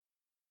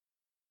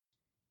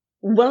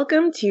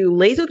Welcome to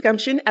Lazy with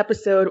Gumption,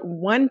 episode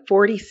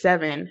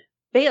 147,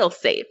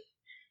 Failsafe.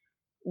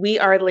 We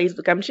are the Lazy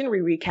with Gumption.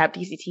 We recap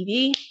DC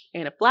TV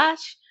in a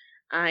flash.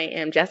 I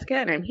am Jessica,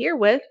 and I'm here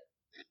with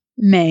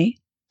May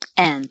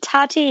and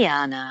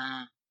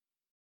Tatiana.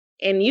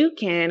 And you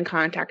can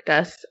contact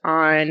us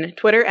on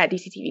Twitter at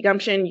DCTV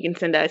Gumption. You can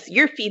send us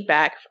your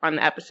feedback on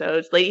the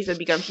episodes,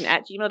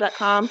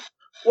 ladiesofbegumption@gmail.com,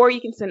 or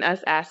you can send us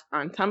ask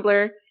on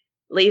Tumblr,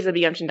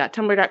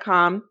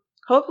 ladiesofbegumption.tumblr.com.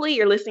 Hopefully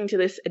you're listening to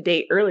this a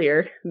day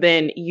earlier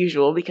than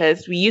usual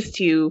because we used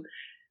to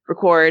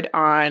record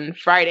on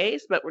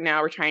Fridays, but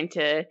we're trying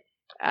to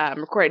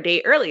record a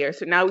day earlier.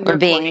 So now we're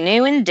being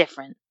new and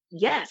different.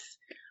 Yes,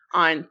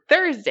 on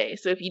Thursday.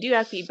 So if you do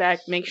have feedback,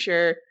 make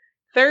sure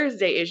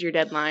Thursday is your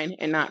deadline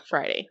and not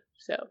Friday.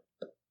 So,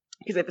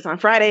 because if it's on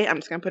Friday, I'm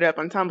just going to put it up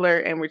on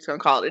Tumblr and we're just going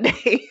to call it a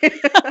day.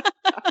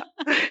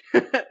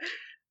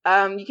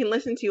 You can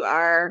listen to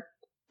our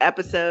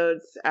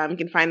episodes. You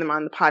can find them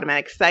on the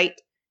Podomatic site.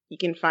 You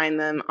can find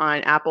them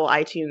on Apple,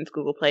 iTunes,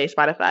 Google Play,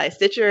 Spotify,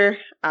 Stitcher,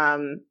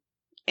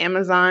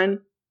 Amazon,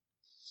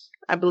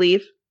 I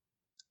believe.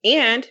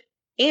 And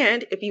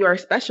if you are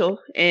special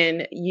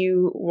and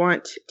you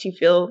want to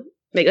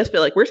make us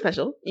feel like we're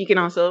special, you can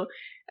also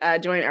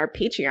join our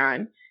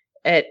Patreon.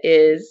 It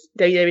is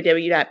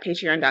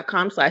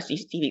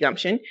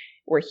www.patreon.com/DCTVGumption,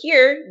 where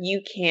here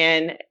you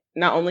can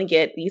not only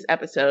get these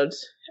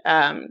episodes,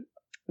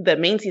 the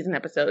main season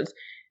episodes,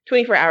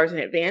 24 hours in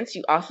advance,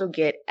 you also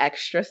get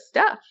extra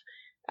stuff.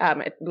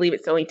 I believe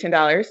it's only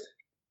 $10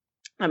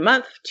 a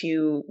month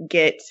to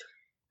get,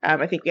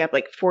 I think we have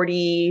like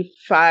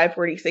 45,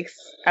 46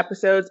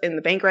 episodes in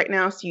the bank right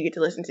now. So you get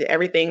to listen to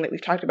everything that we've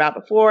talked about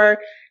before,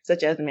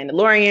 such as The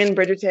Mandalorian,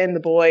 Bridgerton, The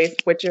Boys,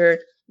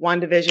 Witcher,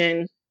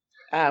 WandaVision.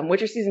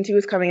 Witcher Season 2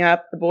 is coming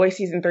up. The Boys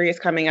Season 3 is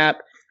coming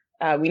up.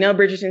 We know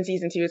Bridgerton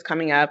Season 2 is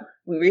coming up.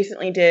 We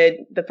recently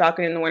did The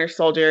Falcon and the Winter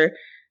Soldier.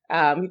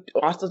 We've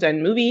also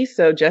done movies.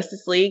 So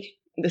Justice League,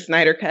 the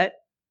Snyder Cut,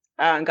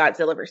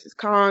 Godzilla vs.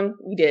 Kong.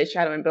 We did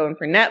Shadow and Bone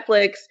for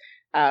Netflix.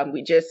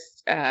 We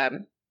just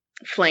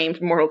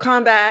flamed Mortal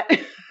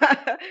Kombat.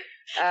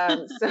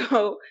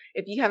 So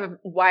if you have a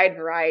wide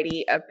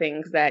variety of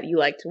things that you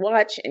like to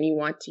watch and you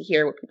want to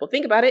hear what people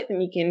think about it, then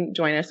you can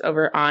join us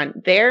over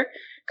on there.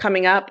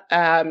 Coming up,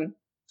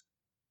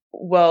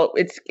 well,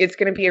 it's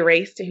going to be a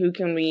race to who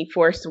can we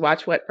force to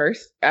watch what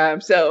first.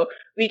 So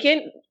we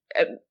can,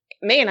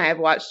 May and I have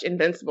watched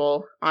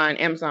Invincible on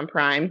Amazon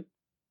Prime.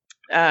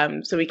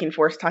 So we can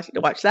force Tati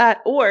to watch that,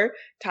 or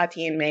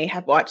Tati and May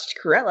have watched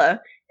Cruella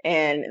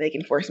and they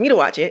can force me to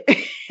watch it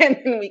and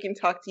then we can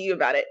talk to you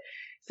about it.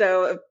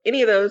 So if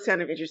any of those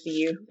sound of interest to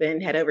you, then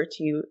head over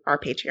to our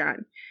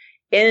Patreon.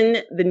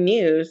 In the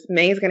news,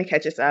 May is going to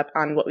catch us up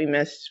on what we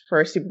missed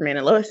for Superman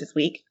and Lois this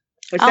week.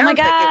 Oh my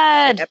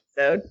God. Like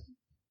episode.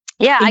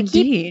 Yeah,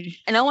 Indeed. I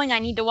keep knowing I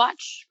need to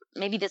watch.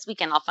 Maybe this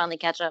weekend I'll finally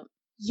catch up.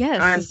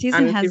 Yes, the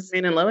season has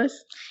Superman and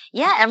Lois.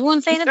 Yeah,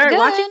 everyone's saying it's good.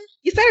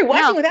 You started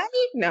watching without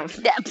me? No.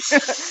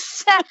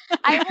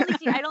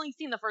 I'd only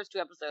seen the first 2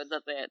 episodes.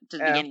 That's it to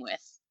begin with.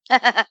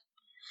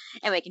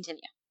 Anyway,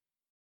 continue.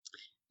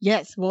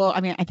 Yes, well,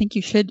 I mean, I think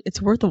you should.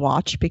 It's worth a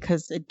watch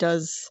because it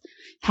does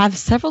have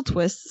several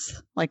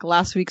twists. Like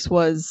last week's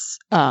was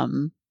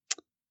the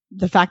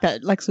fact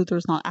that Lex Luthor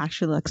is not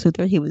actually Lex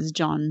Luthor. He was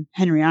John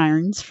Henry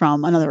Irons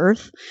from Another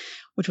Earth,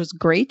 which was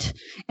great.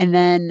 And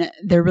then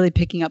they're really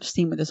picking up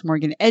steam with this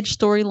Morgan Edge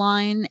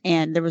storyline.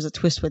 And there was a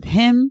twist with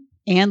him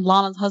and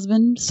Lana's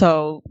husband.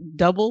 So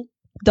double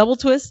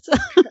twist.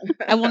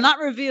 I will not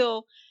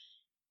reveal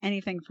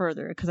anything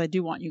further because I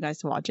do want you guys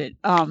to watch it.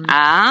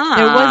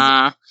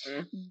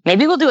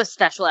 Maybe we'll do a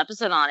special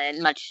episode on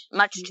it, much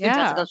to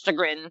Jessica's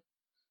chagrin.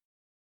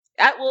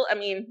 I feel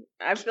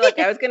like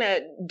I was gonna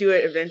do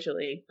it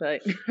eventually,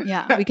 but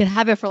yeah, we could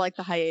have it for like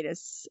the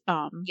hiatus.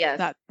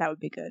 Yes, that would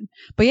be good.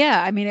 But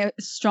yeah, I mean, a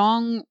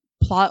strong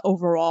plot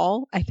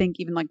overall. I think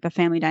even like the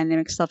family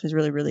dynamic stuff is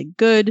really, really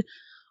good.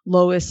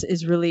 Lois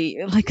is really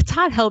like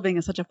Todd Helbing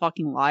is such a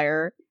fucking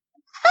liar.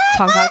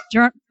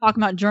 Talking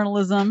about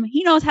journalism.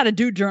 He knows how to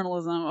do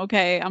journalism.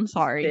 Okay, I'm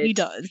sorry, he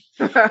does.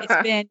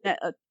 It's been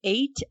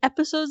 8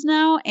 episodes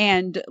now,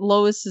 and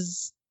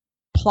Lois's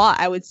plot,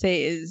 I would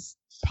say, is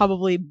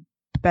probably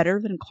better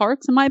than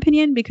Clark's in my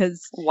opinion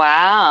because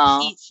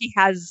she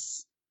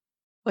has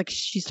like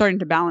she's starting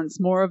to balance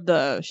more of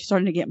she's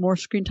starting to get more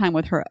screen time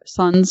with her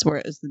sons,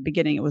 whereas at the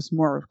beginning it was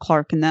more of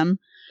Clark and them.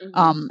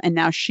 Mm-hmm. And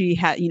now she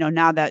had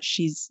now that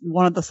she's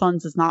one of the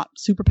sons is not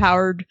super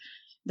powered,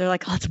 they're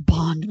like, let's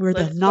bond. We're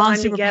the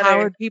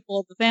non-superpowered people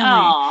of the family.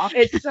 Aww,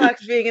 it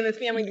sucks being in this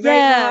family right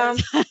now.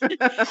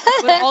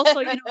 But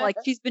also, like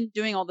she's been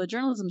doing all the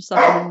journalism stuff,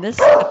 and in this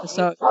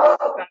episode,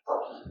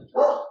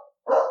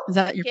 is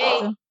that your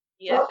pizza?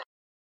 Yes.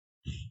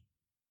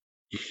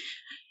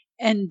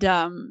 And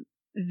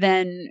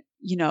then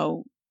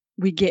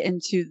we get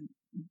into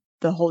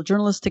the whole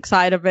journalistic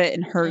side of it,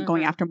 and her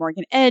going after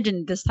Morgan Edge,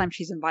 and this time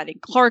she's inviting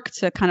Clark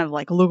to kind of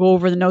like look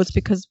over the notes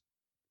because.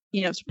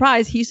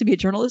 Surprise, he used to be a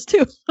journalist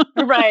too.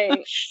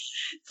 Right.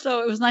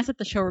 So it was nice that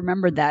the show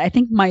remembered that. I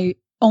think my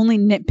only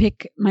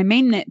nitpick, my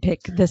main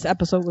nitpick this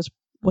episode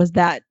was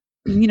that,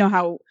 you know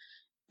how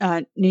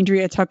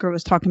Nandria Tucker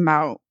was talking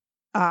about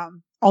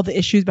all the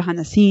issues behind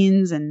the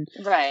scenes and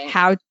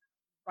how to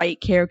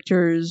write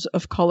characters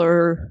of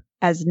color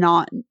as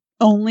not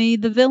only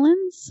the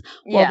villains.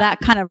 Well, that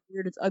kind of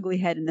reared its ugly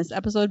head in this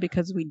episode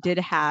because we did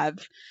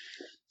have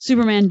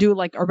Superman do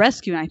like a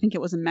rescue, and I think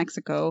it was in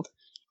Mexico,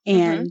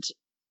 and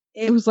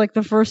it was like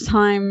the first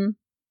time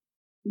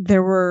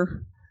there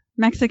were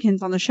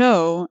Mexicans on the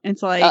show. And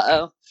it's like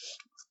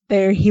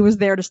he was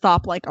there to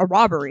stop like a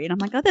robbery, and I'm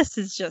like, oh, this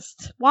is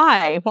just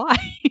why so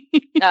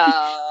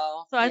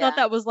I thought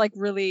that was like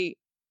really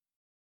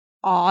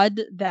odd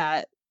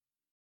that,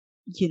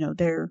 you know,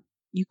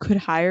 you could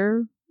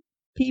hire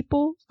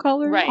people of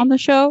color on the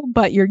show,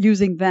 but you're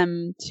using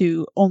them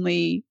to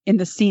only in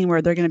the scene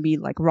where they're going to be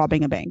like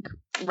robbing a bank.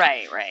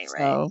 Right.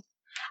 So,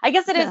 I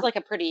guess it is like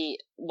a pretty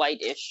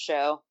white-ish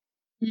show.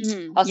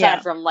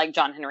 Aside from like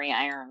John Henry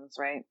Irons,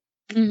 right?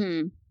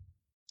 And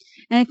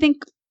I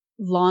think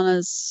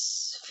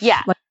Lana's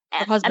like,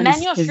 her husband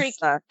Emmanuel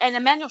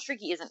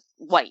Strachey isn't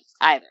white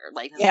either,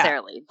 like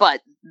necessarily,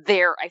 but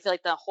I feel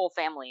like the whole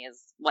family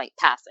is white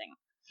passing.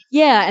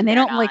 Yeah, and they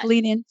don't like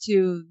lean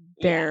into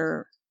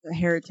their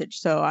heritage,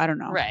 so I don't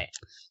know. Right.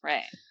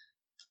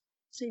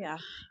 So yeah,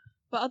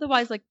 but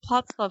otherwise, like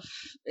plot stuff,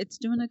 it's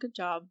doing a good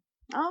job.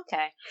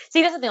 Okay.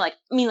 See, that's the thing. Like,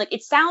 I mean, like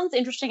it sounds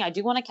interesting. I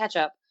do want to catch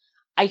up.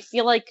 I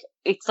feel like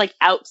it's like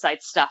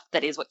outside stuff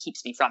that is what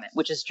keeps me from it,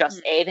 which is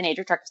just A, the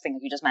Nandria Tucker thing that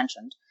you just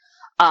mentioned,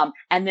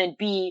 and then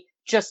B,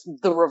 just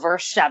the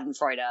reverse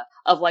Schadenfreude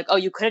of like, oh,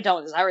 you could have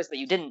done with Iris, but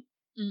you didn't.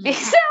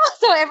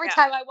 So every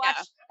time I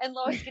watch and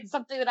Lois gets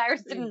something that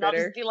Iris didn't, I'll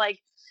just be like,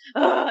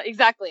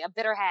 exactly, a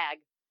bitter hag.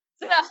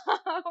 So.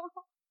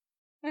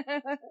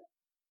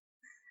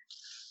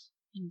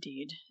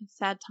 Indeed,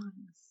 sad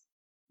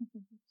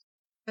times.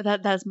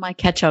 But that's my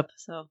catch up.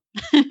 So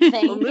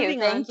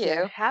thank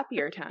you.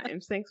 Happier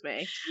times. Thanks,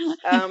 May.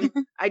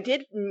 I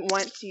did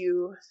want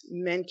to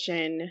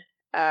mention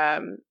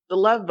the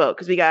Love Boat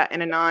because we got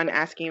an Anon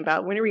asking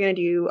about when are we going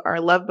to do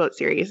our Love Boat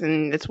series,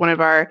 and it's one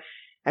of our,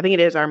 I think it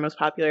is our most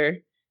popular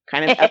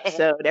kind of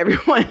episode.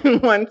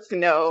 Everyone wants to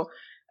know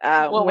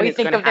what we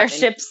think of their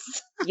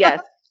ships. Yes.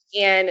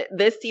 And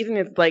this season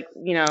is like,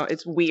 you know,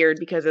 it's weird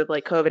because of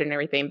like COVID and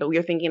everything, but we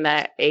were thinking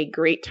that a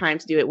great time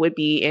to do it would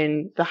be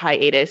in the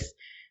hiatus.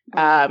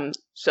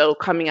 So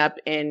coming up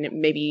in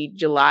maybe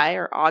July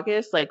or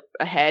August, like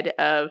ahead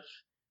of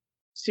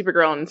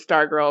Supergirl and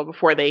Stargirl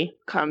before they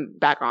come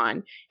back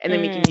on. And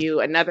then we can do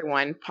another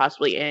one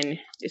possibly in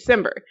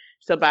December.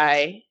 So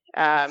by,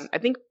 I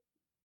think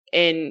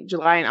in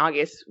July and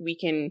August, we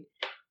can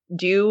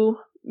do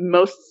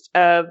most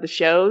of the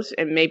shows,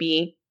 and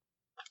maybe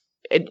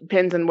it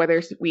depends on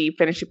whether we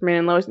finish Superman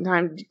and Lois in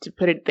time to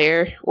put it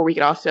there, or we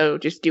could also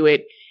just do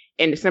it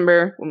in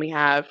December when we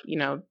have, you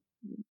know,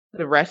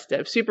 the rest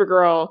of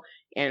Supergirl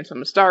and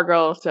some of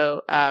Stargirl.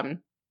 So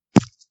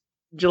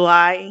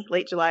July,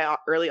 late July,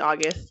 early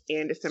August,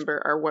 and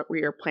December are what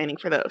we are planning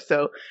for those.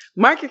 So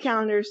mark your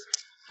calendars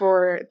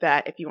for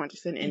that if you want to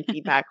send in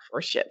feedback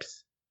for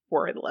ships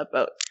for the Love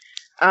Boat.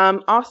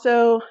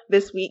 Also,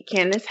 this week,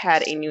 Candace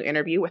had a new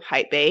interview with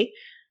Hype Bay,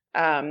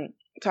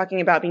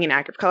 talking about being an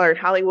actor of color in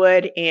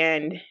Hollywood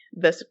and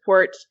the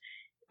support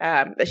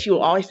that she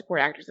will always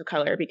support actors of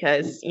color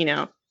because, you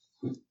know,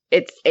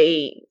 it's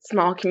a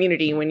small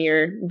community when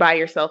you're by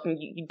yourself and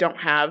you don't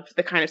have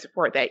the kind of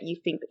support that you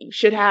think that you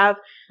should have.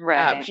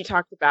 Right. She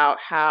talked about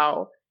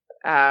how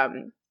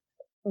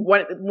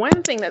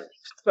one thing that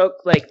spoke,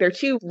 like, there are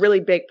two really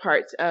big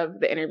parts of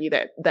the interview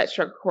that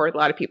struck a chord with a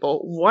lot of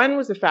people. One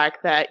was the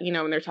fact that, you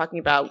know, when they're talking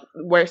about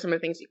what are some of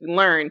the things you can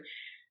learn,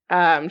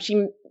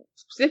 she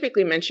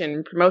specifically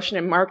mentioned promotion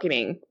and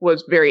marketing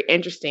was very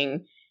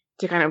interesting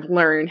to kind of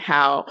learn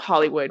how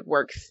Hollywood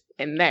works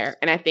in there.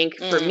 And I think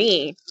for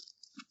me,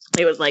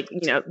 it was like,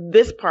 you know,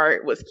 this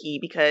part was key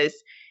because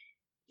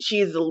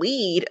she's the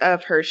lead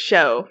of her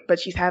show, but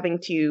she's not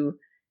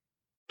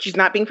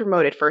being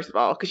promoted, first of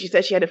all, because she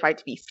said she had to fight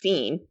to be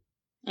seen.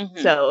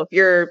 So if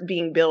you're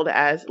being billed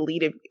as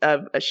lead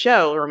of a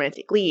show, a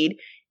romantic lead,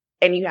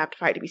 and you have to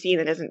fight to be seen,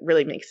 that doesn't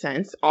really make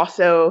sense.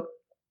 Also,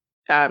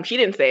 she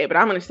didn't say it, but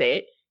I'm going to say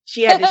it.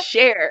 She had to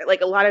share,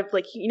 like, a lot of,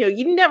 like, you know,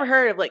 you never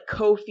heard of, like,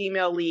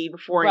 co-female lead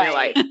before in your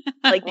life.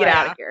 Like, get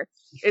out of here.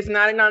 It's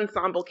not an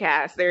ensemble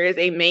cast. There is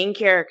a main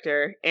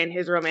character and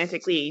his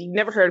romantic lead. You've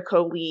never heard of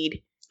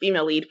co-lead,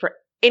 female lead for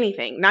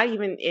anything. Not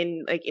even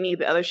in, like, any of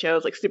the other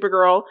shows, like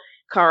Supergirl,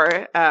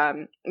 Kara,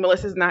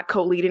 Melissa's not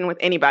co-leading with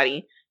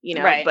anybody, you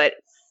know. But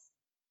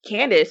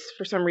Candace,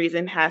 for some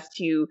reason, has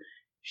to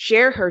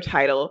share her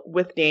title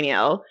with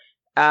Danielle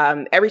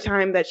every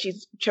time that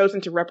she's chosen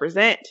to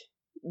represent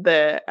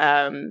the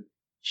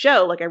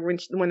show. Like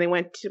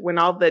when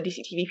all the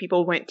DC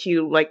people went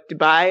to, like,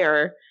 Dubai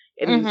or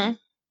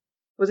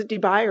was it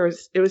Dubai or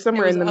it was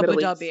somewhere in the Middle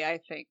East? Abu Dhabi, I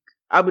think.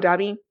 Abu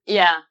Dhabi?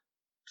 Yeah.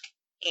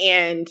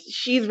 And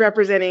she's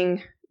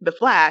representing the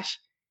Flash,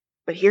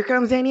 but here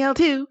comes Danielle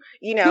too,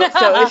 you know.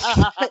 So it's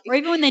or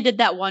even when they did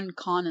that one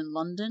con in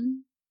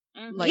London,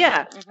 Like,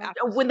 yeah,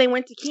 after when they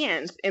went to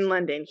Cannes in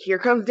London, here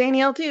comes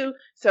Danielle too.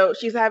 So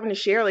she's having to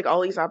share like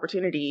all these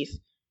opportunities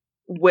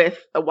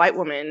with a white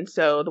woman,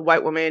 so the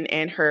white woman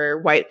and her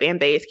white fan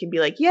base can be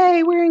like,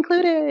 "Yay, we're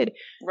included!"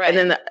 Right. And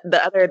then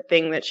the other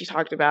thing that she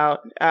talked about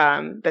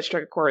that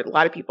struck a chord with a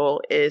lot of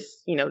people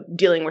is, you know,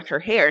 dealing with her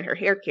hair and her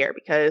hair care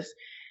because,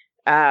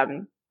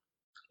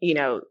 you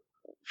know,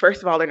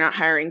 first of all, they're not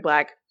hiring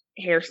black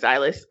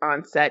hairstylists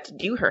on set to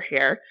do her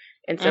hair.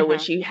 And so when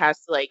she has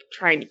to like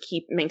trying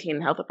to maintain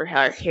the health of her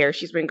hair,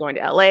 she's been going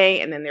to LA,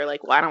 and then they're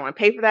like, "Well, I don't want to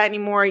pay for that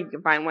anymore. You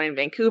can find one in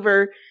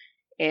Vancouver."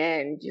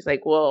 And she's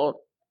like,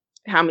 "Well,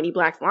 how many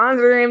black salons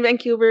are in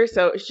Vancouver?"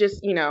 So it's just,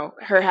 you know,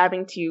 her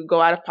having to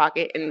go out of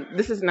pocket. And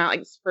this is not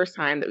like the first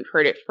time that we've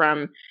heard it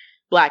from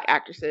black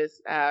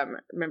actresses.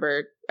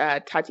 Remember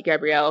Tati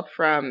Gabrielle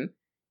from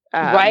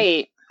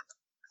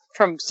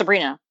from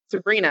Sabrina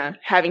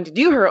having to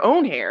do her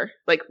own hair.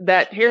 Like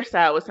that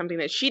hairstyle was something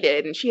that she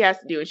did and she has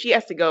to do, and she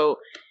has to go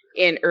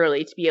in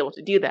early to be able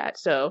to do that.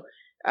 So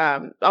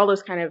all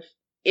those kind of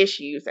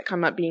issues that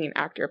come up being an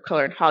actor of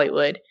color in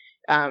Hollywood.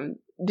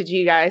 Did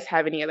you guys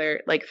have any other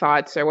like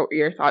thoughts, or what were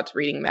your thoughts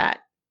reading that?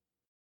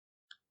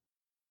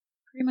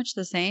 Pretty much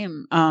the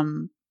same.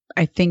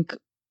 I think,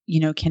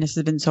 you know, Candace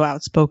has been so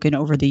outspoken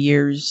over the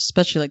years,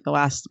 especially like the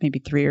last maybe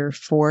 3 or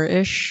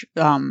 4-ish,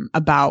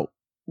 about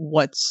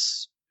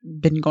what's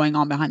been going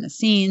on behind the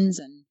scenes.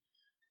 And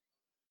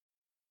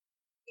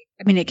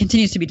I mean, it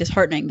continues to be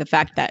disheartening, the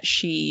fact that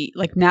she,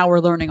 like, now we're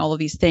learning all of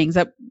these things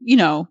that, you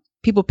know,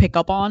 people pick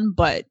up on,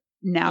 but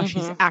now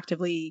she's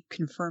actively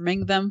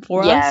confirming them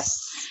for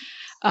us.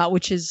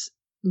 Which is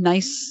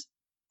nice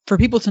for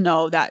people to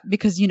know, that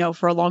because, you know,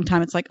 for a long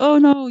time it's like, oh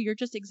no, you're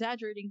just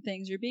exaggerating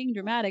things, you're being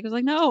dramatic. It's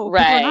like, no,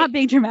 people are not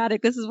being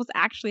dramatic. This is what's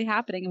actually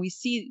happening. And we've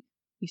seen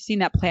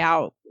that play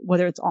out,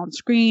 whether it's on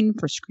screen,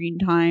 for screen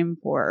time,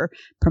 for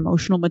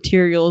promotional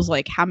materials.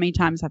 Like, how many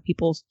times have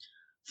people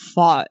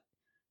fought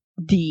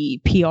the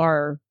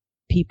PR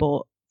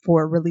people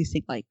for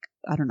releasing, like,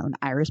 I don't know, an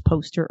Iris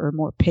poster or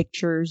more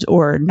pictures,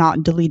 or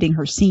not deleting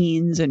her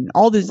scenes and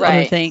all these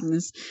other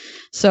things.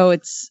 So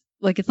it's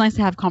like, it's nice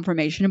to have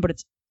confirmation, but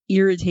it's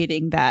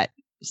irritating that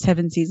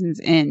 7 seasons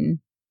in,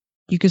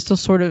 you can still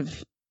sort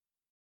of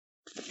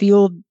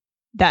feel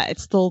that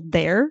it's still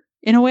there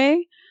in a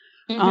way.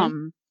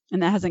 And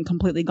that hasn't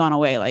completely gone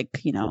away. Like,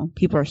 you know,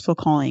 people are still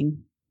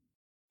calling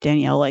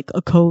Danielle like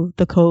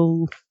the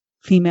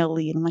co-female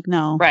lead. I'm like,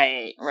 no.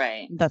 Right.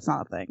 That's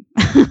not a thing.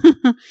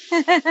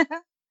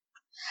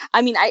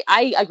 I mean,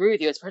 I agree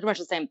with you. It's pretty much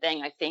the same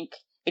thing. I think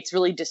it's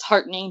really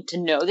disheartening to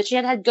know that she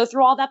had to go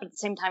through all that, but at the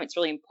same time, it's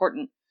really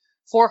important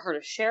for her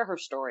to share her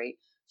story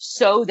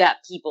so that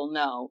people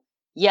know,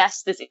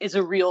 yes, this is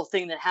a real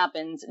thing that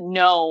happens.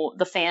 No,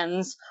 the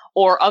fans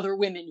or other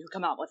women who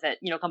come out with it,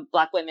 you know,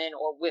 black women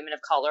or women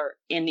of color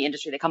in the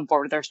industry that come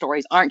forward with their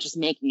stories aren't just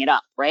making it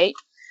up, right?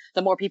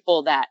 The more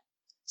people that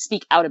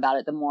speak out about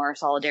it, the more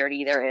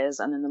solidarity there is,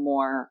 and then the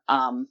more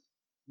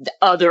the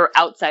other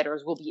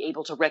outsiders will be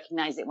able to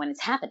recognize it when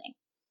it's happening.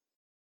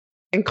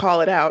 And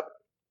call it out.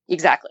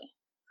 Exactly.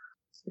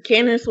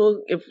 Candace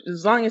will,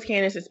 as long as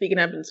Candace is speaking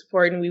up and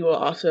supporting, we will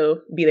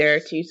also be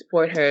there to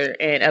support her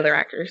and other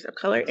actors of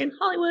color in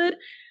Hollywood.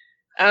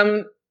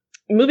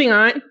 Moving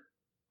on,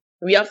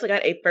 we also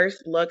got a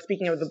first look,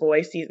 speaking of The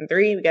Boys season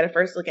 3, we got a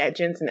first look at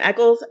Jensen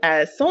Ackles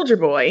as Soldier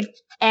Boy.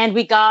 And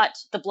we got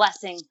the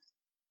blessing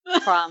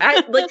from...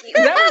 that was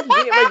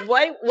weird.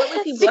 Like, what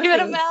was he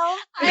blessing?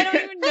 I don't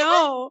even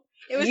know.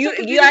 It was so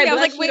confusing. I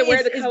blessed you to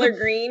wear the color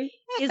green.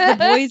 Is The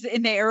Boys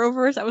in the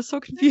Arrowverse? I was so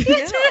confused. No,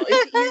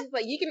 he's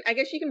like, I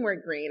guess you can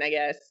wear green, I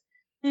guess.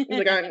 He's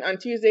like, on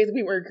Tuesdays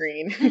we wear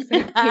green.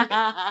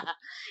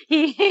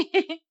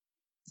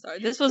 Sorry,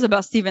 this was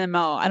about Stephen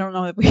Amell. I don't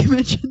know if we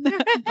mentioned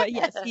that, but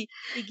yes, he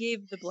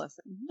gave the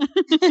blessing.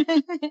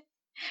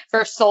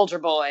 For Soldier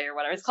Boy or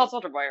whatever. It's called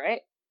Soldier Boy,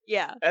 right?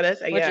 Yeah.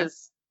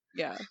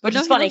 Which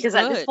is funny, because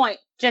at this point,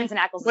 Jensen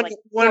Ackles is like,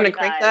 want him to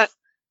crank that?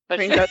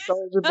 Crank that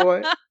Soldier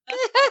Boy.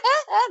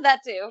 That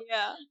too.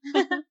 Yeah.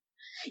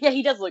 Yeah,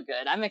 he does look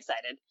good. I'm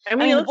excited. I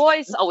mean, The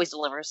Boys always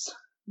delivers.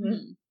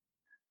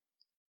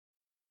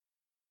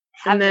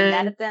 Haven't been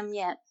mad at them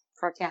yet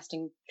for a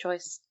casting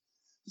choice.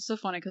 It's so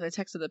funny because I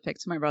texted the pic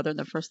to my brother, and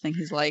the first thing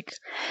he's like,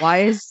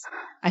 I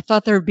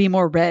thought there would be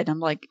more red. I'm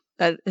like,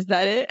 is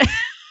that it?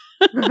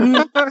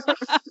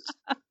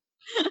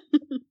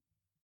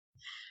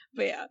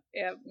 But yeah,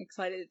 I'm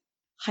excited.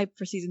 Hyped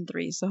for season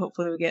 3, so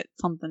hopefully we get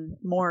something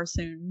more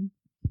soon.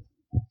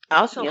 I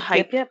also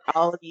hyped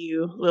all of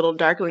you little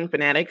Darkling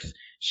fanatics.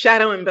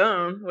 Shadow and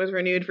Bone was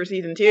renewed for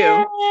season 2.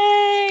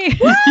 Yay!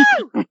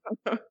 Woo!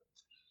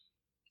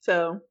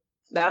 So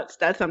that's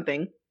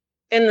something.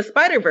 In the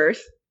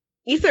Spider-Verse,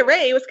 Issa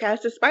Rae was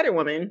cast as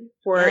Spider-Woman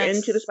for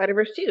Into the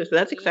Spider-Verse 2, so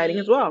that's exciting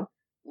as well.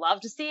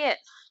 Love to see it.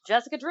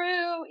 Jessica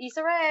Drew,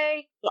 Issa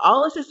Rae. So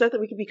all this is stuff that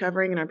we could be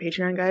covering in our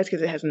Patreon, guys,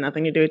 because it has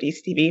nothing to do with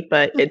DCTV,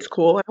 but it's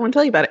cool. I want to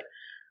tell you about it.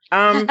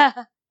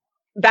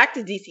 Back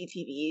to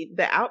DCTV,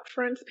 the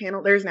Outfronts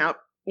panel. There's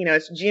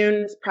it's June,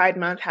 it's Pride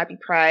Month. Happy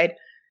Pride.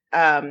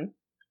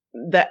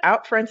 the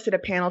Outfronts did a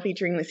panel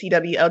featuring the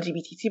CW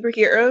LGBT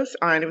superheroes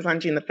it was on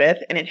June the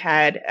 5th, and it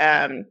had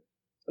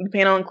the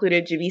panel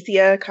included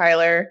Javicia,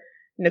 Kyler,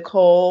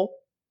 Nicole,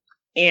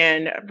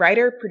 and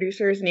writer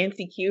producers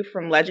Nancy Q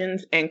from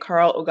Legends and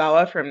Carl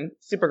Ogawa from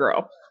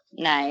Supergirl.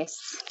 Nice.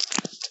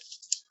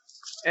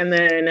 And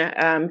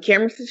then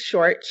Cameron's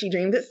short, She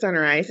Dreams at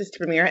Sunrise, is to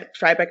premiere at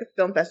Tribeca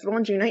Film Festival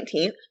on June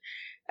 19th.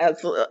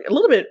 It's a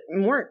little bit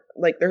more,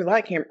 like, there's a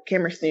lot of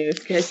Cameron news,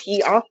 because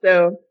he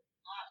also,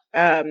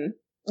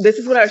 this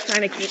is what I was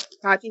trying to keep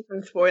Tati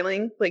from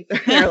spoiling, like,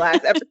 in our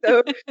last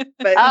episode,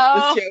 but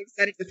the show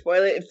decided to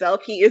spoil it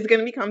itself. He is going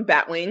to become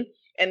Batwing,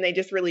 and they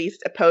just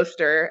released a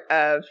poster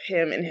of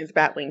him in his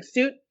Batwing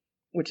suit,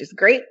 which is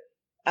great.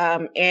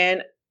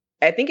 And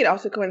I think it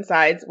also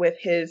coincides with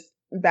his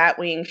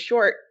Batwing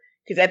short,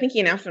 because I think he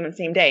announced it on the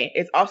same day.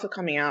 It's also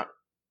coming out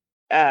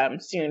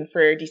soon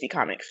for DC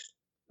Comics.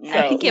 So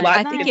I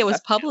think it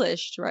was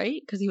published, right?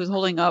 Because he was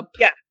holding up.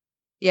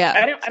 Yeah.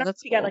 I don't know if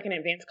he got like an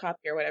advanced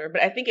copy or whatever,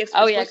 but I think it's.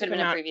 Oh yeah, it could have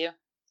been a preview.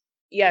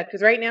 Yeah,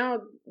 because right now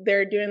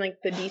they're doing like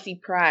the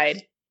DC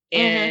Pride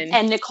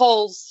and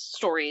Nicole's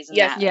stories.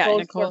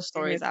 Nicole's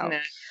stories out.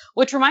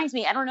 Which reminds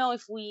me, I don't know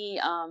if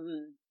we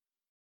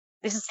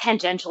this is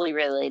tangentially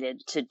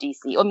related to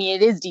DC. I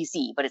mean, it is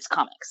DC, but it's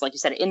comics, like you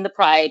said, in the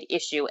Pride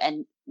issue,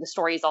 and the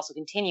story is also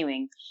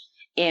continuing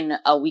in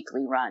a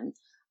weekly run,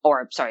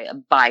 or sorry, a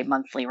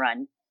bi-monthly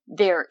run.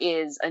 There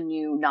is a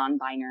new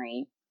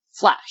non-binary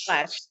Flash.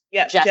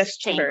 Yeah, Jess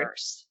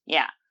Chambers.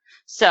 Yeah.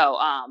 So,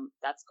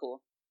 that's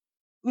cool.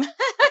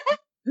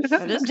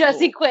 That is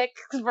Jesse cool. Quick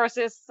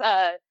versus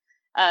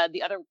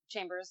the other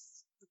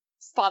Chambers'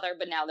 father,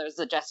 but now there's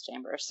a Jess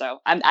Chambers. So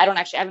I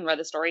haven't read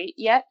the story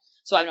yet,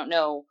 so I don't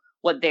know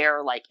what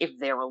they're like, if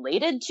they're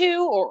related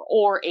to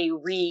or a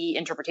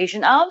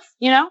reinterpretation of,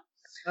 you know?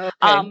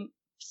 Okay.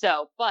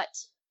 But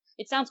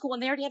it sounds cool,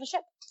 and they already have a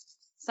ship.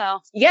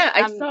 So yeah,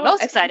 I'm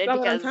most excited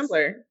because on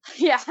Tumblr.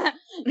 Yeah,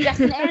 Jess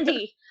and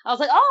Andy. I was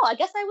like, oh, I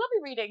guess I will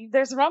be reading.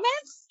 There's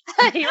romance.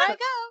 Here I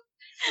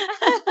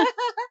go.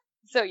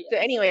 So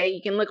anyway,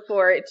 you can look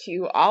forward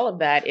to all of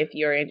that if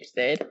you're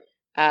interested.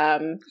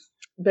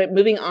 But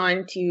moving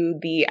on to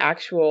the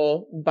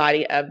actual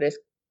body of this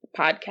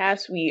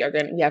podcast, we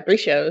have 3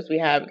 shows. We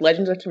have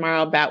Legends of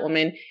Tomorrow,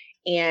 Batwoman,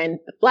 and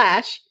The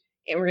Flash,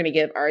 and we're going to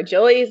give our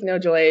joys, no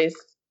joys,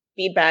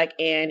 feedback,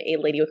 and a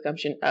Lady with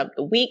Gumption of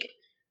the week.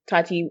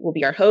 Tati will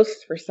be our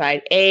host for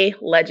Side A,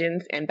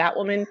 Legends and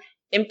Batwoman,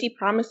 Empty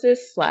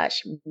Promises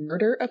 /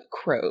 Murder of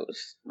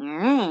Crows.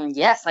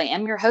 Yes, I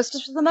am your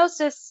hostess for the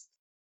mostest.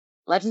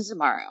 Legends of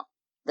Tomorrow,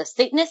 The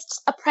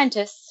Satanist's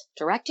Apprentice,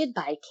 directed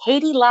by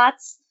Katie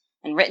Lotz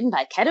and written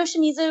by Keto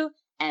Shimizu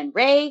and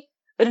Ray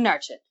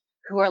Udenarchit,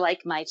 who are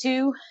like my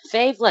 2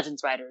 fave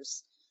Legends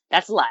writers.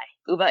 That's a lie.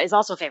 Uba is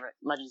also a favorite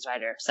Legends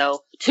writer.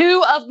 So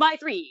 2 of my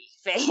 3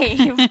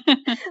 fave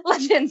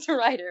Legends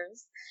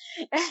writers.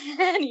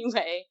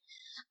 Anyway,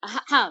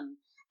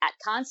 at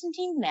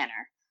Constantine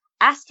Manor,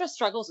 Astra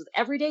struggles with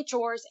everyday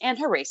chores and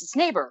her racist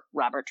neighbor,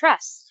 Robert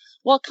Tress,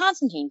 while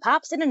Constantine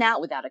pops in and out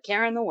without a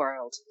care in the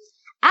world.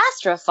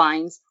 Astra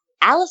finds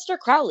Aleister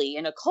Crowley,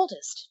 an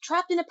occultist,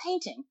 trapped in a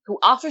painting, who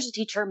offers to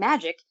teach her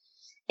magic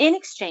in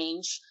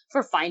exchange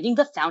for finding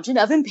the Fountain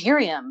of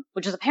Imperium,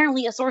 which is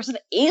apparently a source of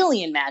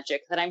alien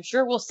magic that I'm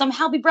sure will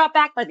somehow be brought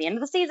back by the end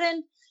of the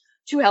season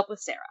to help with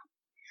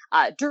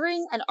Sarah.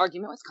 During an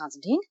argument with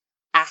Constantine,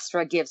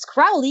 Astra gives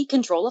Crowley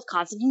control of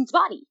Constantine's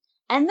body,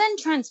 and then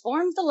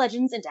transforms the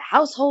legends into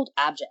household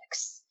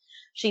objects.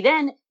 She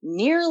then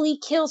nearly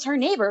kills her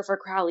neighbor for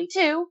Crowley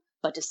too,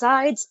 but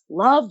decides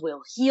love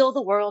will heal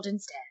the world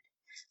instead.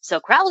 So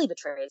Crowley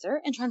betrays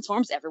her and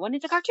transforms everyone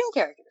into cartoon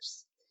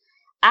characters.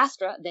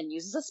 Astra then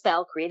uses a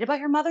spell created by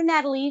her mother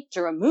Natalie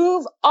to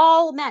remove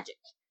all magic,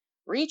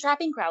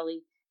 re-trapping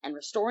Crowley and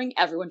restoring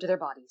everyone to their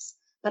bodies,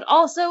 but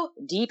also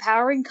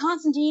depowering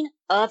Constantine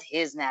of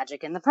his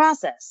magic in the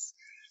process.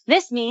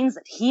 This means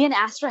that he and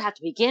Astra have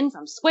to begin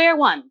from square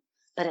one,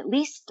 but at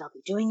least they'll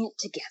be doing it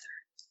together.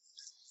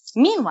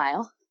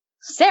 Meanwhile,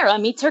 Sarah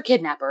meets her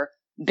kidnapper,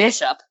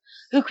 Bishop,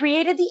 who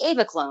created the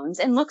Ava clones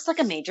and looks like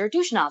a major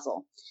douche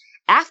nozzle.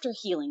 After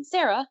healing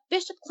Sarah,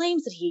 Bishop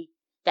claims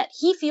that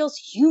he feels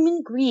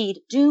human greed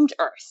doomed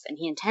Earth, and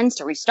he intends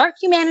to restart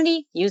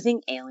humanity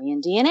using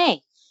alien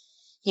DNA.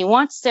 He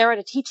wants Sarah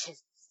to teach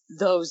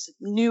those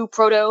new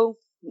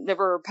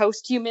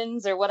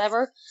post-humans or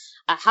whatever,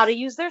 how to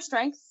use their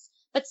strength,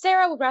 but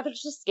Sarah would rather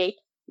just escape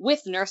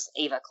with Nurse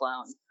Ava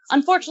Clone.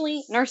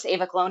 Unfortunately, Nurse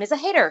Ava Clone is a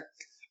hater,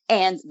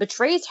 and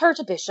betrays her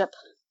to Bishop,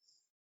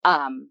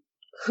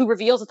 who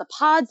reveals that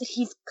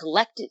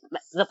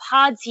the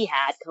pods he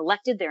had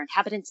collected their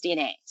inhabitants'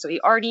 DNA, so he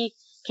already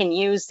can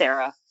use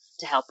Sarah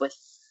to help with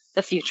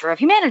the future of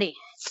humanity.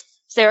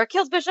 Sarah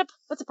kills Bishop,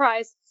 but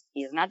surprise,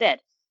 he is not dead.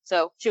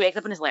 So she wakes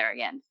up in his lair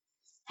again.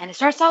 And it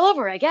starts all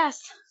over, I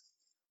guess.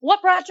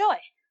 What brought joy?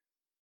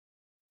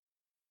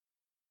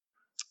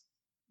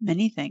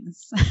 Many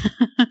things.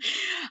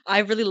 I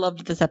really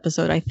loved this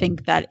episode. I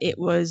think that it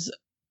was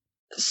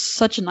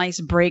such a nice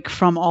break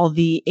from all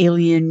the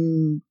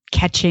alien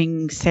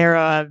catching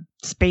Sarah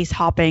space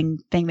hopping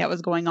thing that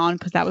was going on,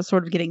 because that was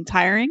sort of getting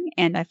tiring,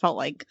 and I felt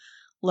like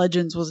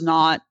Legends was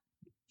not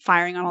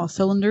firing on all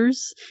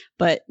cylinders.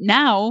 But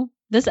now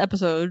this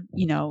episode,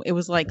 it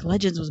was like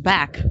Legends was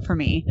back for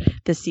me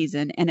this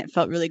season, and it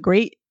felt really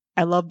great.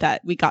 I love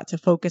that we got to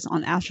focus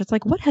on Astra. It's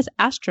like, what has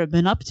Astra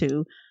been up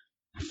to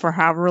for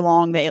however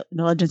long the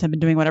Legends have been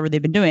doing whatever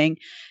they've been doing,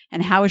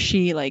 and how is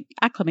she like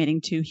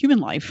acclimating to human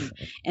life?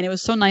 And it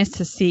was so nice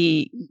to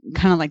see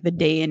kind of like the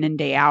day in and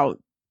day out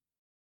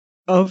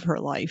of her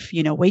life,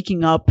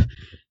 waking up,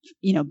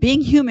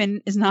 being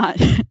human is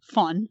not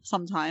fun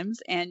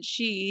sometimes, and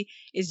she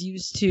is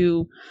used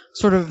to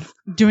sort of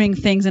doing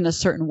things in a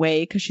certain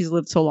way because she's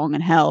lived so long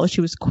in hell.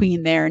 She was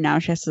queen there, and now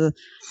she has to,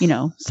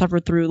 suffer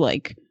through,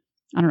 like,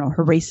 I don't know,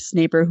 her racist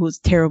neighbor who was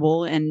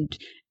terrible, and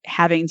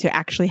having to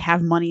actually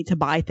have money to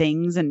buy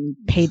things and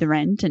pay the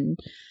rent and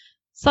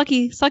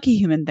sucky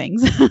human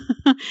things.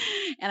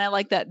 And I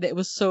like that it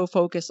was so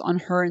focused on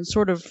her and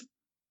sort of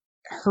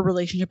her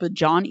relationship with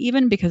John,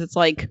 even, because it's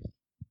like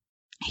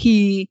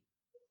she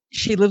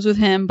lives with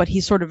him, but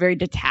he's sort of very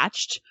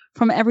detached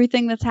from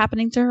everything that's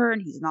happening to her,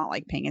 and he's not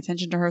like paying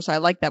attention to her. So I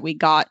like that we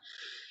got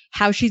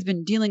how she's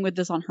been dealing with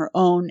this on her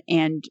own,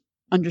 and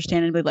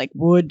understandably like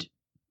would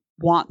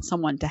want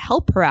someone to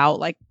help her out,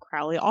 like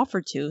Crowley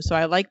offered to. So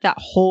I like that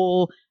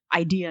whole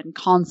idea and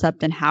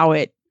concept, and how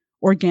it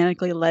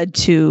organically led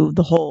to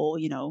the whole,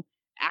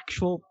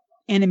 actual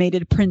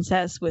animated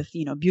princess with,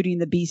 Beauty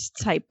and the Beast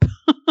type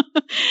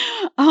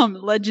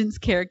Legends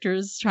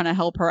characters trying to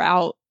help her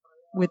out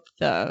with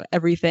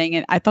everything.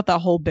 And I thought that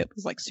whole bit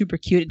was like super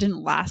cute. It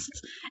didn't last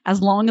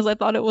as long as I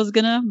thought it was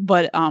gonna,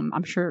 but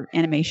I'm sure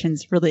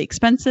animation's really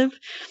expensive,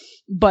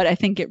 but I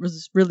think it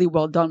was really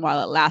well done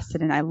while it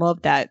lasted. And I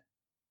love that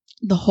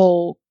the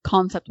whole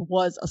concept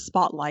was a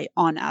spotlight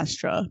on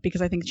Astra,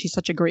 because I think she's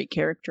such a great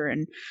character,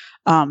 and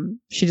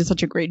she did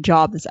such a great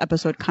job this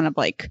episode, kind of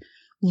like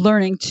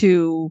learning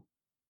to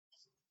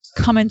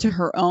come into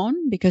her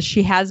own, because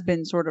she has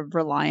been sort of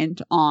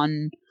reliant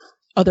on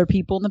other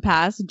people in the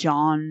past,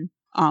 John,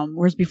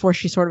 whereas before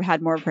she sort of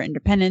had more of her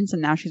independence,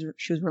 and now she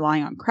was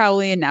relying on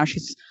Crowley, and now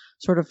she's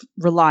sort of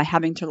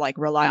having to like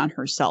rely on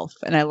herself.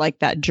 And I like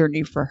that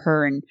journey for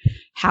her and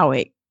how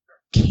it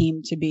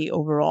came to be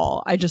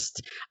overall. I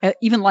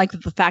even like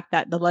the fact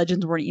that the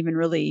Legends weren't even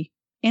really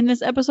in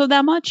this episode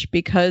that much,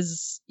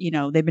 because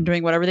they've been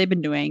doing whatever they've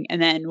been doing,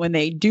 and then when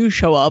they do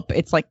show up,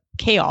 it's like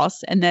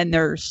chaos, and then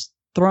they're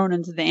thrown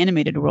into the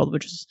animated world,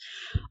 which is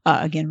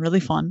again really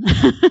fun.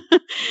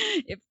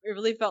 It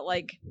really felt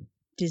like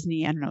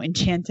Disney, I don't know,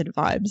 Enchanted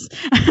vibes.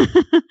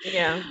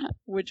 Yeah,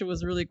 which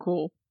was really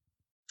cool.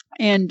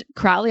 And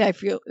Crowley, I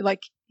feel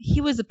like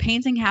he was a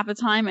painting half the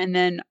time, and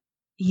then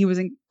he was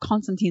in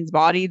Constantine's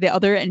body the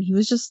other, and he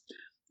was just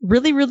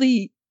really,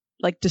 really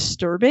like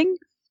disturbing.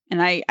 And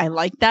I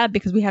like that,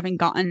 because we haven't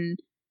gotten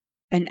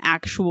an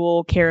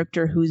actual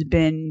character who's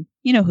been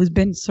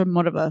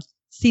somewhat of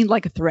seemed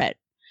like a threat.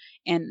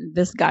 And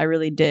this guy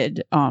really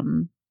did.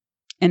 And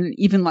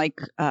even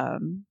like,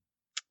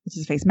 what's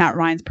his face? Matt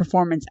Ryan's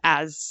performance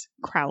as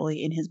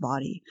Crowley in his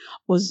body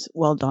was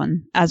well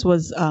done, as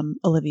was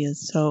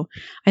Olivia's. So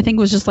I think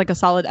it was just like a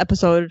solid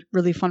episode,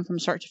 really fun from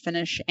start to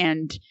finish.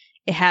 And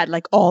it had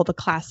like all the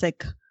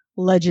classic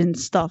Legend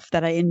stuff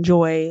that I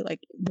enjoy, like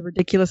the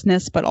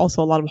ridiculousness, but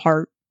also a lot of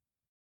heart.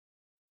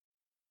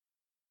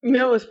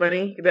 It was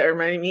funny that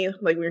reminded me,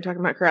 like we were talking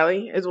about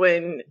Crowley, is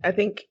when I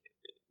think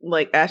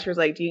like Asher's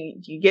like, do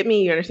you get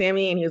me? You understand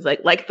me? And he was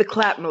like the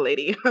clap, my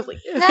lady. I was like,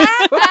 yeah.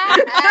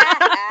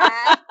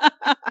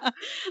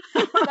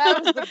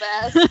 That was the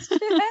best.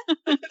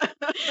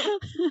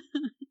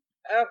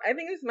 I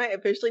think this might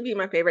officially be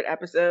my favorite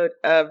episode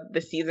of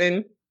the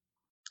season.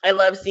 I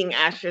love seeing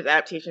Asher's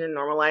adaptation in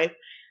normal life.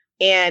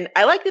 And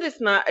I like that it's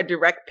not a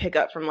direct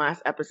pickup from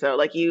last episode.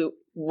 Like you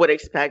would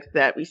expect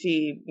that we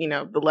see,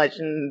 the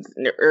Legends,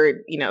 or,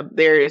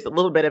 there is a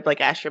little bit of like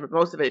Asher, but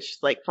most of it's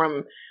just like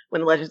from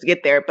when the Legends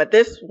get there. But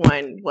this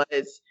one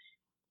was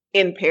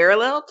in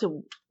parallel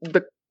to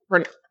the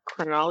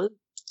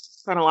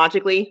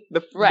chronologically,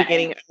 the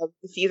beginning of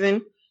the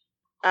season.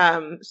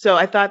 So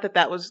I thought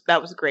that was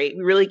great.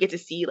 We really get to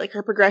see like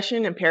her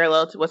progression in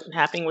parallel to what's been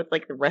happening with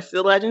like the rest of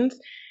the Legends.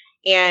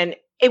 And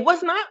it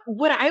was not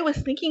what I was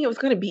thinking it was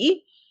going to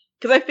be,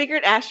 because I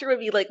figured Asher would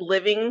be like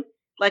living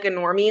like a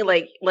normie,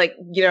 like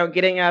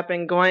getting up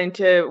and going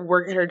to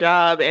work at her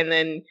job, and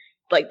then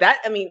like that.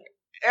 I mean,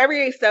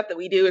 everyday stuff that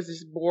we do is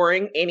just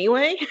boring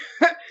anyway.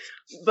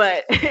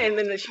 But and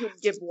then she would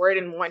get bored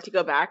and want to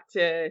go back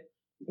to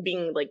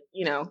being like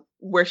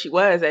where she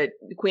was at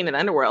the Queen of the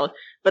Underworld.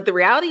 But the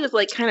reality was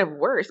like kind of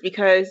worse,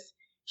 because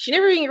she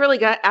never even really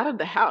got out of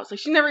the house. Like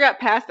she never got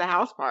past the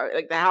house part.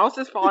 Like the house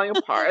is falling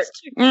apart.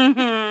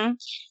 Mm-hmm.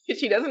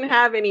 She doesn't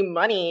have any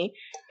money,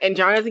 and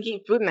John doesn't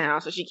keep food in the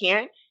house, so she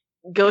can't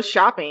go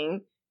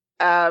shopping.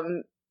 I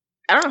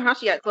don't know how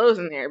she got clothes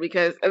in there,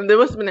 because there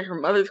must have been her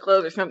mother's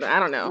clothes or something. I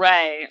don't know.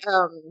 Right.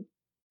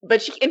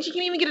 But she can't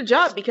even get a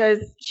job because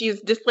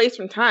she's displaced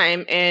from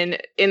time, and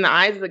in the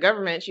eyes of the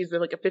government, she's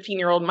like a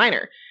 15-year-old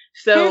minor.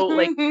 So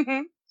like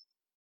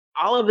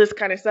all of this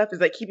kind of stuff is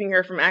like keeping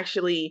her from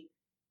actually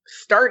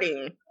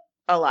starting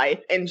a life.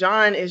 And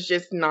John is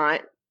just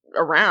not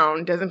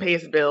around, doesn't pay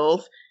his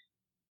bills,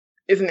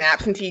 is an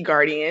absentee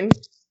guardian.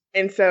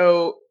 And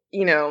so,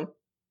 you know,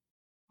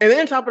 and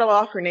then to top it all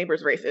off, her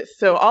neighbor's racist.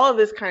 So all of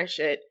this kind of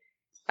shit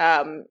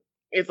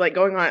is like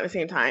going on at the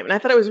same time. And I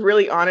thought it was a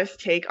really honest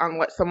take on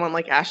what someone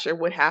like Astra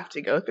would have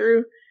to go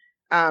through.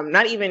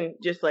 Not even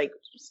just like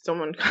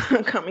someone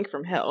coming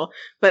from hell,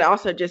 but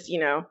also just, you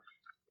know,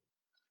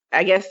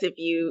 I guess if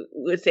you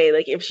would say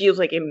like if she was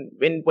like in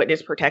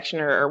witness protection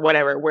or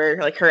whatever, where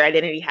like her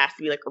identity has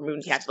to be like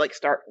removed, you have to like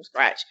start from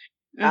scratch.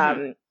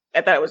 I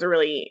thought it was a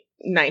really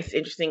nice,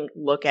 interesting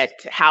look at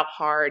how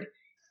hard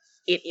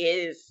it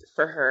is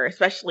for her,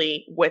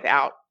 especially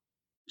without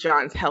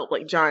John's help,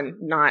 like John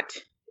not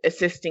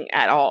assisting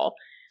at all.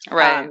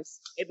 Right.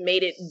 It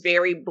made it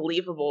very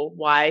believable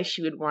why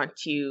she would want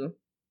to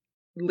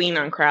lean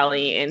on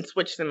Crowley and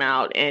switch them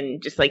out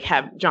and just like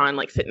have John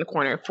like sit in the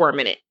corner for a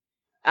minute.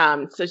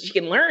 So she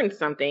can learn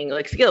something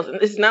like skills.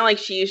 And it's not like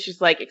she's just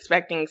like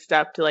expecting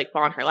stuff to like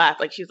fall in her lap.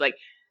 Like she's like,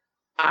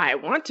 I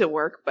want to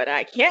work, but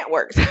I can't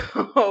work.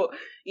 So,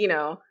 you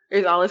know,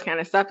 there's all this kind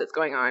of stuff that's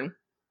going on.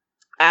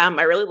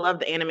 I really love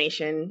the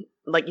animation.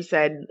 Like you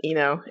said, you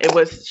know, it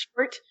was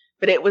short,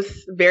 but it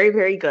was very,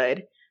 very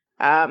good.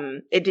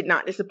 It did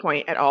not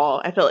disappoint at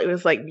all. I felt it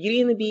was like Beauty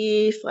and the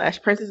Beast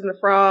 / Princess and the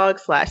Frog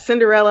 /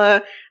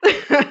 Cinderella,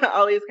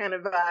 all these kind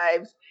of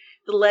vibes.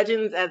 The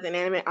legends as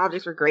inanimate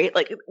objects were great.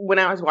 Like when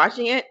I was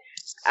watching it,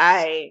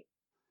 I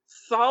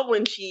saw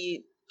when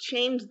she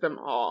changed them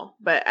all,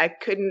 but I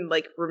couldn't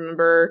like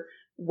remember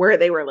where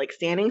they were like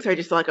standing. So I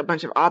just saw like a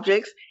bunch of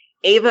objects.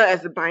 Ava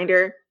as the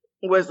binder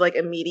was like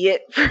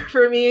immediate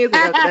for me.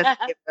 Like,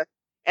 that's Ava.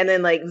 And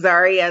then like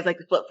Zari as like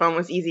the flip phone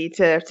was easy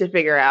to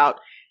figure out.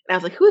 And I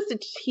was like, who is the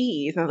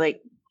cheese? And I was like,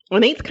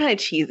 well, Nate's kind of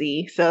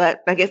cheesy. So that,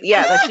 I guess,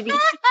 yeah, that should be.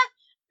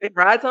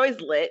 Rod's always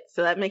lit,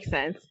 so that makes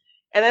sense.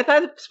 And I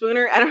thought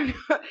Spooner, I don't know,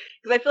 because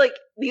I feel like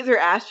these are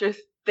Astra's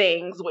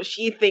things, what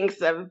she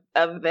thinks of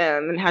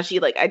them and how she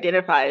like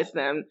identifies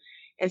them.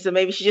 And so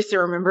maybe she just to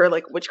remember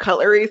like which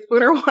cutlery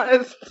Spooner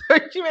was. So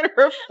she made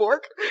her a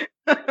fork.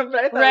 But I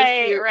thought it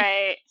was cute.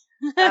 Right.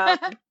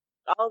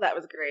 All of that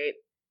was great.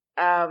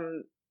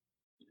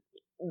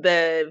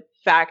 The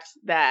fact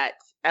that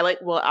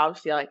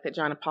obviously I like that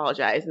John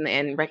apologized in the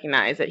end and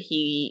recognized that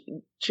he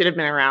should have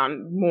been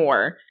around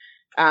more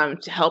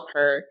to help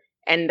her.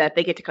 And that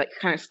they get to like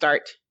kind of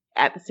start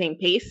at the same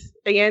pace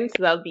again.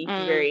 So that would be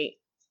very,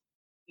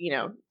 you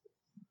know,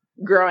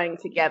 growing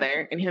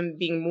together and him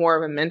being more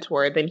of a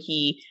mentor than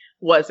he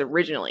was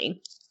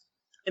originally.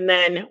 And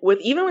then with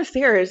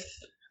Sarah's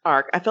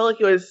arc, I felt like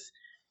it was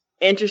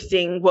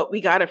interesting what we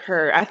got of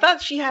her. I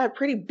thought she had a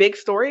pretty big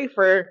story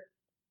for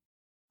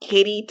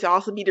Katie to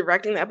also be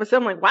directing the episode.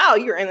 I'm like, wow,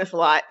 you're in this a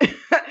lot.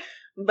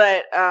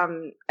 But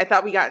I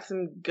thought we got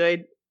some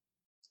good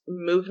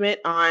movement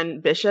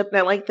on Bishop. And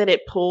I like that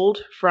it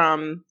pulled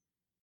from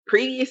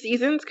previous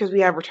seasons because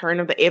we have Return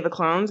of the Ava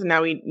clones and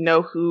now we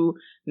know who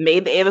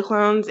made the Ava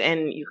clones,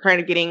 and you're kind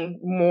of getting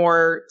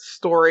more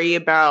story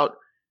about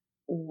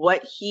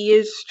what he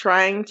is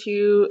trying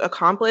to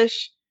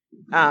accomplish.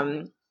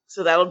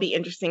 So that'll be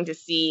interesting to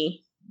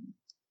see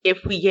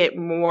if we get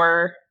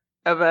more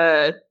of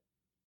a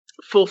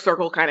full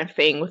circle kind of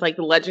thing with like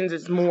the Legends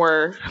is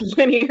more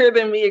linear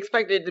than we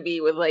expected it to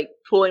be, with like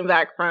pulling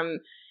back from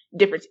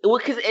different,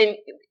 and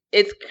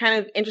it's kind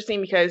of interesting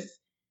because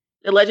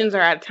the Legends are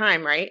out of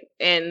time, right?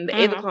 And the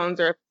Ava clones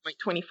are like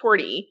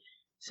 2040.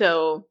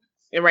 So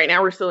and right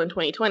now we're still in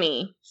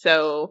 2020.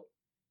 So,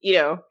 you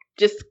know,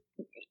 just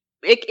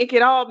it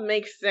could all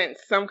make sense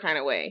some kind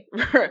of way.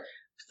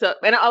 So,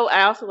 and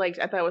I also liked,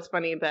 I thought it was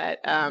funny that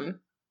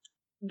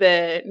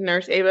the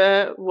nurse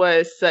Ava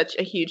was such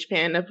a huge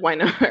fan of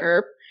Wynonna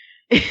Earp.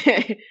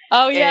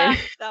 Oh yeah,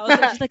 that was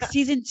just like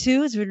season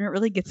 2 is when it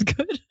really gets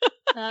good.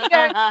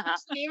 Yeah,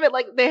 even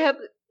like they had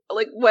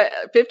like what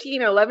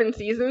 15, 11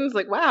 seasons.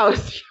 Like wow,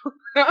 it's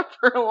been on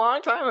for a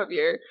long time up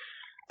here.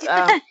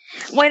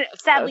 When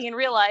sadly in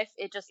real life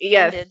it just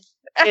ended.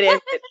 It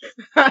ended.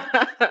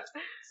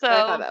 So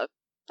I thought that was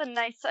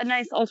a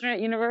nice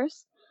alternate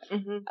universe.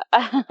 Mm-hmm.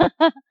 Sorry,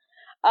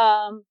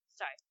 was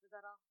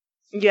that all?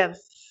 Yes.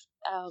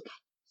 Okay.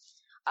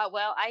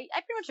 Well, I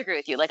pretty much agree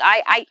with you. Like,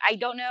 I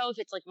don't know if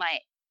it's like my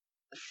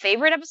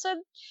favorite episode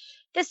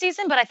this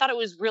season, but I thought it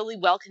was really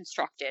well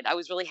constructed. I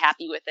was really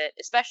happy with it,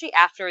 especially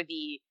after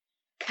the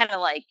kind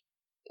of like,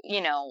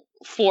 you know,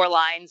 4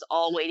 lines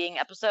all waiting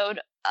episode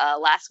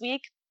last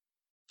week.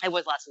 It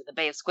was last week, the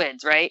Bay of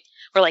Squids, right?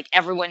 Where like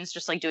everyone's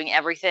just like doing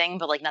everything,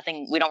 but like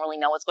nothing, we don't really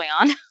know what's going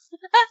on.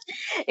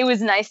 It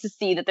was nice to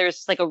see that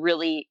there's like a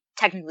really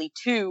technically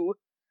 2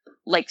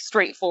 like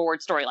straightforward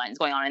storylines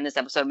going on in this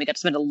episode. We got to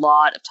spend a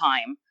lot of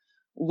time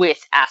with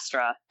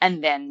Astra,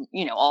 and then,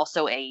 you know,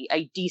 also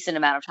a decent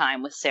amount of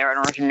time with Sarah in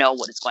order to know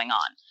what is going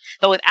on.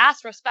 But with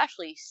Astra,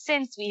 especially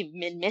since we've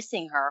been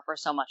missing her for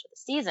so much of the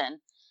season,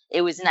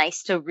 it was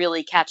nice to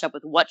really catch up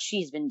with what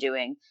she's been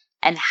doing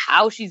and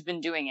how she's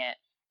been doing it,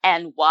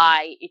 and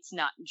why it's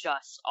not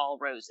just all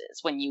roses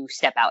when you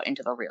step out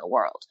into the real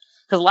world.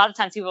 Because a lot of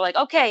times people are like,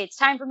 okay, it's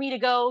time for me to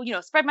go,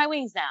 spread my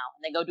wings now.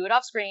 And they go do it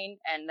off screen,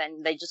 and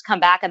then they just come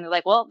back and they're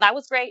like, well, that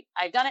was great.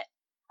 I've done it.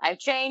 I've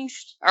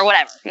changed, or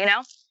whatever,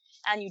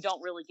 And you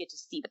don't really get to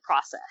see the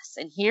process.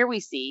 And here we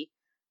see,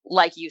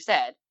 like you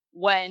said,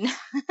 when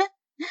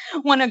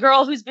when a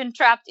girl who's been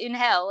trapped in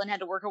hell and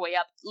had to work her way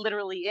up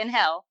literally in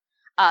hell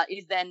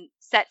is then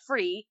set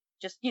free,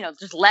 just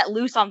let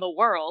loose on the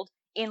world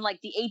in like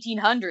the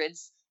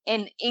 1800s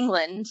in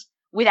England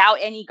without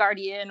any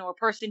guardian or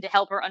person to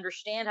help her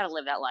understand how to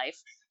live that life.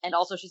 And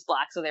also she's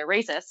black, so they're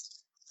racist.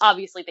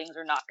 Obviously things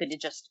are not going to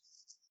just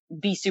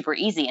be super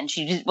easy, and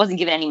she just wasn't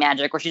given any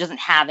magic, or she doesn't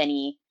have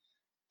any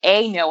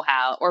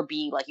know-how, or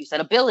B, like you said,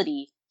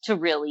 ability to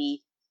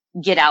really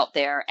get out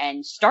there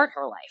and start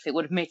her life. It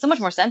would have made so much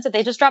more sense if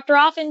they just dropped her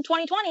off in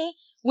 2020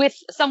 with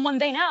someone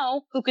they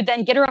know who could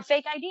then get her a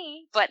fake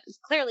ID, but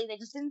clearly they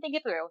just didn't think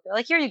it through. They're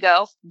like, here you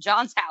go,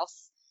 John's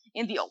house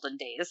in the olden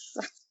days.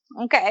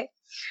 Okay.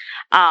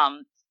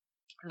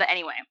 But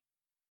anyway,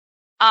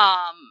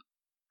 I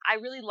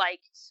really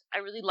liked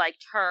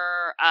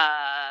her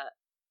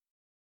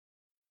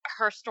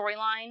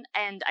storyline,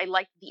 and I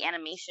liked the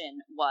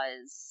animation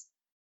was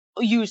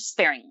used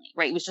sparingly,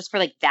 right? It was just for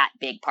like that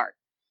big part.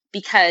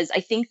 Because I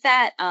think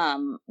that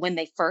when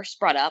they first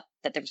brought up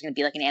that there was going to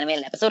be like an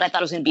animated episode, I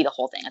thought it was going to be the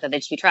whole thing. I thought they'd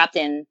just be trapped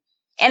in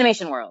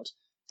animation world,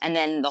 and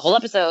then the whole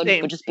episode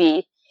would just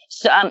be.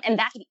 So, and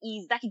that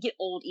could get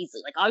old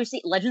easily. Like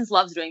obviously, Legends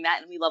loves doing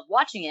that, and we love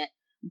watching it.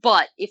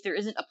 But if there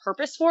isn't a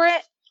purpose for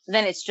it,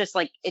 then it's just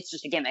a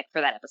gimmick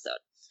for that episode.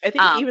 I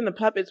think even the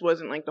puppets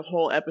wasn't like the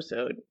whole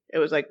episode. It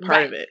was like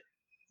part of it.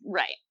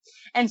 Right.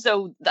 And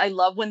so I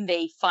love when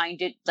they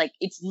find it, like,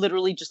 it's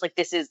literally just like,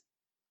 this is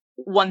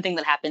one thing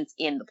that happens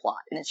in the plot.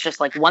 And it's just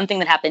like one thing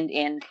that happened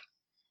in,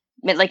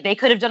 like, they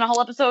could have done a whole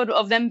episode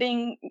of them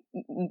being,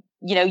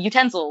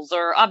 utensils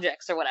or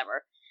objects or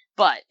whatever.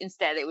 But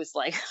instead it was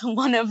like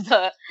one of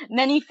the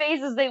many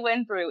phases they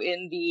went through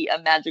in the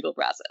magical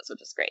process,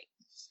 which is great.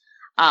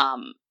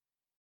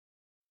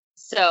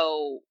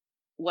 So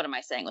what am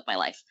I saying with my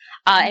life?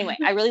 Anyway,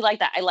 I really like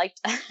that. I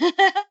liked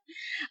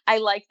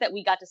that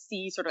we got to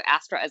see sort of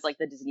Astra as like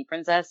the Disney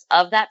princess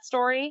of that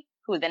story,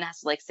 who then has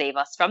to like save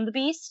us from the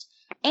beast.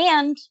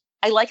 And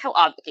I like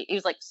how it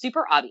was like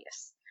super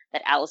obvious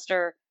that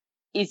Alistair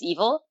is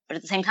evil, but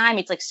at the same time,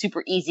 it's like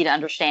super easy to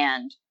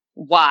understand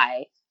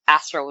why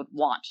Astra would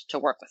want to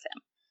work with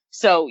him.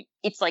 So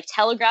it's like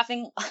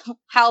telegraphing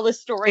how the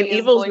story is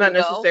evil's going not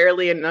to go.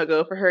 necessarily a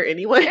no-go for her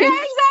anyway. Yeah,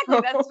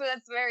 exactly.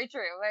 That's very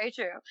true. Very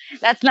true.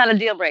 That's not a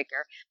deal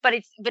breaker. But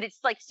it's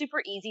like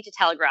super easy to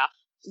telegraph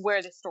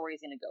where the story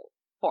is going to go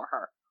for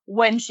her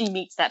when she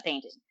meets that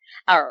painting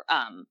or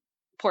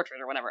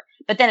portrait or whatever.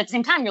 But then at the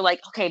same time, you're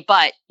like, okay,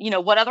 but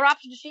what other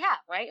option does she have,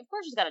 right? Of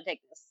course, she's got to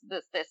take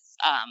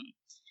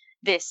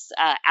this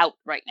out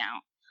right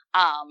now.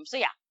 So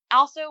yeah.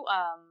 Also,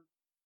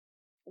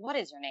 what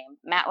is her name?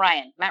 Matt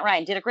Ryan. Matt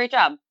Ryan did a great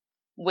job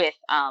with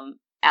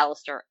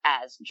Alistair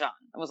as John.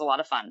 It was a lot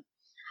of fun.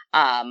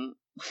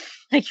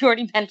 Like you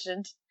already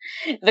mentioned,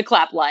 the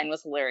clap line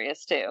was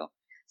hilarious too.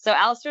 So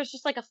Alistair is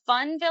just like a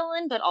fun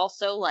villain, but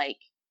also like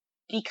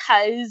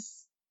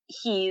because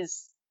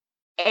he's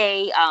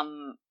preying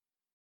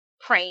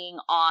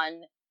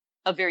on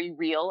a very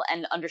real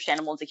and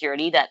understandable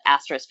insecurity that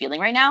Astra is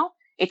feeling right now.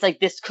 It's like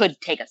this could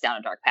take us down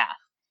a dark path.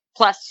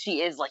 Plus,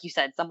 she is, like you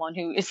said, someone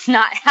who is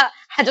doesn't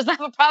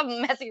have a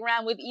problem messing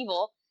around with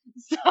evil.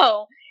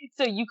 So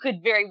you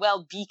could very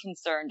well be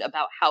concerned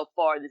about how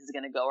far this is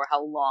going to go or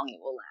how long it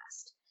will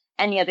last.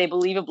 And yet they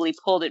believably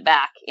pulled it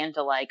back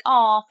into like,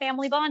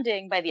 family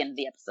bonding by the end of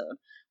the episode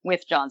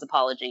with John's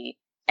apology.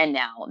 And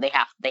now they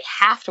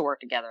have to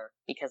work together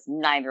because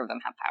neither of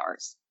them have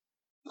powers.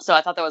 So I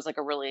thought that was like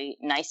a really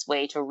nice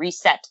way to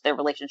reset their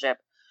relationship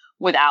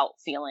without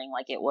feeling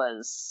like it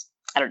was,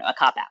 I don't know, a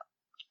cop-out.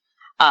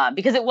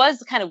 Because it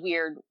was kind of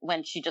weird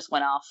when she just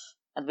went off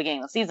at the beginning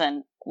of the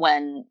season,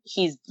 when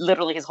his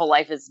whole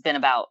life has been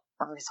about,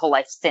 or his whole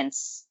life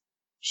since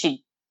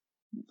she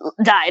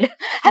died,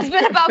 has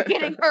been about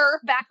getting her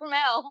back from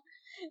hell.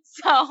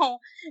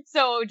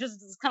 So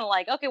just it's kind of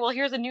like, okay, well,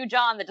 here's a new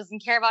John that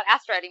doesn't care about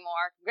Astra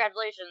anymore.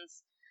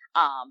 Congratulations.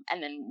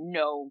 And then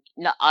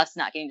us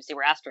not getting to see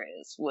where Astra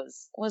is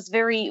was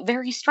very,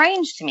 very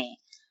strange to me.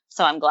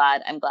 So I'm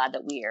glad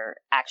that we're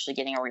actually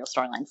getting a real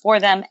storyline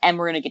for them, and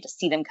we're going to get to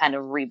see them kind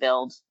of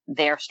rebuild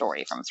their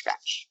story from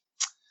scratch.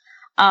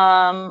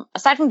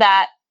 Aside from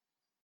that,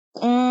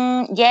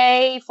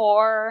 yay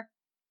for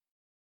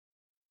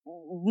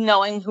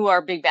knowing who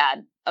our big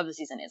bad of the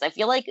season is. I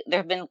feel like there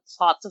have been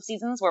lots of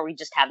seasons where we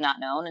just have not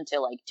known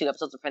until like 2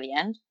 episodes before the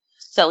end.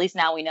 So at least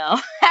now we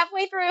know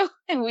halfway through,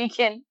 and we'll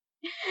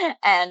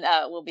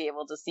be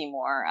able to see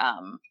more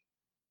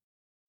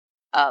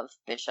of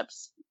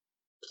Bishop's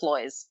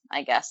ploys,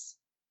 I guess.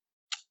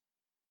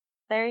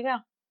 There you go.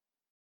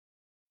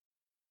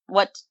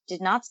 What did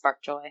not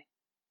spark joy?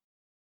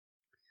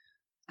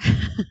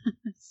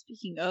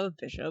 speaking of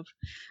Bishop,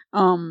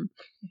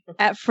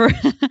 at first,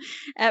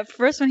 at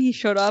first when he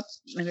showed up,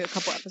 maybe a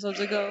couple episodes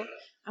ago,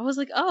 I was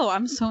like, oh,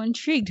 I'm so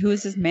intrigued. Who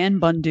is this man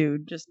bun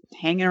dude just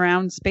hanging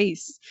around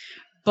space?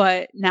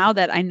 But now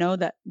that I know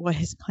that what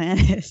his plan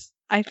is,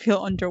 I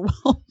feel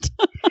underwhelmed.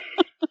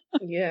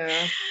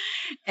 Yeah.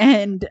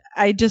 And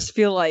I just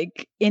feel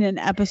like in an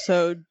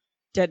episode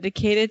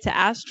dedicated to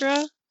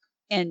Astra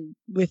and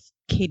with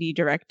Katie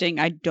directing,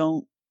 I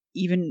don't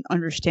even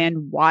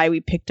understand why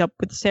we picked up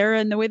with Sarah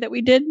in the way that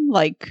we did.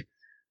 Like,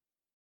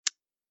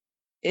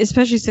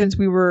 especially since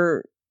we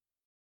were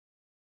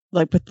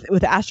like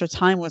with Astra,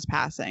 time was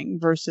passing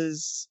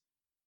versus,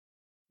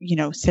 you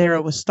know,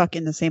 Sarah was stuck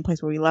in the same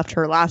place where we left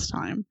her last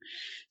time.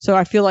 So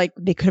I feel like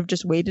they could have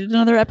just waited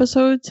another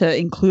episode to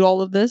include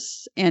all of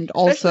this, and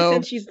Especially also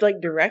since she's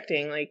like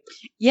directing, like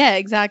yeah,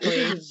 exactly.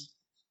 this is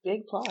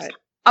big plot.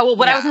 Oh well,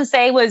 what I Yeah. was gonna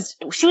say was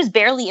she was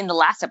barely in the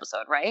last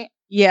episode, right?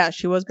 Yeah,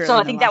 she was. So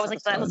I think that was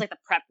like the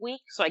prep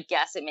week. So I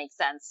guess it makes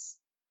sense,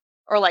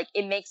 or like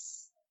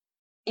it's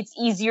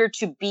easier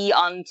to be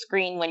on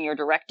screen when you're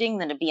directing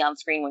than to be on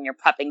screen when you're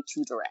prepping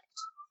to direct.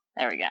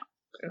 There we go.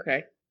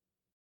 Okay.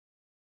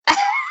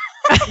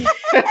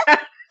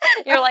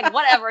 You're like,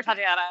 whatever,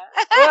 Tatiana.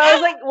 Well, I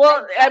was like,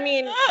 well, I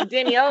mean,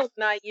 Danielle's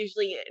not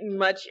usually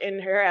much in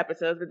her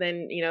episodes, but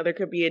then, you know, there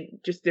could be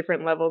just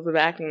different levels of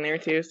acting there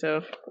too,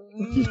 so.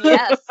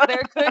 Yes,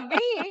 there could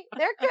be.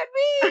 There could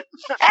be.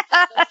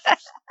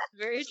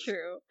 very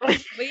true.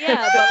 But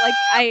yeah, but like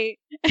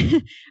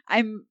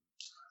I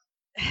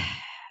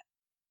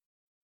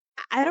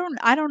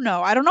don't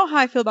know. I don't know how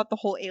I feel about the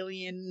whole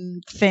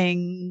alien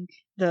thing,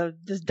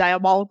 this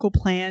diabolical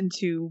plan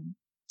to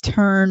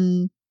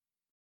turn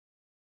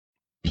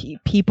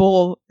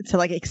people to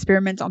like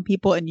experiment on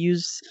people and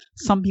use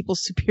some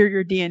people's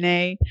superior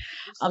DNA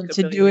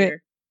to do it.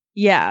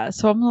 Yeah,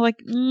 so I'm like,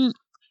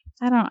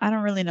 I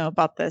don't really know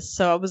about this.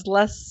 So I was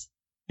less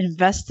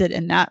invested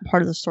in that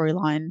part of the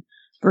storyline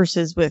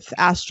versus with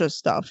Astra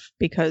stuff,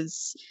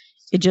 because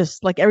it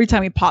just like every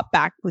time we popped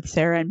back with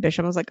Sarah and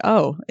Bishop, I was like,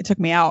 oh, it took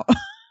me out.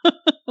 I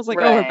was like,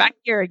 oh, we're back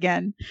here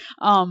again.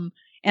 And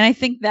I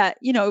think that,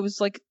 you know, it was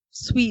like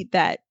sweet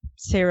that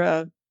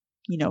Sarah,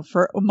 you know,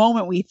 for a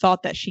moment we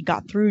thought that she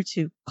got through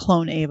to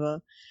clone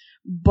Ava,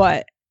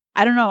 but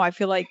I don't know. I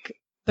feel like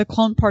the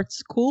clone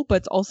part's cool, but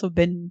it's also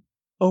been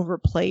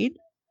overplayed.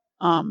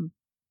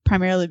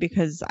 Primarily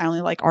because I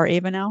only like our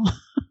Ava now.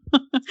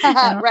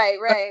 Right.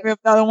 The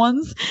other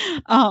ones.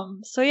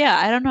 So yeah,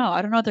 I don't know.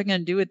 I don't know what they're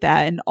gonna do with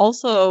that. And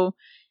also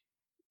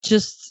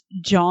just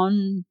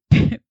John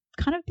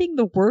kind of being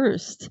the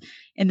worst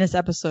in this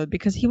episode,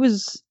 because he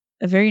was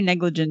a very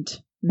negligent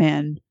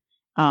man,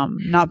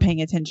 not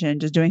paying attention,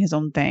 just doing his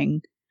own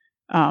thing.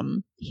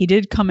 He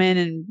did come in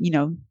and, you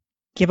know,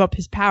 give up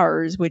his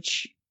powers,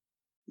 which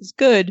is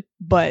good,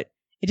 but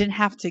it didn't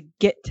have to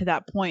get to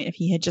that point if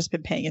he had just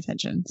been paying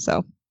attention.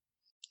 So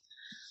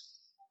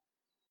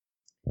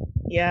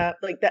yeah,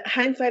 like that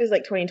hindsight is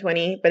like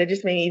 2020, but it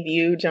just made me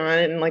view John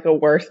in like a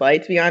worse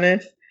light, to be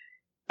honest.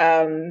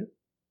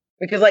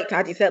 Because like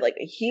Tati said, like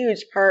a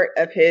huge part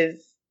of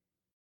his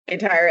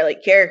entire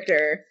like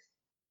character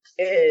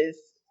is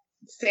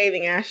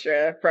saving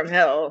Astra from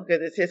hell,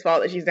 because it's his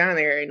fault that she's down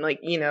there, and like,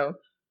 you know,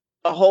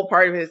 a whole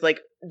part of his like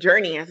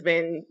journey has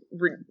been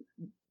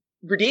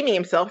redeeming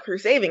himself through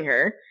saving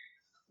her.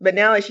 But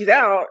now that she's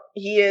out,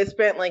 he has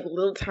spent like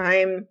little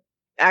time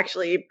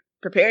actually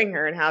preparing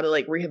her and how to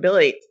like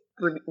rehabilitate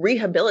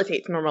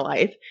to normal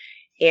life,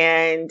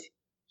 and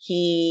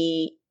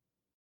he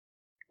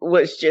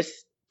was just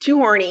too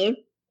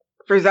horny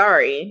for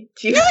Zari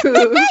to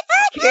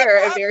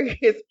care at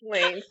various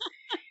points.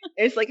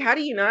 It's like, how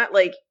do you not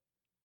like?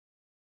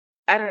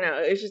 I don't know.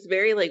 It's just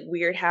very like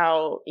weird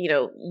how, you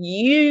know,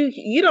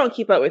 you don't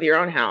keep up with your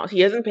own house.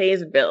 He doesn't pay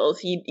his bills.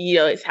 You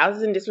know, his house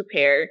is in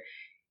disrepair,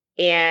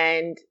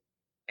 and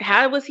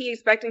how was he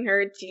expecting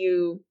her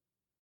to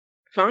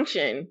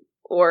function?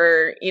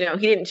 Or, you know,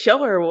 he didn't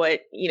show her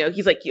what, you know,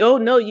 he's like, oh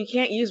no, you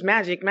can't use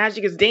magic.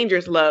 Magic is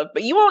dangerous, love,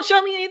 but you won't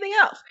show me anything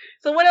else.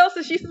 So what else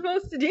is she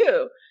supposed to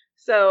do?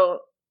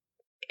 So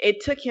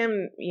it took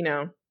him, you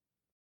know,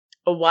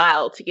 a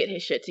while to get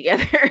his shit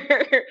together.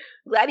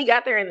 Glad he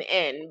got there in the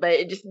end, but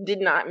it just did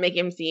not make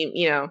him seem,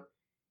 you know,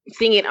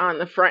 seeing it on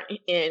the front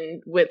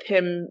end with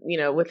him, you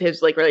know, with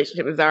his like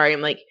relationship with Zari. I'm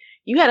like,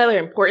 you had other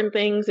important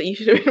things that you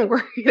should have been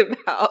worried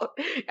about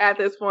at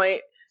this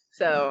point.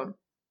 So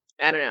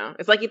I don't know.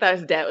 It's like he thought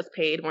his debt was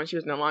paid when she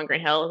was no longer in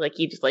hell. Like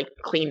he just like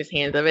cleaned his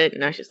hands of it,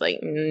 and that's just like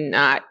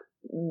not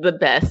the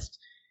best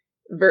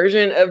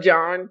version of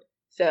John.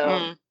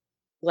 So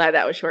glad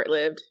that was short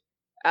lived.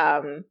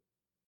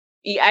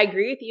 Yeah, I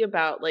agree with you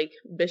about like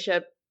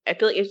Bishop. I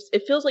feel like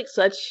it feels like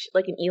such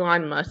like an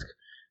Elon Musk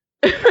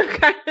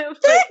kind of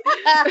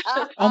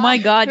like oh my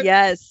god,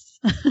 yes.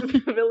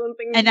 villain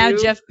thing. And now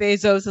Jeff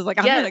Bezos is like,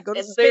 I'm gonna go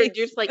to space. They're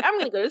just like, I'm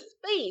gonna go to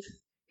space.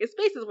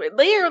 Space is weird.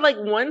 They are like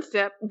one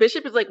step.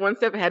 Bishop is like one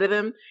step ahead of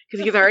them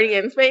because he's already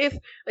in space.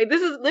 Like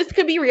this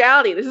could be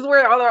reality. This is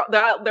where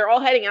they're all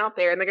heading out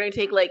there, and they're gonna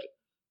take like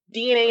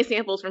DNA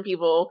samples from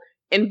people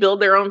and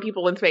build their own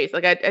people in space.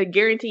 Like I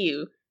guarantee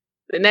you,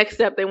 the next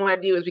step they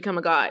want to do is become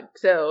a god.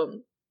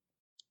 So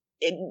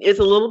it's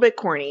a little bit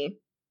corny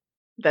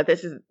that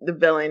this is the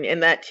villain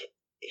and that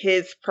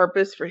his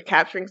purpose for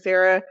capturing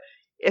Sarah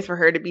is for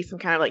her to be some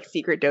kind of like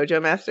secret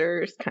dojo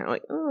master. It's kind of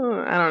like,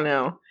 oh, I don't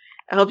know.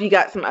 I hope you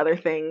got some other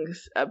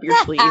things up your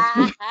sleeve.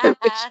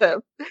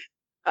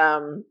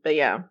 But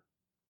yeah.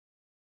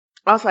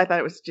 Also, I thought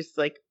it was just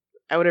like,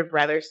 I would have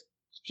rather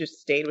just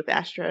stayed with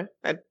Astra.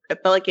 I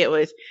felt like it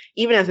was,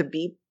 even as a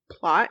B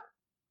plot,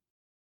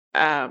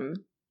 there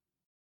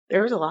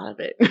was a lot of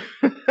it.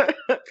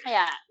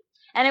 Yeah.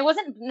 And it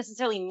wasn't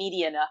necessarily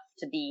meaty enough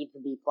to be the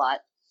B plot.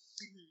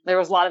 There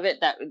was a lot of it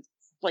that,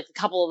 like, a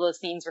couple of those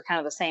scenes were kind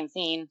of the same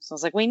theme. So I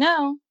was like, we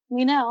know.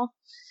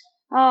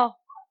 Oh,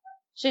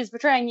 she's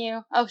betraying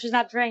you. Oh, she's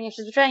not betraying you.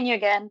 She's betraying you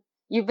again.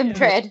 You've been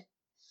betrayed.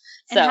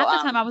 And half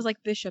the time I was like,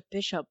 Bishop.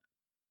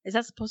 Is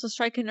that supposed to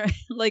strike in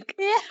like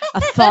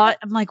a thought?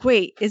 I'm like,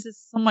 wait, is this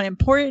someone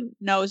important?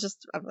 No, it's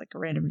just I'm like a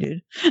random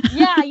dude.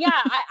 yeah.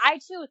 I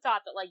too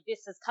thought that like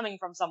this is coming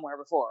from somewhere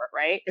before,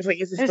 right? It's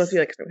like, is this supposed to be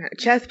like some kind of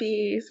chess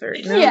piece or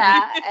no?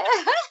 Yeah.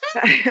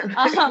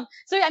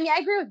 So I mean, I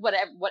agree with what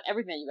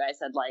everything you guys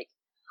said. Like,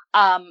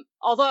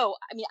 although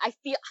I mean, I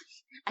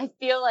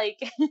feel like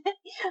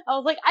I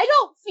was like, I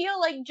don't feel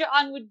like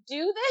John would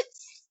do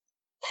this.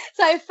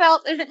 So I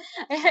felt it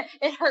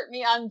hurt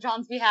me on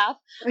John's behalf.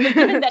 But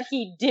given that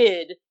he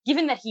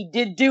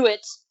did do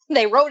it,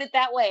 they wrote it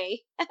that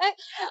way.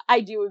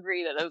 I do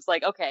agree that it was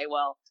like, okay,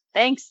 well,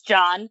 thanks,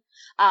 John.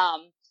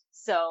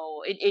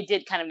 So it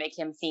did kind of make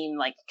him seem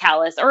like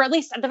callous, or at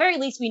the very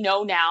least, we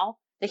know now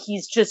that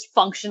he's just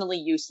functionally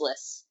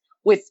useless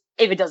if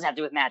it doesn't have to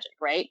do with magic,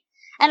 right?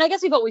 And I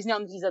guess we've always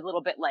known that he's a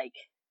little bit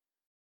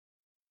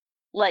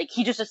like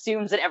he just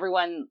assumes that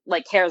everyone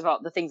like cares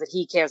about the things that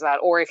he cares about,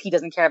 or if he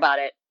doesn't care about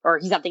it, or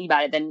he's not thinking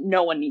about it, then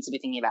no one needs to be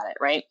thinking about it,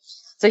 right?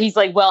 So he's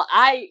like, well,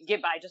 I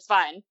get by just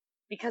fine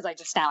because I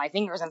just snap my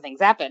fingers and things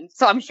happen.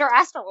 So I'm sure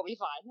Astra will be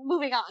fine.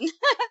 Moving on,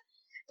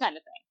 kind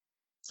of thing.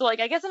 So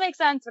like, I guess it makes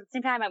sense, but at the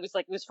same time, I was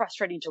like, it was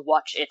frustrating to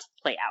watch it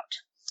play out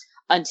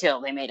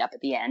until they made up at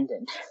the end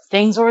and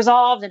things were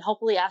resolved, and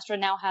hopefully Astra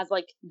now has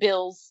like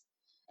bills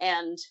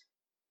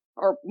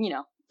or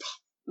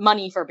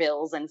money for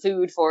bills and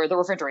food for the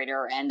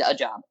refrigerator and a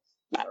job.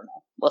 I don't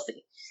know. We'll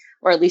see.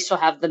 Or at least she'll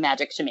have the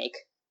magic to make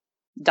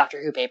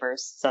Doctor Who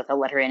papers, so they'll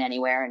let her in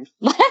anywhere and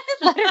let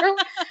her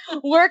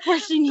work where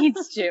she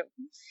needs to.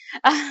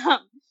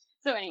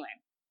 So anyway,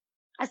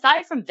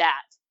 aside from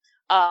that,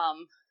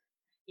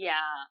 yeah,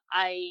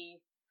 I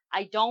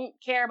don't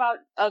care about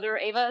other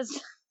Avas.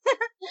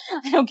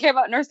 I don't care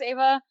about Nurse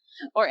Ava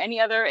or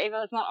any other Ava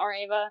that's not our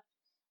Ava.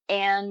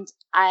 And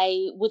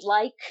I would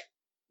like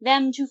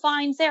them to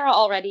find Sarah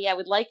already. I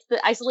would like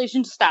the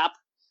isolation to stop.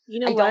 You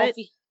know what?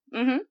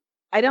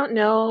 I don't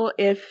know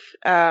if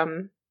I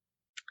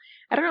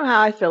don't know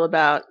how I feel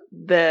about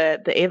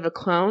the Ava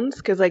clones,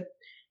 because like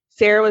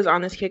Sarah was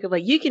on this kick of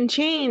like, you can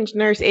change,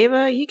 Nurse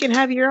Ava, you can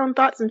have your own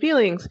thoughts and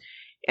feelings,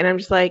 and I'm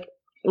just like,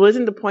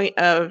 wasn't the point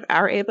of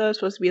our Ava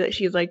supposed to be that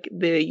she's like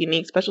the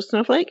unique special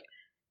snowflake?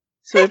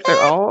 So if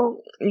they're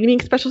all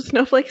unique special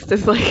snowflakes,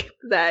 does like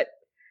that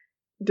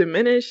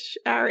diminish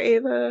our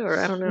Ava, or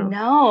I don't know?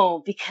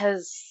 No,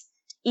 because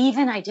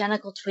even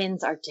identical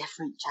twins are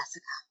different,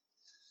 Jessica.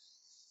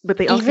 But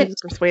they all get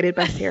persuaded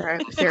by Sarah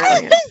Lance, I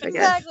guess.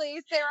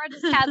 Exactly. Sarah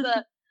just has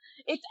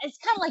it's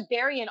kind of like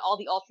Barry and all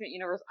the alternate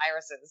universe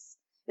irises.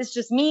 It's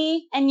just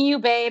me and you,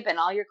 babe, and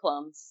all your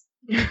clones.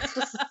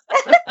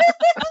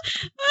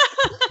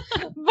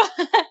 But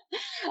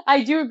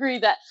I do agree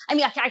that, I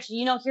mean, actually,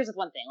 here's the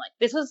one thing. Like,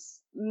 this was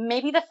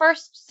maybe the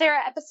first Sarah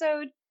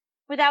episode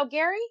without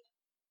Gary,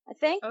 I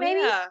think,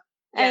 maybe. Yeah.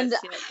 And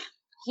yes.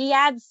 He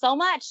adds so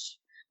much.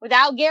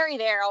 Without Gary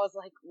there, I was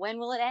like, when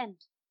will it end?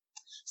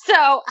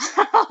 So,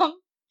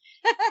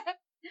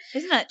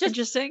 isn't that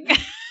interesting?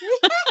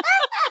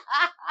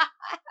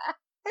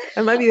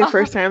 It might be the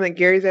first time that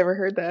Gary's ever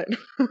heard that.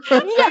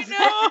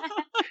 I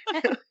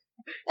know.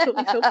 He'll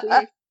be so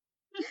pleased.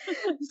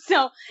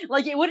 So,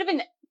 like, it would have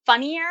been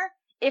funnier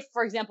if,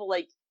 for example,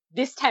 like,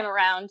 this time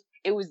around,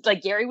 it was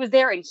like Gary was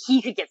there and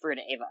he could get through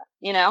to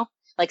Ava,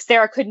 Like,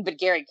 Sarah couldn't, but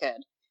Gary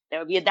could.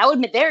 There you go. That would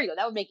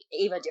make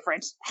Ava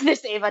different.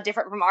 This Ava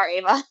different from our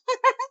Ava.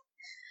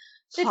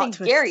 She thinks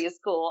Gary is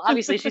cool.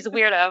 Obviously, she's a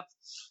weirdo.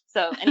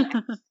 So, anyway,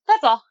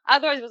 that's all.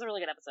 Otherwise, it was a really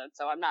good episode,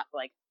 so I'm not,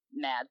 like,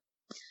 mad.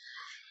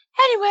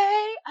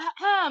 Anyway,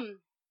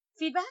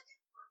 feedback?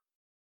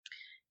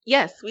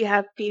 Yes, we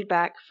have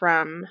feedback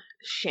from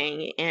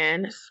Shang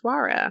and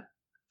Swara.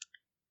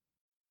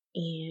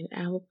 And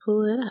I will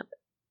pull it up.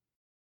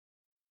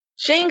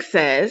 Shang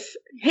says,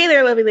 hey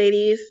there, lovely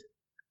ladies.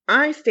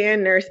 I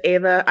stand Nurse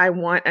Ava. I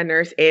want a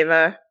Nurse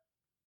Ava.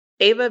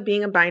 Ava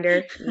being a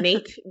binder,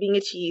 Nate being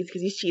a cheese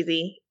because he's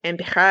cheesy, and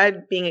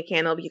Behad being a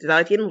candle because he's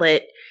always getting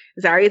lit.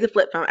 Zari is a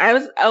flip phone.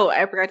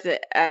 I forgot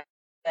to add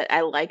that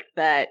I like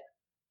that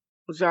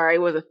Zari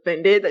was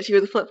offended that she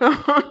was a flip phone.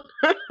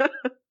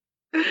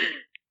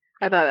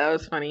 I thought that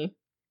was funny.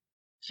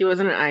 She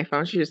wasn't an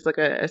iPhone. She was like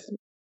a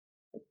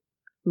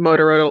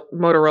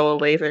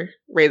Motorola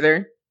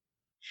Razr.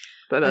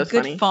 So that A was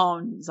good funny.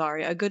 phone,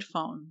 Zari. A good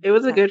phone. It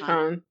was a That good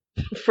time.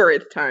 phone for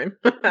its time.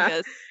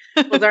 Yes.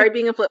 Well, Zari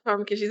being a flip phone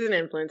because she's an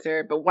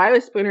influencer, but why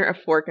was Spooner a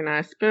fork and not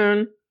a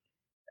spoon?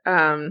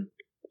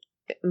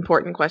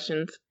 Important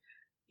questions.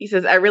 He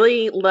says, I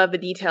really love the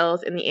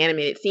details in the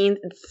animated scenes.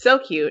 It's so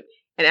cute.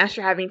 And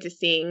after having to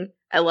sing,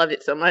 I loved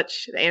it so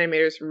much. The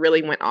animators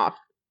really went off.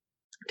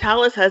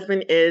 Tala's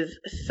husband is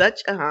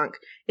such a hunk.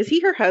 Is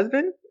he her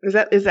husband? Is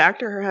the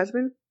actor her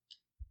husband?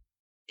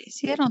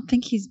 See, I don't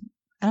think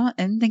I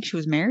didn't think she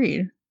was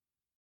married.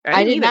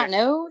 I did didn't not either.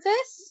 know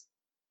this.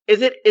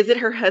 Is it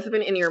her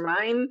husband in your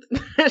mind,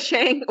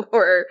 Shang,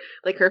 or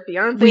like her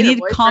fiance? We her need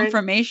boyfriend?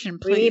 confirmation,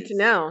 please. We need to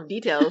know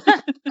details.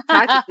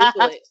 Had to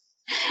Google it.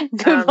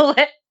 Google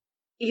it.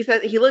 He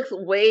says he looks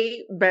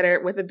way better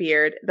with a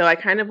beard, though I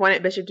kind of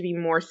wanted Bishop to be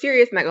more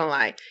serious, not gonna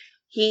lie.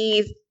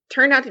 He's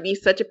turned out to be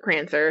such a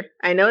prancer.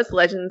 I know it's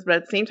Legends, but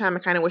at the same time, I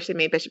kind of wish they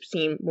made Bishop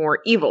seem more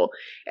evil.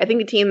 I think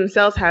the team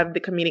themselves have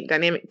the comedic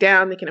dynamic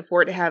down. They can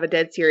afford to have a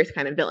dead serious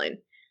kind of villain.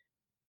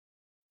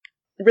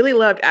 Really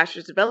loved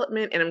Astra's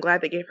development, and I'm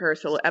glad they gave her a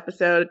solo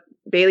episode.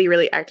 Bailey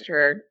really acted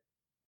her.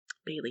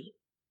 Olivia?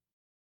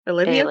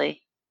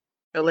 Bailey.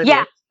 Olivia.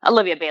 Yeah,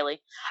 Olivia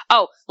Bailey.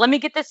 Oh, let me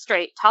get this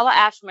straight. Tala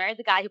Ash married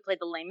the guy who played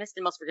the lamest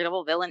and most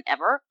forgettable villain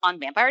ever on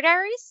Vampire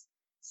Diaries.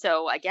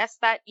 So I guess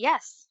that,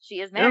 yes, she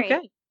is married.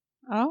 Okay.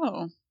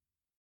 Oh.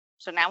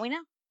 So now we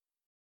know.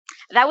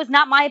 That was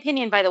not my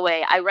opinion, by the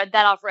way. I read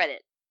that off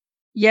Reddit.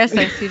 Yes,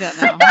 I see that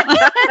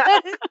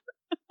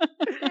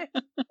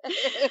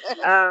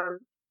now.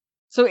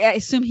 So I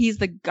assume he's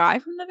the guy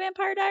from the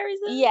Vampire Diaries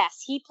then?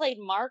 Yes, he played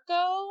Marco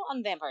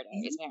on Vampire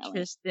Diaries, apparently.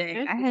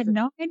 Interesting. I had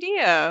no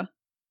idea.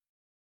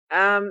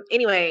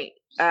 Anyway,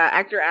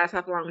 actor asked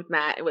off along with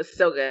Matt. It was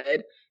so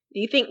good. Do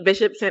you think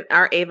Bishop sent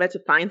our Ava to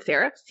find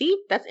Sarah?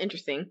 See, that's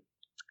interesting.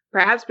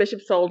 Perhaps Bishop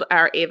sold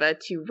our Ava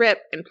to Rip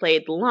and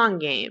played the long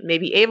game.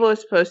 Maybe Ava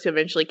was supposed to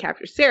eventually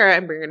capture Sarah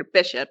and bring her to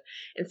Bishop.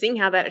 And seeing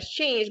how that has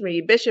changed,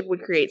 maybe Bishop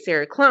would create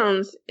Sarah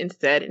clones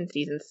instead in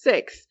season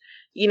 6.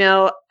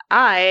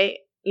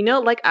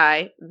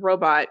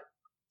 Robot.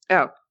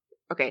 Oh,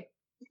 okay.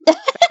 I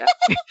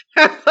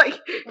was like,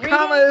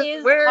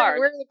 commas, where are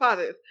the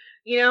pauses?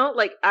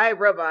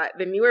 iRobot,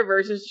 the newer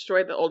versions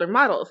destroyed the older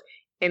models.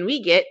 And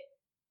we get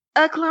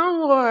a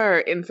Clone War.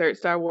 Insert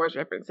Star Wars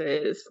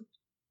references.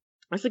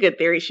 That's a good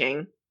theory,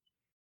 Shane.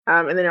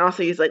 And then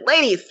also he's like,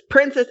 ladies,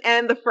 Princess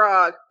and the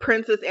Frog,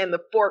 Princess and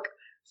the Fork,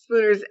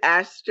 Spooner's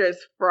Astra's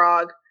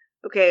Frog.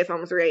 Okay, it's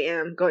almost 3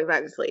 a.m. Going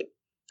back to sleep.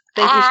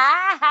 Thank you.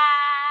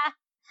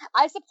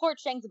 I support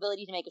Shang's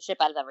ability to make a ship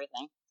out of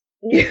everything.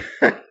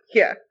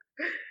 Yeah.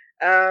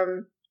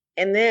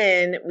 And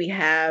then we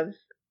have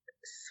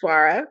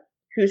Swara,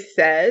 who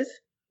says,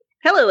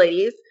 hello,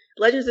 ladies.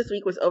 Legends this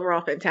week was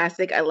overall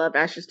fantastic. I love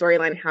Astra's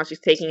storyline and how she's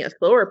taking a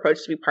slower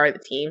approach to be part of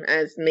the team,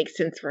 as makes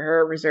sense for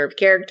her reserved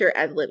character,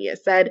 as Olivia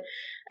said.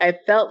 I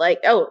felt like,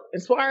 and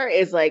Swara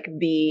is like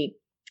the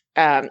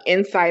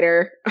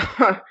insider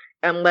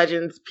on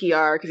Legends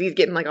PR, because he's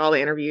getting like all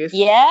the interviews.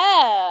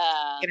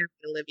 Yeah.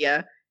 Interviewing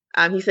Olivia.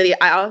 He said,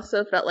 I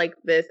also felt like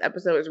this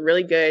episode was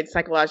really good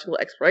psychological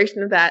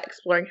exploration of that,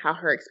 exploring how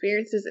her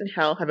experiences in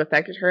hell have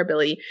affected her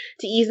ability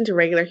to ease into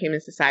regular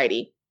human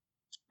society.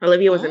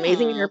 Olivia was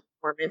amazing in her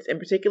performance, and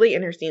particularly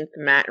in her scenes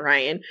with Matt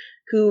Ryan,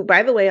 who,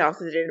 by the way,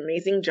 also did an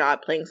amazing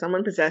job playing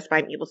someone possessed by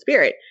an evil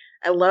spirit.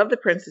 I love the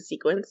princess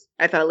sequence.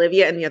 I thought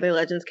Olivia and the other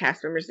Legends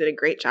cast members did a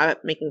great job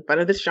at making fun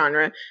of this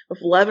genre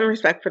with love and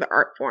respect for the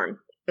art form.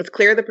 It's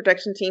clear the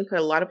production team put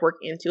a lot of work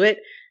into it.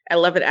 I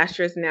love that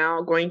Astra is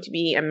now going to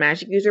be a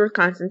magic user with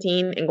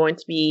Constantine and going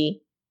to be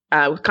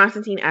with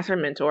Constantine as her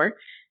mentor.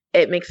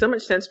 It makes so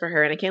much sense for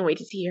her, and I can't wait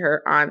to see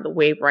her on the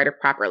Wave Rider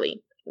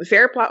properly. The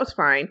Sarah plot was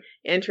fine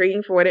and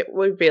intriguing for what it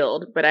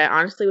revealed, but I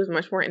honestly was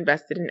much more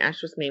invested in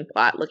Astra's main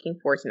plot. Looking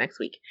forward to next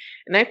week.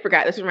 And I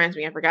forgot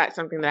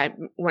something that I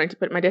wanted to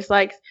put in my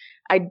dislikes.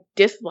 I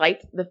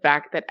disliked the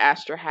fact that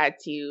Astra had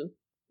to,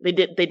 they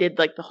did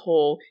like the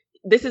whole,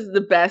 this is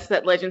the best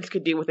that Legends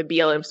could do with a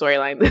BLM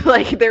storyline.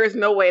 Like, there is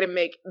no way to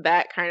make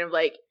that kind of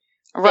like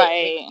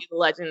right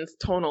Legends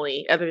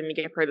tonally, other than to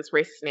give her this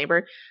racist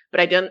neighbor.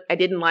 But I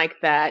didn't like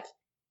that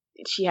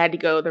she had to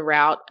go the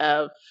route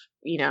of,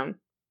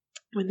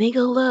 when they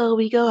go low,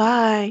 we go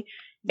high,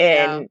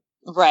 and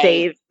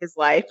save his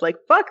life. Like,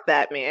 fuck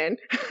that, man.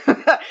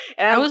 And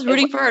I was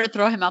rooting for her to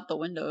throw him out the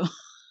window.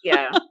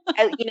 Yeah.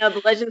 And,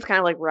 the Legends kind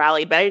of like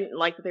rallied, but I didn't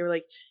like that they were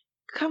like,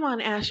 come on,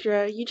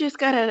 Astra, you just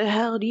got out of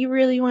hell. Do you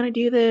really want to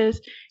do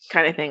this?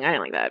 Kind of thing. I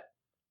didn't like that.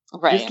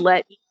 Right. Just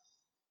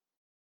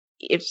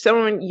if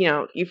someone,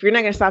 if you're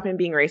not going to stop him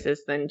being racist,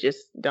 then just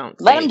don't.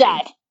 Let him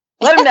die.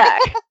 Let him die.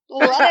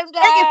 Let him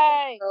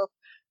die.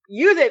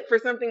 Use it for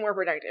something more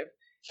productive.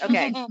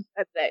 Okay,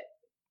 that's it.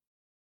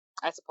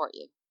 I support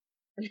you.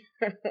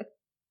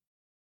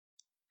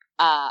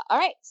 All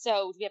right,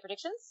 so do we have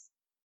predictions?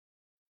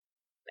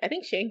 I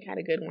think Shane had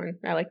a good one.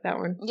 I like that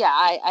one. Yeah,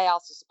 I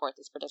also support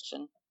this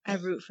prediction. I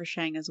root for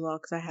Shang as well,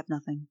 because I have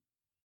nothing.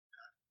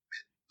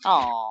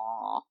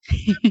 Aww.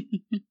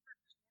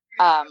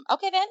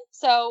 Okay then.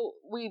 So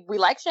we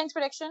like Shank's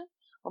prediction.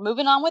 We're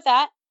moving on with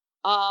that.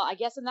 I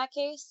guess in that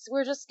case,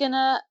 we're just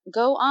gonna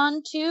go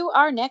on to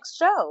our next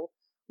show,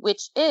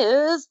 which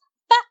is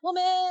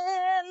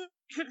Batwoman.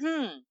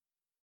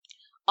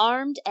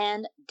 Armed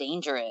and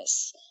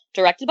Dangerous.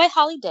 Directed by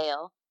Holly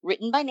Dale.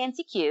 Written by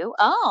Nancy Q.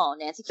 Oh,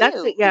 Nancy Q.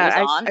 That's it.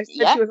 Yeah, I said she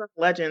was on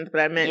Legends, but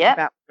I meant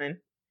Batwoman.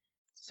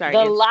 Sorry.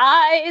 The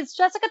Lies,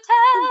 Jessica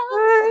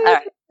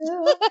tells.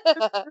 All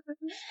right.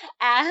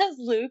 As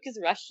Luke is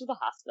rushed to the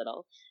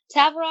hospital,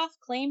 Tavaroff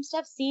claims to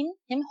have seen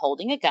him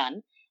holding a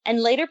gun and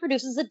later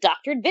produces a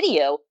doctored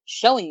video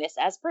showing this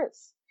as proof.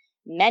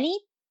 Many,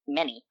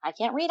 I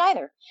can't read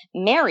either.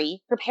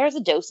 Mary prepares a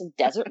dose of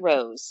Desert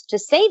Rose to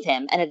save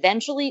him and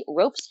eventually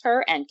ropes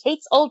her and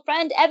Kate's old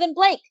friend Evan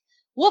Blake,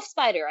 Wolf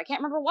Spider, I can't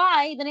remember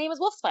why the name is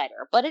Wolf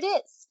Spider, but it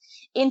is,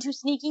 into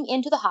sneaking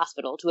into the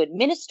hospital to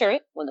administer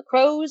it when the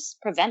crows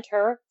prevent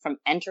her from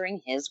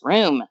entering his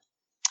room.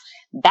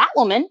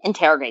 Batwoman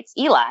interrogates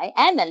Eli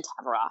and then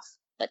Tavaroff,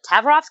 but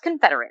Tavaroff's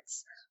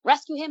Confederates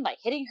rescue him by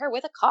hitting her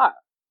with a car.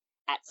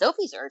 At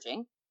Sophie's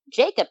urging,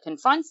 Jacob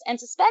confronts and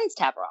suspends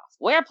Tavaroff,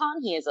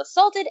 whereupon he is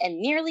assaulted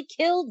and nearly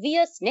killed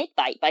via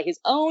snakebite by his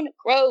own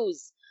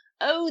crows.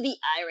 Oh, the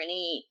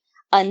irony.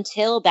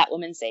 Until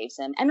Batwoman saves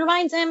him and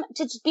reminds him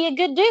to just be a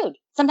good dude.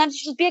 Sometimes you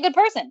should just be a good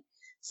person.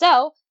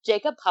 So,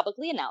 Jacob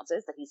publicly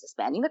announces that he's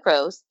suspending the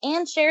crows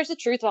and shares the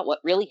truth about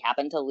what really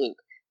happened to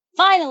Luke.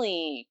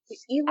 Finally!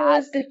 Evil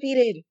is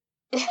defeated.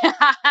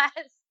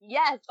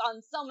 Yes,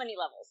 on so many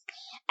levels.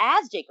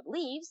 As Jacob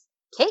leaves,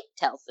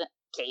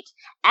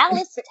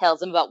 Alice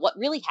tells him about what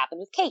really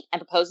happened with Kate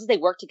and proposes they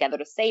work together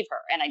to save her.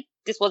 And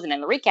this wasn't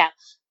in the recap,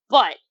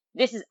 but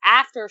this is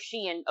after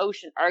she and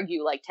Ocean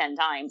argue like 10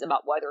 times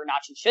about whether or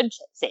not she should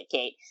save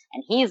Kate.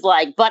 And he's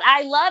like, but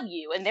I love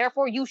you, and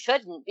therefore you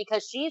shouldn't,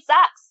 because she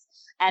sucks.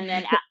 And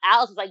then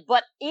Alice is like,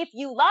 but if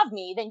you love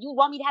me, then you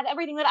want me to have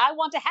everything that I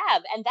want to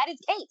have, and that is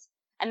Kate.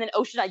 And then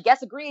Ocean, I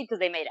guess, agreed because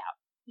they made out.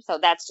 So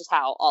that's just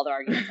how all the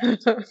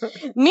arguments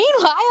end.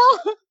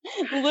 Meanwhile,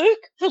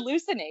 Luke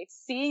hallucinates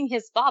seeing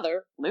his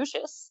father,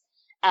 Lucius,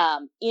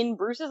 in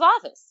Bruce's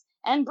office.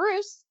 And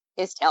Bruce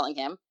is telling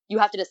him, you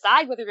have to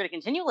decide whether you're going to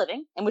continue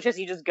living, in which case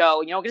you just go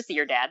and you don't get to see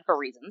your dad for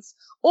reasons,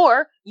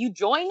 or you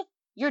join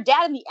your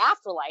dad in the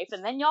afterlife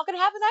and then y'all can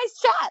have a nice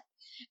chat.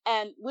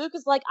 And Luke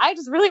is like, I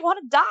just really want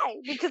to die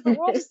because the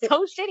world is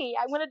so shitty.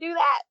 I want to do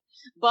that.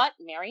 But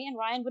Mary and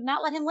Ryan would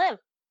not let him live.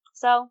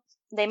 So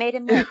they made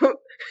him live.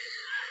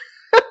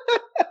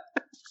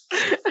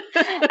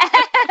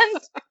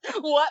 And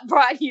what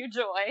brought you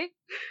joy?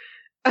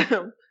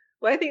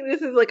 Well, I think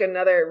this is like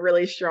another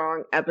really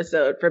strong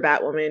episode for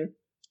Batwoman.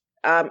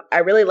 I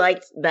really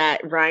liked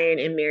that Ryan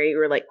and Mary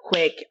were like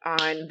quick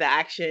on the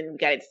action. We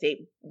got to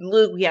save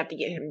Luke. We have to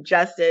get him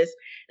justice.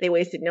 They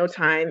wasted no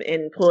time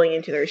in pulling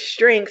into their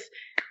strengths.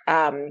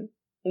 Ryan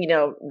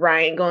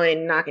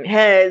going knocking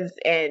heads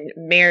and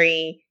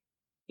Mary,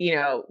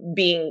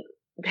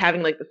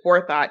 having like the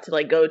forethought to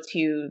like go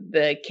to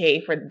the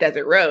cave for the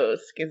Desert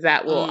Rose because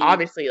that will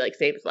obviously like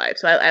save his life.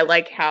 So I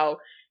like how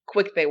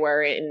quick they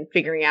were in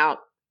figuring out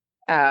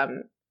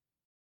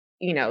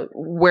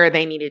where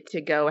they needed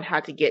to go and how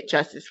to get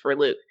justice for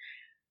Luke.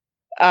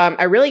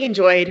 I really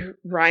enjoyed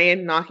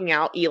Ryan knocking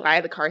out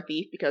Eli, the car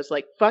thief, because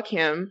like, fuck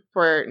him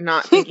for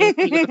not thinking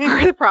he was a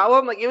part of the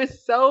problem. Like, it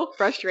was so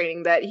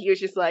frustrating that he was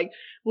just like,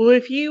 well,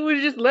 if he would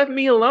have just left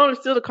me alone and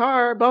steal the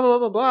car, blah, blah,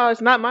 blah, blah, blah.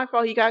 It's not my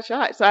fault he got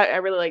shot. So I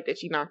really like that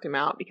she knocked him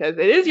out because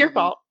it is your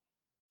fault.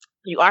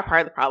 You are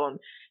part of the problem.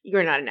 You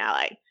are not an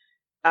ally.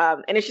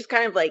 And it's just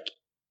kind of like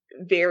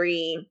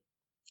very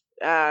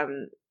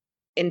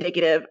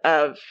indicative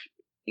of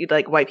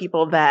like white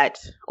people that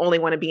only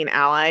want to be an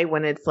ally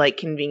when it's like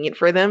convenient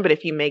for them, but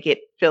if you make it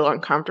feel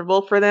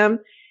uncomfortable for them,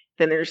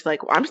 then they're just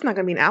like, well, I'm just not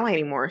gonna be an ally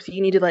anymore. So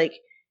you need to like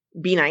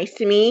be nice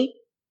to me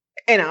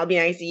and I'll be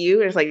nice to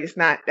you. And it's like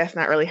that's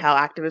not really how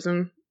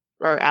activism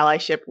or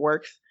allyship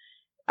works.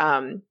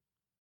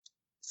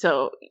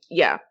 So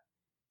yeah.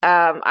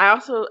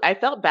 I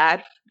felt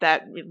bad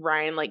that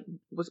Ryan like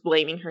was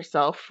blaming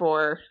herself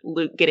for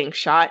Luke getting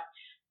shot.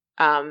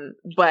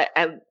 But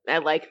I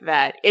like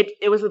that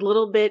it was a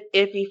little bit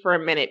iffy for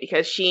a minute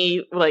because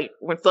she like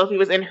when Sophie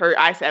was in her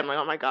eyesight, I'm like,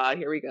 oh my god,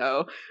 here we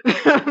go.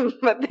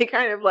 But they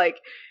kind of like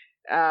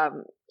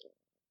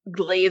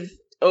glazed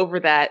over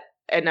that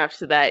enough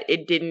so that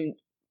it didn't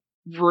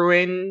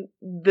ruin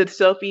the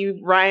Sophie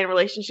Ryan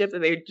relationship that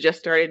they just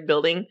started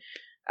building.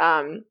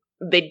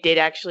 They did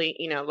actually,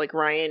 like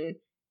Ryan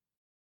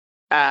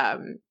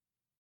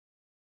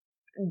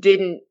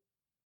didn't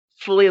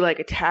fully like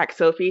attack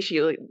Sophie.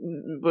 She like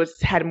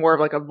had more of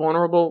like a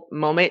vulnerable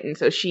moment, and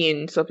so she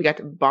and Sophie got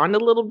to bond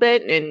a little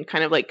bit and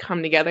kind of like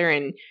come together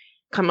and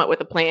come up with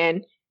a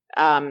plan.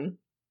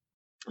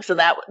 So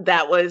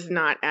that was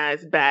not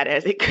as bad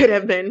as it could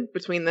have been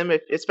between them,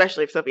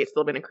 especially if Sophie had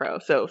still been a crow.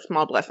 So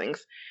small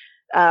blessings.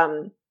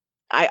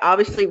 I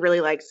obviously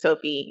really like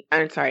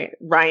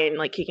Ryan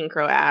like kicking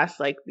crow ass.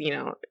 Like,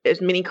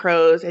 as many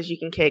crows as you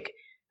can kick,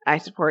 I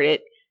support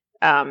it.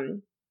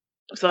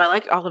 So I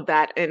liked all of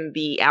that in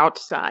the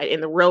outside,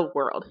 in the real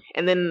world.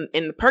 And then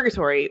in the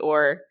purgatory,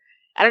 or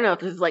I don't know if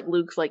this is like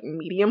Luke's like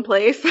medium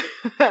place.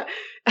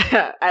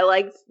 I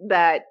liked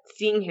that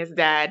seeing his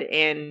dad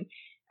and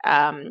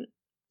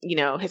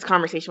his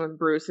conversation with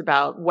Bruce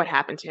about what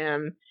happened to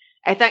him.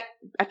 I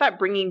thought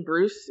bringing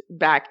Bruce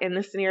back in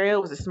this scenario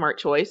was a smart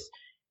choice,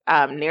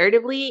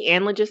 narratively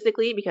and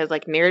logistically, because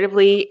like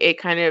narratively, it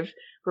kind of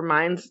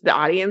reminds the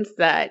audience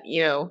that,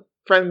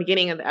 from the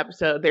beginning of the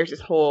episode, there's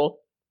this whole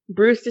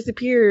Bruce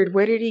disappeared.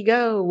 Where did he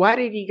go? Why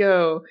did he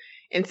go?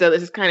 And so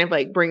this is kind of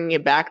like bringing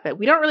it back that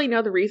we don't really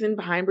know the reason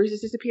behind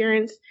Bruce's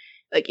disappearance.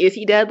 Like, is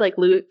he dead? Like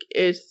Luke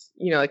is,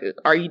 like,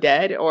 are you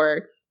dead?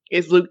 Or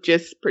is Luke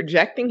just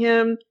projecting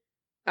him?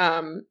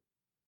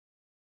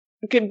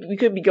 We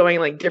could be going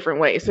like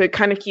different ways. So it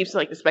kind of keeps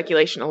like the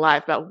speculation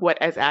alive about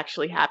what has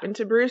actually happened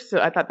to Bruce.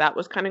 So I thought that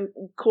was kind of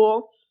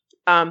cool.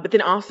 But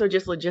then also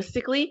just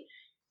logistically,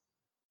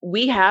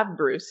 we have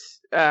Bruce,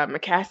 a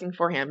casting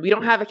for him. We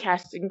don't have a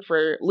casting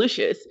for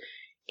Lucius,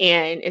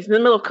 and it's in the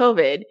middle of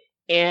COVID,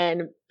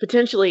 and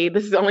potentially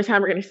this is the only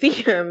time we're going to see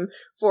him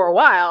for a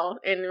while,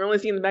 and we're only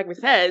seeing the back of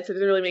his head, so it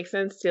doesn't really make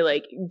sense to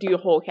like do a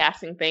whole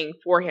casting thing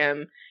for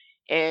him,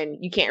 and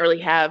you can't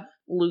really have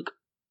Luke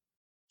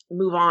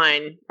move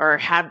on or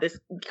have this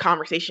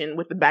conversation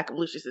with the back of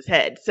Lucius's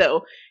head.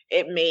 So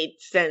it made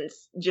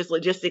sense just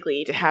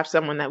logistically to have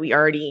someone that we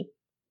already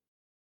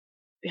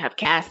have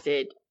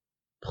casted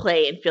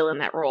play and fill in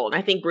that role. And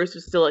I think Bruce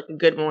was still like a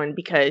good one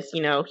because,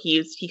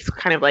 he's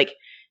kind of like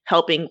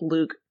helping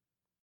Luke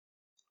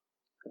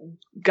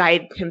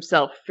guide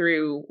himself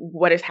through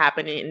what is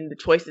happening and the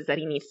choices that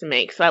he needs to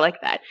make. So I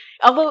like that.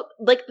 Although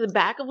like the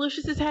back of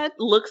Lucius's head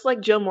looks like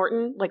Joe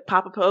Morton, like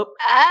Papa Pope.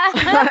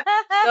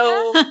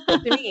 So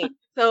to me.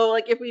 So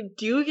like if we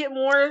do get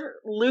more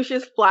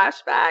Lucius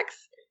flashbacks,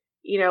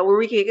 where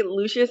we could get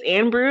Lucius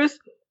and Bruce,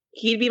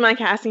 he'd be my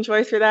casting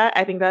choice for that.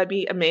 I think that'd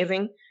be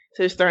amazing.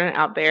 So just throwing it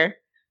out there.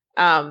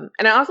 And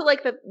I also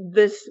like that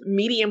this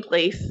medium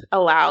place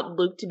allowed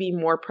Luke to be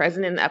more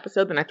present in the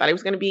episode than I thought he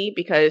was going to be,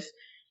 because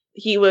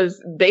he was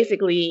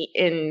basically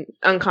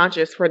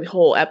unconscious for the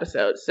whole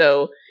episode.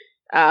 So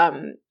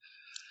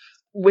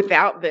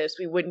without this,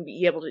 we wouldn't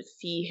be able to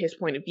see his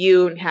point of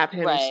view and have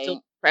him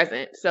still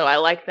present. So I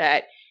like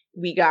that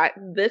we got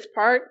this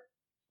part.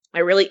 I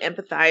really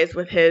empathize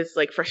with his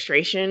like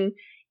frustration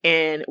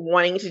and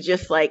wanting to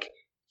just like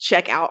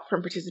check out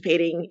from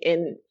participating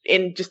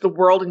in just the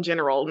world in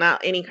general,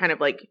 not any kind of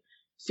like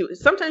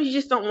sometimes you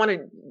just don't want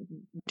to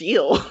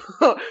deal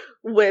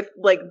with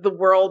like the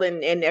world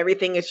and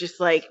everything is just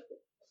like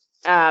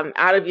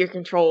out of your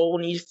control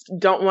and you just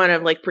don't want to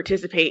like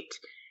participate.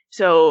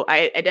 So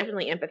I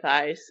definitely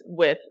empathize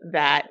with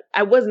that.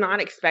 I was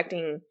not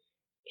expecting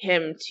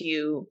him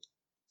to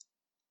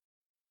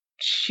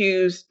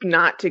choose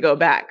not to go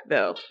back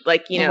though.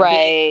 Like,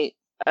 being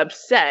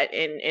upset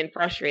and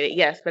frustrated,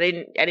 yes, but I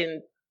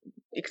didn't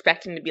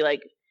expect him to be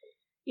like,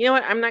 you know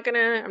what, I'm not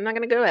gonna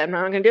go. I'm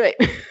not gonna do it.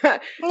 So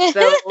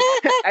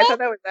I thought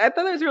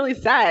that was really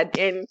sad,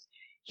 and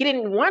he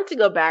didn't want to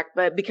go back,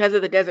 but because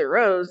of the Desert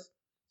Rose,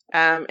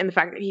 and the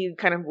fact that he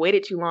kind of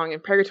waited too long in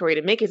purgatory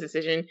to make his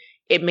decision,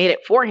 it made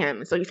it for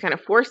him. So he's kind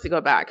of forced to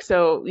go back.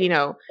 So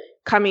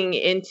coming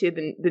into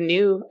the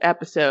new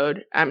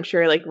episode, I'm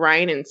sure like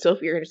Ryan and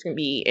Sophie are just gonna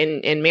be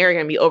and Mary are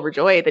gonna be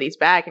overjoyed that he's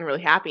back and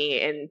really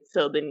happy. And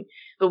so then,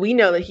 but we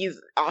know that he's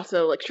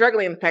also like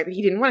struggling in the fact that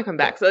he didn't want to come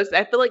back. So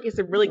I feel like it's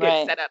a really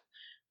good setup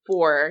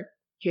for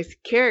his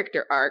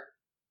character arc.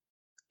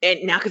 And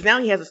because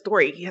now he has a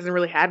story, he hasn't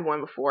really had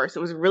one before. So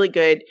it was a really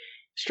good,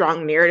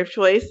 strong narrative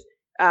choice.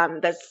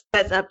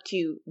 That's up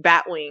to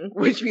Batwing,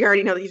 which we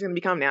already know that he's going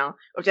to become now.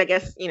 Which I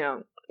guess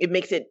it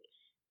makes it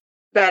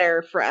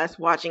better for us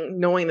watching,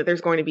 knowing that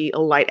there's going to be a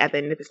light at the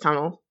end of this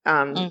tunnel.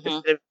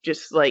 Instead of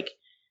just like,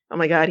 oh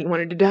my god, he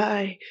wanted to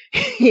die.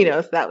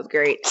 So that was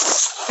great.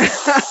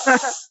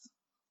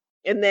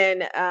 And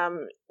then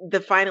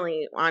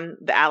finally on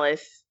the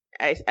Alice,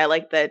 I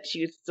like that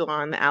she was still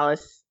on the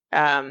Alice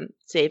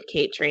save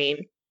Kate train,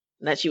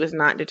 and that she was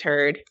not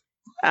deterred.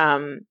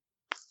 And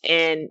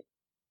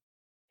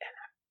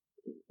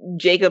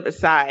Jacob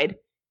aside,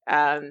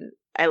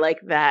 I like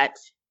that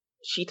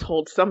she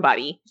told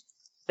somebody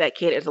that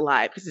Kate is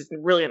alive, because it's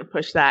really going to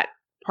push that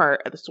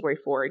part of the story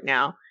forward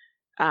now.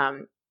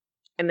 And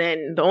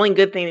then the only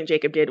good thing that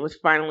Jacob did was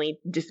finally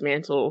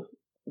dismantle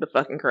the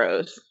fucking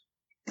crows.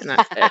 And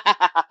that's it.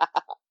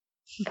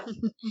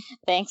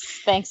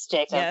 Thanks,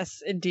 Jacob.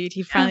 Yes, indeed.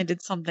 He finally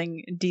did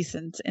something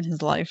decent in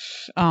his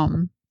life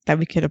that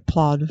we could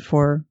applaud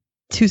for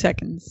 2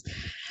 seconds.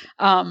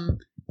 But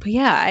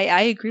yeah,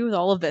 I agree with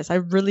all of this. I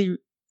really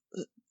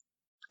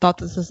thought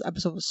this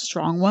episode was a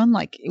strong one.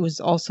 Like, it was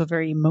also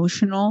very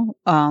emotional.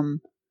 I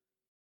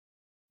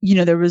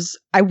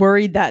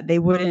worried that they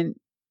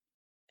wouldn't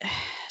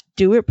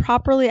do it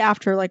properly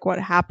after like what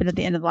happened at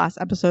the end of the last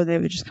episode. They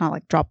would just kind of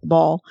like drop the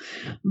ball.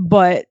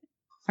 But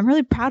I'm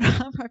really proud of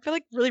I feel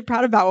like really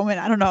proud of Batwoman.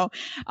 I don't know.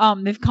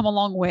 They've come a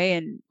long way,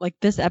 and like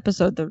this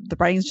episode, the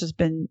writing's just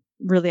been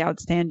really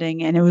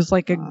outstanding, and it was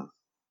like a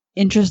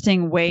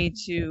interesting way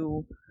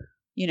to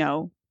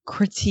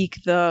critique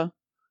the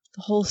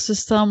whole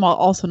system while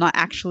also not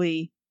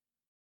actually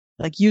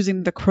like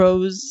using the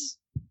crows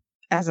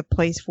as a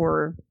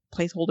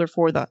placeholder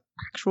for the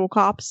actual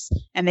cops,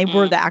 and they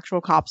were the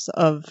actual cops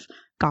of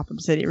Gotham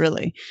City,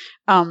 really.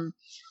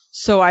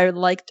 So I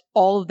liked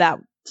all of that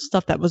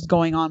stuff that was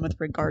going on with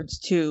regards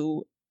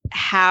to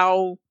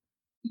how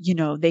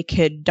they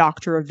could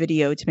doctor a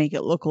video to make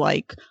it look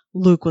like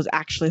Luke was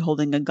actually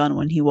holding a gun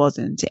when he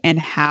wasn't, and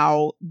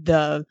how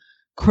the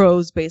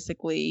crows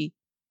basically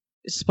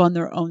spun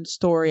their own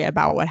story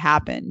about what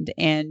happened,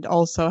 and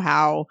also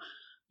how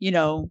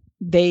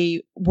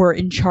they were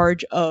in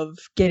charge of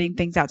getting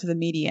things out to the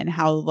media, and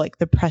how like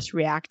the press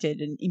reacted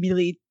and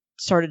immediately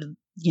started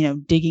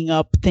digging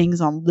up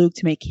things on Luke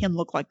to make him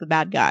look like the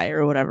bad guy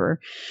or whatever.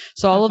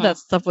 So all of that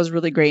stuff was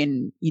really great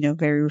and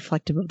very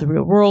reflective of the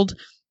real world.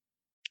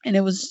 And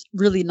it was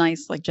really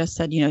nice, like Jess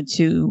said,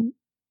 to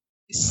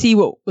see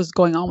what was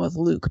going on with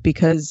Luke,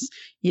 because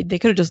they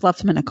could have just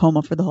left him in a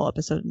coma for the whole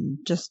episode and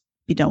just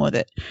be done with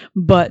it.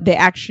 But we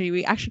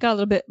actually got a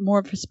little bit more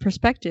of his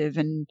perspective,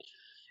 and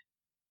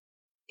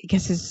I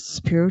guess his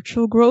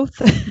spiritual growth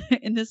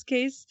in this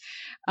case,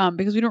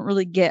 because we don't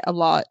really get a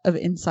lot of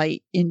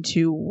insight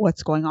into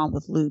what's going on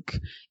with Luke.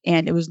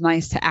 And it was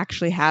nice to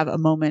actually have a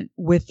moment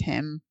with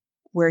him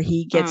where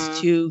he gets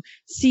to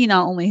see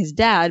not only his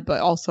dad, but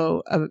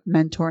also a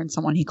mentor and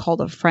someone he called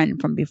a friend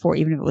from before,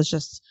 even if it was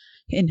just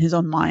in his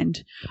own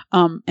mind.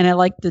 And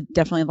I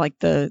definitely like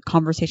the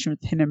conversation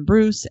with him and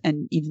Bruce,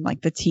 and even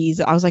like the tease.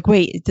 I was like,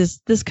 wait,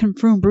 does this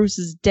confirm Bruce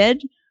is dead?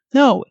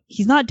 No,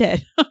 he's not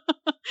dead.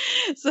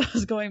 So I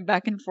was going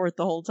back and forth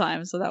the whole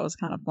time. So that was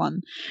kind of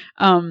fun.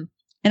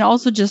 And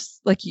also just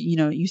like,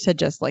 you said,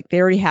 just like they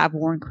already have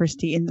Warren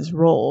Christie in this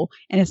role,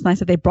 and it's nice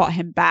that they brought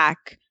him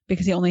back,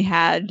 because he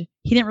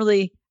didn't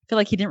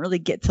really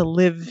get to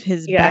live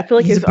his I feel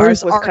like his arc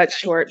was cut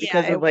short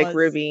because of like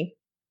Ruby.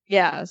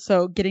 Yeah,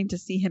 so getting to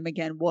see him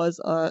again was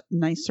a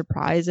nice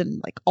surprise,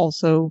 and like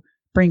also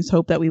brings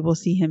hope that we will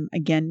see him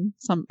again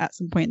at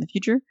some point in the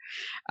future.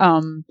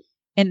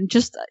 And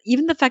just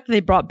even the fact that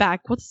they brought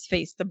back, what's his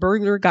face, the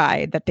burglar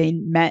guy that they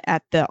met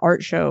at the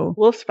art show,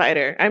 Wolf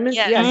Spider. I miss.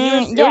 Wolf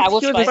He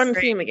was Spider. fun to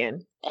see him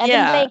again.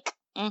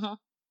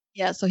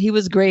 Yeah, so he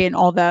was great, and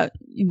all that.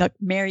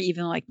 Mary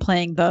even like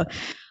playing the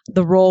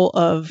role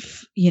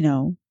of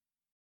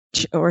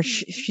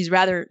she's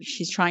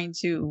trying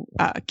to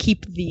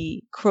keep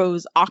the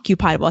crows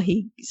occupied while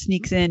he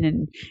sneaks in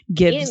and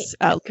gives.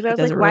 Because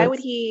I was like, why would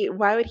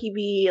he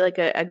be like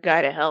a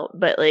guy to help?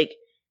 But like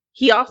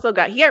he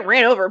got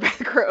ran over by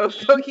the crows,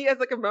 so he has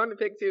like a bone to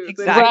pick too.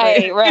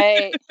 Exactly.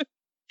 Right.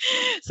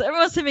 So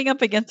everyone's swimming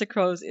up against the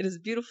crows. It is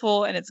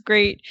beautiful and it's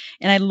great,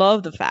 and I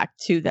love the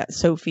fact too that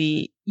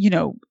Sophie,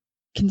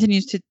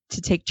 continues to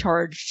take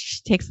charge.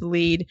 She takes the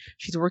lead.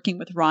 She's working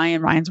with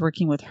Ryan. Ryan's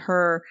working with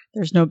her.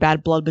 There's no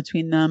bad blood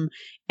between them.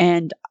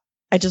 And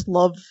I just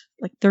love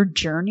like their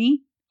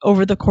journey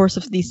over the course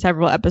of these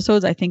several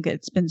episodes. I think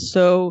it's been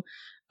so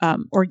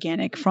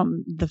organic,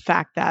 from the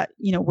fact that,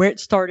 where it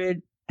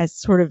started as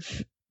sort of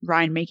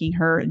Ryan making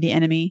her the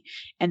enemy,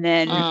 and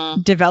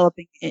then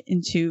developing it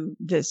into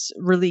this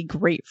really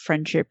great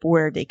friendship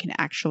where they can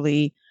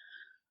actually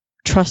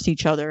trust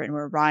each other, and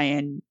where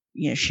Ryan,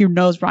 she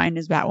knows Ryan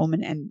is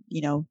Batwoman, and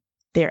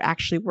they're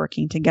actually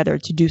working together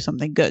to do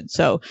something good.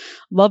 So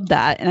love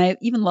that. And I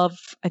even love,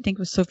 I think,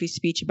 with Sophie's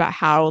speech about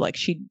how like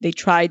they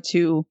tried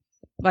to,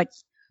 like,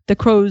 the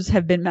crows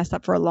have been messed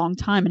up for a long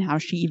time, and how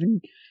she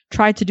even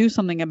tried to do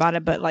something about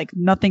it, but like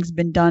nothing's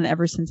been done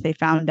ever since they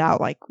found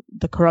out like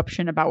the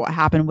corruption about what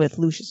happened with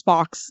Lucius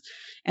Fox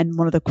and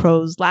one of the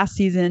crows last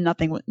season.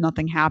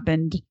 Nothing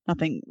happened.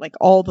 Nothing, like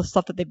all the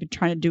stuff that they've been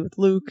trying to do with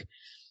Luke,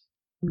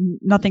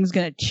 nothing's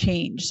going to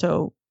change.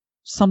 So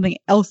something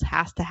else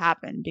has to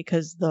happen,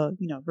 because the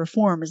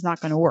reform is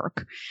not going to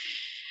work.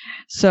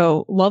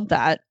 So love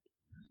that.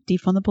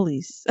 Defund the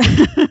police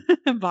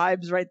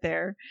vibes right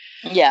there.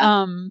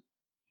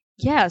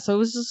 Yeah, so it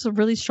was just a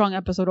really strong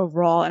episode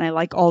overall, and I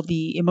like all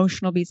the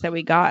emotional beats that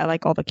we got. I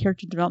like all the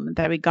character development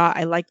that we got.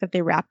 I like that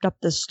they wrapped up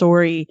the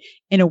story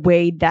in a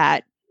way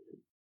that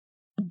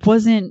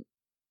wasn't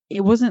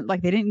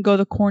like they didn't go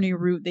the corny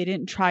route. They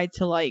didn't try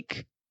to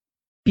like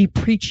be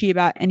preachy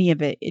about any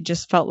of it. It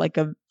just felt like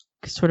a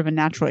sort of a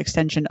natural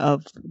extension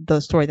of the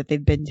story that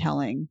they've been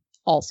telling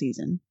all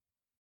season.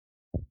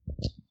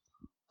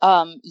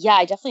 Yeah,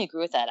 I definitely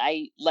agree with that.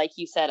 Like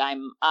you said,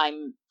 I'm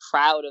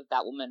proud of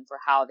Batwoman for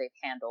how they've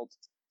handled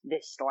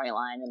this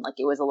storyline, and like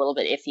it was a little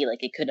bit iffy,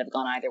 like it could have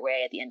gone either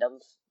way at the end of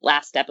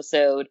last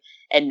episode,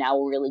 and now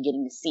we're really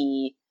getting to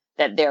see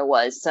that there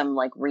was some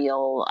like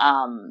real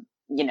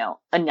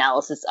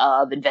analysis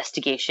of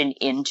investigation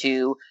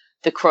into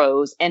the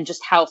crows, and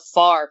just how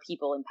far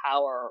people in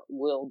power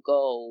will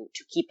go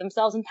to keep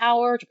themselves in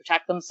power, to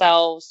protect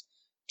themselves,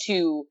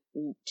 to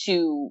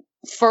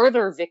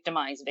further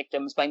victimize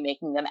victims by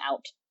making them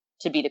out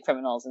to be the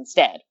criminals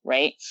instead,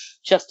 right?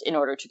 Just in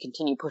order to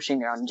continue pushing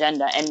their own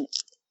agenda. And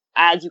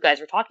as you guys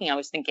were talking, I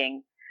was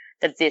thinking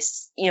that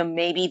this,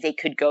 maybe they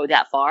could go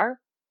that far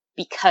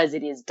because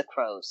it is the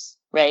crows,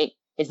 right?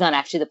 it's not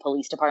actually the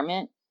police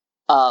department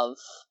of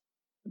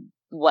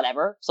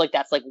whatever. So like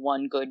that's like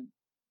one good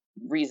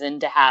reason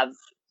to have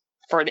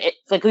for it.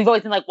 Like we've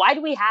always been like, why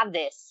do we have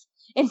this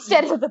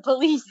instead of the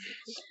police?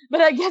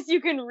 But I guess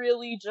you can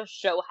really just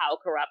show how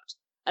corrupt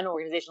an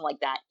organization like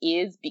that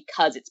is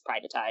because it's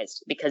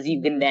privatized, because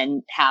you can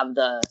then have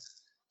the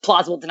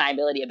plausible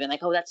deniability of being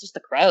like, oh, that's just the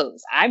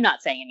Crows. I'm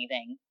not saying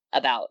anything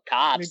about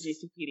cops. The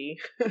GCPD.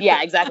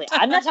 Yeah, exactly.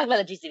 I'm not talking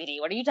about the GCPD.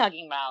 What are you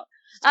talking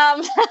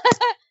about?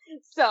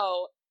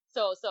 So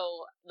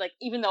like,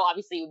 even though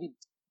obviously it would be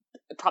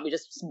probably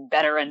just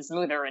better and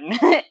smoother and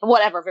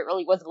whatever if it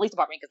really was the police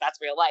department, because that's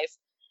real life.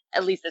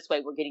 At least this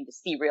way we're getting to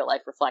see real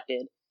life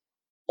reflected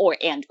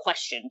and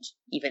questioned,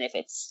 even if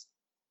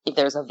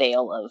there's a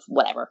veil of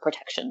whatever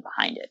protection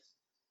behind it,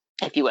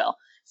 if you will.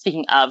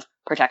 Speaking of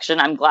protection,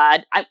 I'm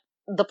glad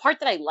the part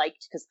that I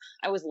liked, because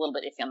I was a little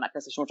bit iffy on that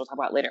position, which we'll talk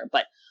about later,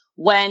 but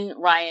when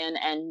Ryan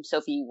and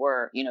Sophie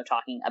were,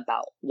 talking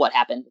about what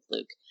happened with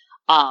Luke,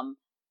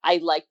 I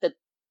liked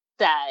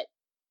that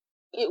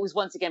it was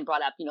once again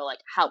brought up, like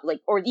how,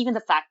 like, or even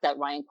the fact that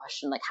Ryan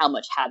questioned, like, how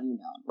much have you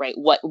known, right?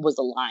 What was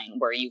the line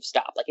where you've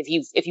stopped? Like,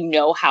 if you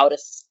know how to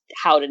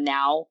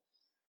now,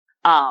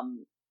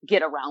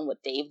 get around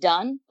what they've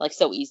done, like,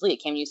 so easily,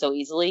 it came to you so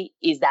easily,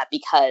 is that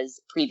because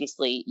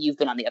previously you've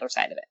been on the other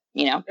side of it,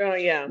 Oh,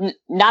 yeah.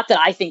 Not that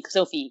I think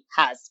Sophie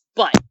has,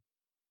 but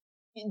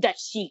that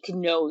she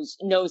knows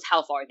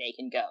how far they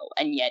can go,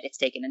 and yet it's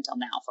taken until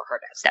now for her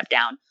to step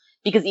down.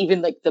 Because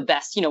even like the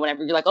best,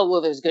 whenever you're like, oh,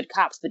 well, there's good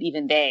cops, but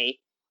even they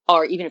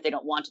are, even if they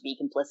don't want to be,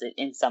 complicit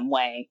in some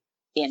way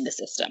in the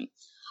system.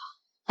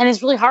 And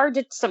it's really hard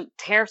to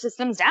tear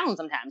systems down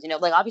sometimes,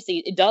 like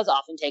obviously it does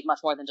often take much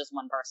more than just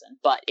one person.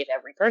 But if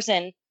every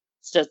person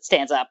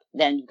stands up,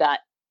 then you've got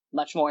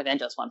much more than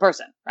just one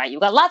person, right?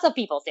 You've got lots of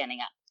people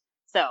standing up.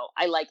 So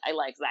I like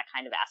that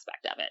kind of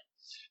aspect of it.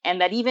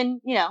 And that even,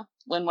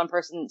 when one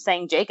person,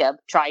 saying Jacob,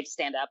 tried to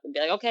stand up and be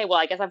like, okay, well,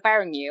 I guess I'm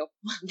firing you.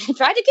 They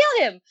tried to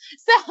kill him.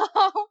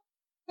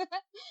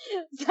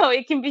 So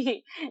it can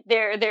be,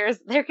 there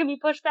can be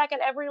pushback at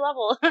every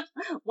level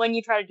when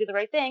you try to do the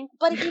right thing.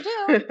 But if you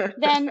do,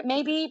 then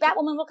maybe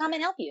Batwoman will come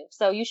and help you.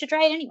 So you should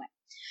try it anyway.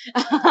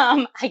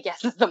 I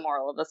guess is the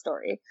moral of the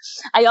story.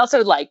 I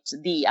also liked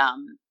the,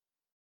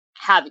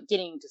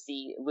 getting to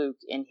see Luke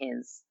in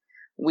his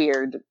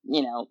weird,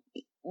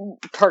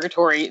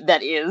 purgatory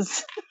that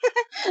is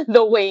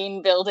the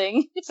Wayne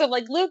building. So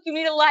like, Luke, you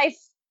need a life.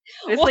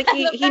 It's like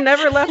he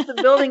never left the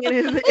building in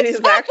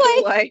his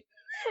actual life.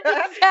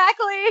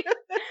 Exactly.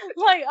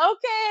 Like,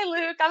 okay,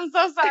 Luke, I'm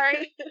so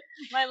sorry.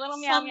 My little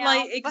meow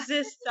Sunlight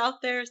exists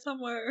out there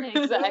somewhere.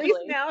 Exactly. At least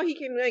now he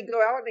can like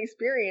go out and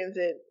experience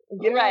it.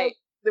 Get out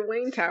the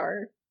Wayne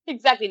Tower.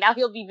 Exactly. Now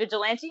he'll be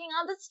vigilanting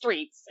on the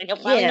streets, and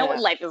he'll finally know what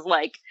life is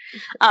like.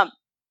 But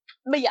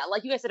yeah,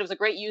 like you guys said, it was a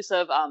great use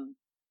of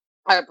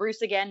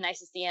Bruce again. Nice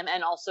to see him,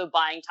 and also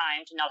buying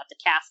time to not have to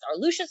cast our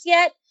Lucius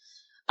yet.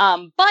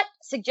 But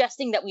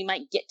suggesting that we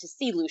might get to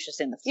see Lucius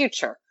in the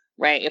future,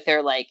 right? If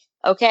they're like,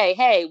 okay,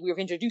 hey, we've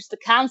introduced the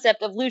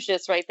concept of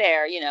Lucius right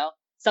there,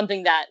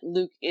 something that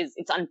it's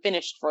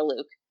unfinished for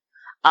Luke.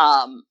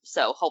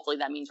 So hopefully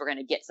that means we're going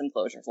to get some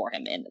closure for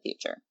him in the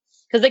future.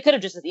 Because they could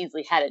have just as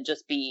easily had it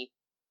just be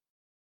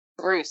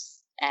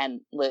Bruce and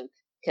Luke,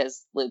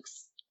 because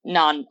Luke's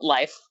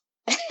non-life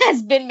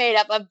has been made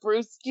up of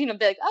Bruce, be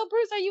like, oh,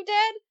 Bruce, are you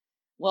dead?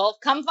 Well,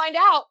 come find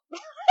out.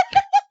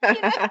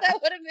 That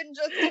would have been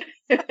just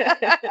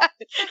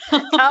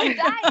come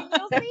die and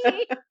you'll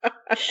see.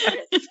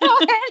 So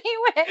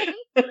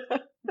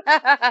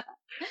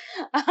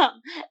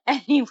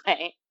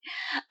anyway,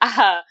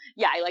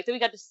 yeah, I like that we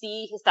got to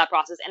see his thought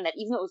process, and that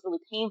even though it was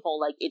really painful,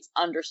 like, it's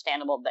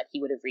understandable that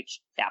he would have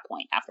reached that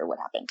point after what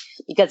happened,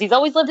 because he's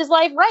always lived his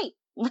life right.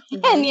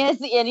 And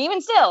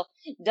even still,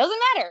 it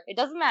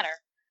doesn't matter.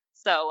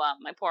 So,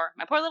 my poor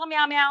little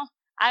meow meow,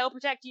 I will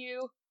protect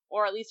you.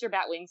 Or at least your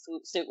Batwing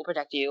suit will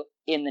protect you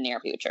in the near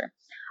future.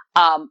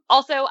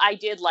 Also, I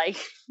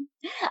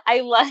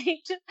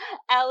liked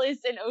Alice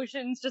and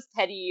Ocean's just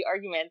petty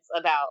arguments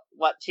about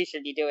what she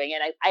should be doing.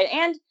 And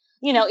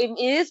it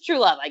is true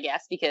love, I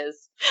guess,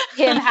 because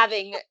him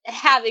having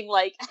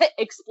like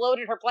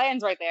exploded her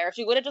plans right there,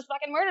 she would have just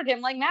fucking murdered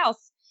him like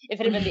Mouse if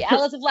it had been the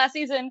Alice of last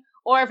season,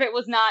 or if it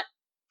was not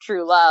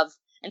true love.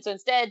 And so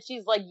instead,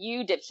 she's like,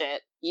 you dipshit,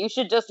 you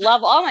should just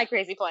love all my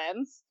crazy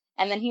plans.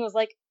 And then he was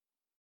like,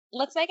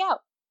 let's make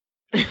out.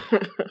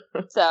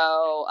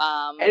 So,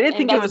 I did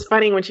think it was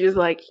funny when she was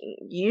like,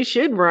 you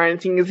should run,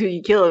 seeing as who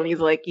you kill him.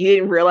 He's like, he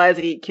didn't realize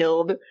that he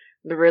killed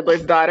the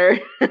Riddler's daughter.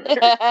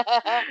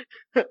 That's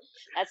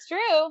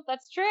true.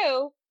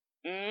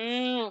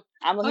 I'm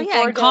looking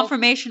forward to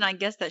confirmation, I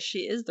guess, that she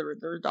is the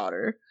Riddler's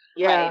daughter.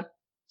 Yeah. Right.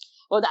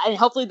 Well, and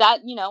hopefully that,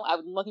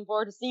 I'm looking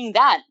forward to seeing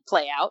that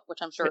play out, which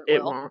I'm sure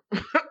it will. Won't.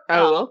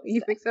 Oh, well?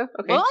 You think so?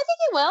 Okay. Well, I think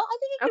it will. I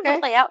think it will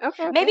play out.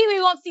 Okay. Maybe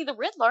we won't see the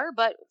Riddler,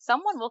 but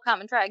someone will come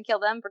and try and kill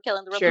them for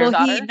killing the Riddler's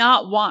daughter. Will he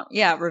not want,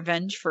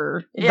 revenge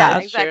for that? Yeah,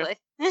 exactly.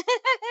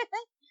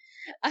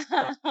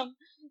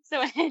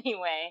 So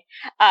anyway,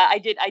 I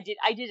did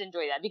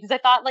enjoy that because I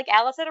thought like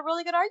Alice had a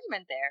really good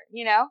argument there.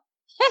 You know,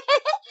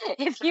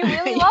 if you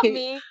really love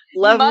me,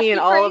 love you must me be and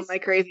all of crazy. my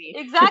crazy.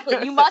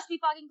 Exactly, you must be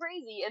fucking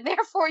crazy, and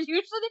therefore you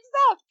should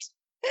accept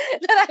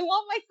that I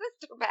want my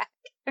sister back.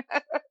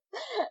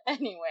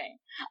 Anyway,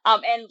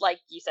 and like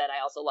you said,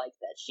 I also like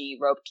that she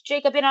roped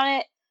Jacob in on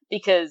it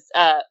because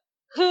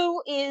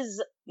who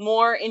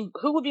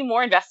would be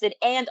more invested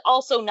and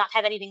also not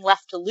have anything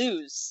left to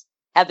lose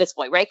at this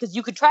point, right? Because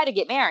you could try to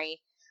get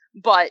Mary,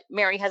 but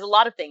Mary has a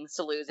lot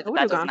to lose if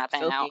that does not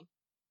pan out.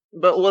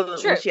 But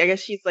I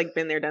guess she's like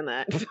been there, done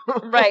that. So.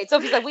 Right.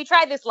 Sophie's like, we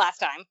tried this last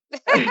time.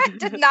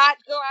 Did not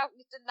go out.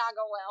 Did not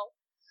go well.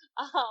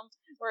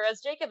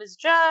 Whereas Jacob is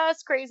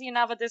just crazy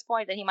enough at this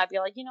point that he might be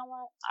like, you know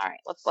what? All right,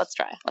 let's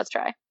try.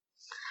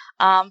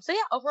 So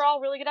yeah, overall,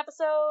 really good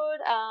episode.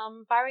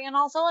 Firing on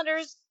all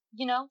cylinders.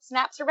 You know,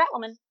 snaps for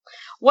Batwoman.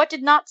 What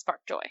did not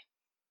spark joy?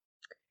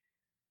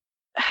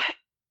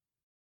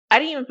 I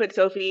didn't even put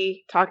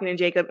Sophie talking to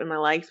Jacob in my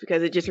likes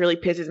because it just really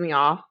pisses me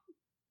off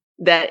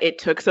that it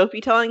took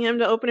Sophie telling him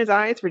to open his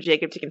eyes for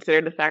Jacob to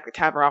consider the fact that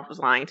Tavaroff was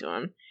lying to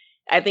him.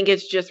 I think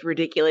it's just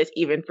ridiculous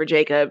even for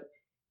Jacob.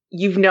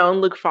 You've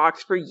known Luke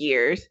Fox for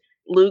years.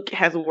 Luke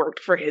has worked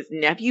for his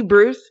nephew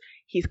Bruce.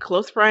 He's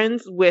close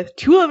friends with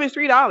 2 of his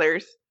 3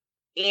 daughters.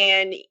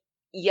 And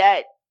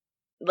yet,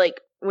 like,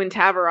 when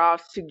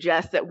Tavaroff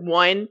suggests that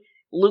 1,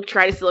 Luke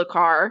tried to steal a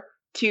car,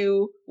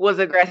 2, was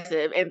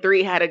aggressive, and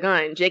 3, had a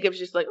gun, Jacob's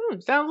just like,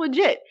 sounds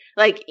legit.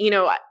 Like, you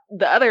know,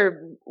 the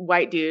other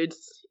white dudes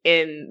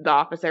in the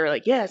office, they were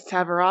like, yes,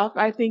 Tavaroff,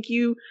 I think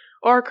you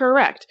are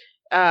correct.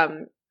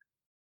 There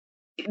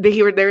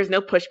was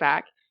no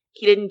pushback.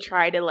 He didn't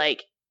try to,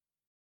 like,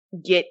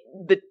 get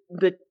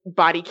the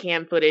body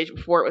cam footage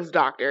before it was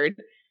doctored.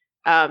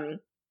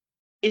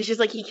 It's just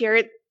like he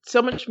cared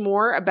so much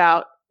more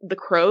about the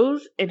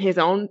Crows and his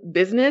own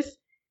business,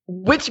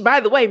 which, by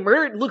the way,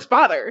 murdered Luke's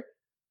father.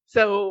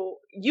 So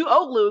you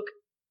owe Luke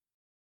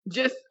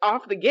just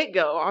off the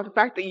get-go, off the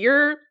fact that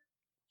your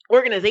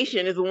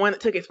organization is the one that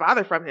took his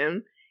father from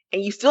him,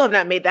 and you still have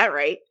not made that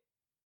right.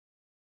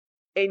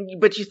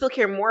 But you still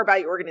care more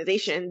about your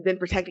organization than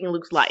protecting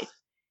Luke's life.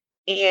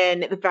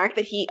 And the fact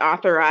that he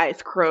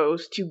authorized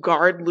Crows to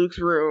guard Luke's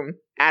room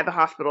at the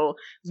hospital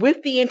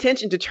with the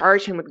intention to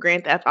charge him with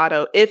Grand Theft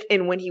Auto if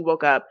and when he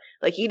woke up,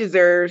 like, he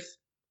deserves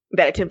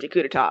that attempted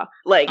coup d'etat.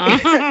 Like,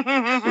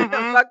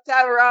 fuck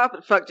Tavaroff,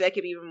 but fuck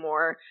Jacob even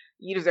more.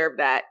 You deserve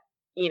that,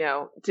 you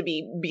know, to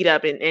be beat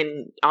up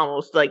and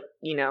almost, like,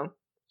 you know,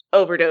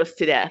 overdosed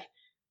to death.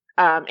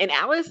 And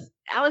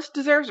Alice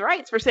deserves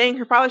rights for saying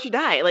her father should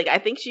die. Like, I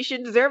think she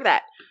should deserve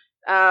that.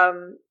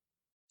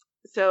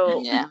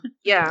 So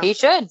yeah, he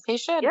should.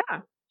 Yeah,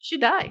 she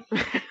should die.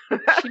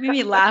 She made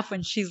me laugh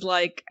when she's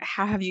like,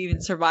 "How have you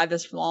even survived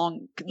this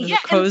long? The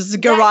Crow's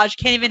garage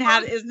can't even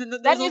have. That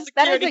is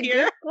a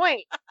good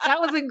point.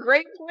 That was a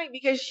great point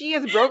because she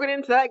has broken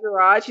into that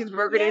garage. She's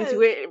broken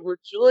into it for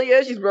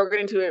Julia. She's broken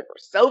into it for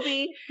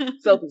Sophie.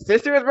 Sophie's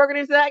sister has broken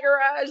into that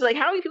garage. Like,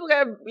 how many people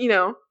got? You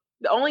know,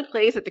 the only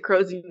place that the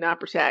Crows do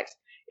not protect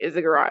is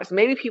the garage.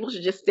 Maybe people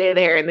should just stay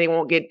there and they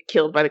won't get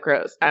killed by the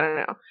Crows. I don't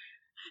know.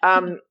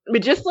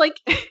 But just like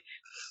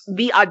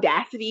the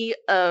audacity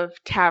of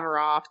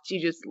Tavaroff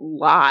to just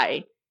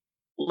lie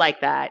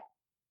like that,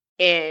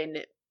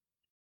 and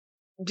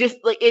just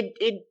like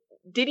it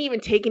didn't even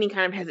take any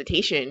kind of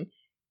hesitation.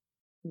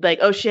 Like,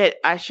 oh shit,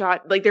 I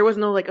shot. Like, there was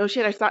no like, oh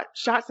shit, I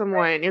shot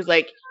someone. It was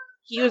like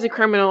he was a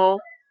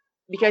criminal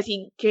because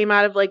he came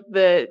out of like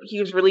he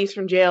was released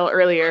from jail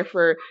earlier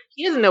for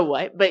he doesn't know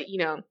what, but you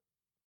know,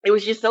 it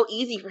was just so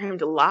easy for him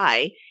to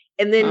lie.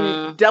 And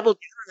then double down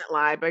on that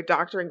lie by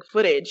doctoring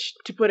footage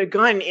to put a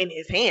gun in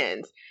his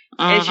hands.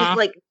 And it's just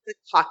like the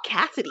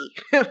caucasity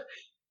to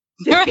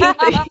think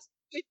that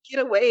he could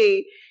get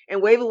away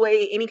and wave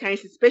away any kind of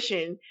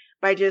suspicion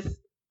by just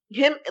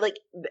him, like,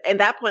 at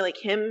that point, like,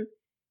 him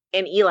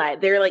and Eli,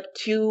 they're like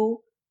 2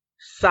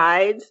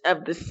 sides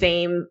of the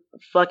same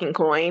fucking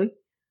coin,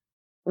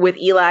 with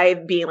Eli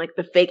being like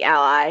the fake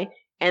ally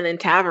and then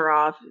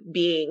Tavaroff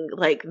being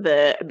like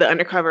the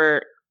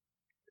undercover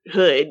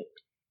hood,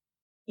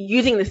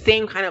 using the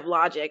same kind of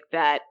logic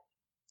that,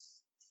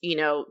 you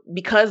know,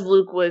 because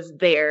Luke was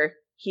there,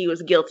 he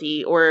was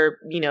guilty, or,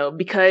 you know,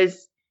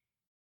 because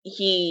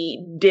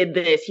he did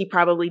this, he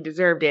probably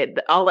deserved it.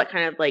 All that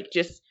kind of like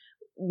just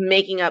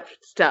making up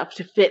stuff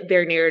to fit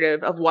their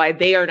narrative of why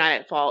they are not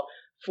at fault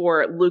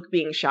for Luke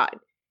being shot.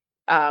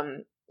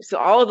 So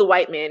all of the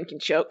white men can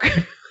choke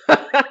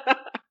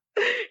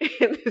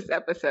in this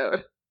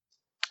episode.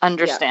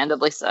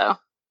 Understandably so.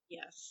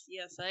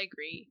 Yes, I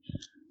agree.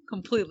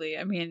 Completely.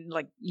 I mean,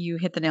 like, you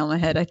hit the nail on the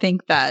head. I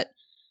think that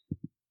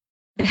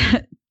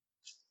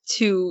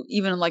to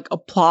even like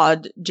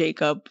applaud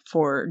Jacob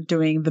for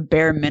doing the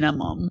bare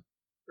minimum,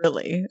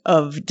 really,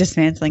 of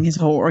dismantling his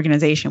whole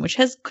organization, which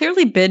has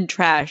clearly been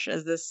trash,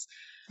 as this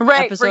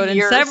episode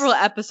and several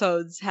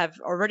episodes have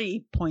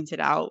already pointed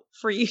out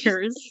for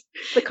years.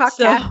 The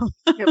caucasian,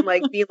 him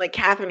like being like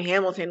Catherine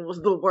Hamilton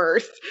was the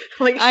worst.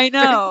 Like, I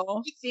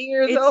know. See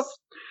yourself.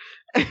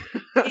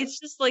 It's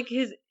just like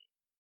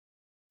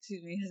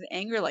excuse me, his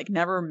anger like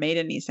never made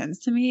any sense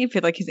to me. I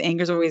feel like his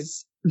anger is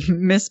always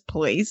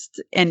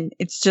misplaced, and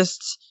it's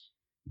just,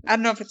 I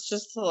don't know if it's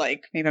just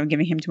like, maybe I'm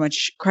giving him too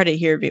much credit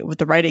here with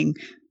the writing,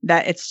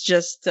 that it's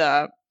just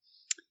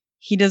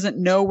he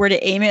doesn't know where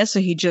to aim it, so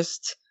he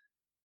just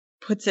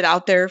puts it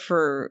out there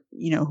for,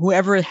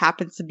 whoever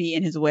happens to be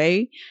in his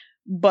way.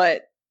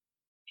 But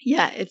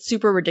yeah, it's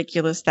super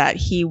ridiculous that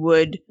he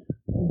would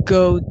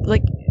go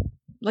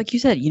like you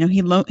said,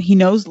 he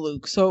knows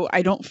Luke, so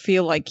I don't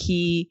feel like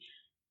he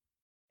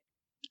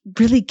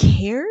really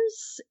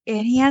cares, and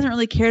he hasn't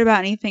really cared about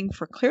anything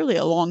for clearly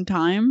a long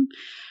time.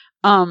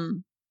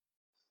 And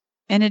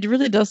it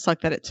really does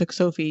suck that it took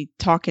Sophie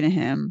talking to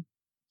him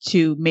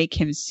to make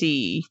him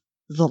see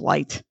the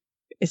light,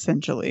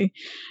 essentially.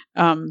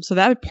 So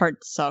that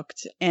part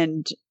sucked,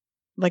 and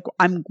like,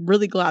 I'm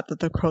really glad that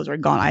the crows are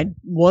gone. I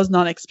was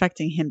not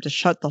expecting him to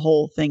shut the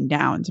whole thing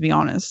down, to be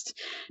honest,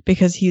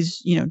 because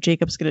he's,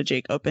 Jacob's gonna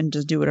Jacob and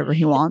just do whatever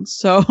he wants.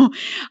 So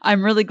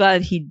I'm really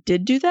glad he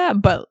did do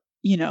that. But,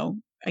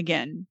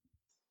 again,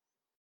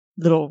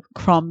 little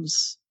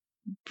crumbs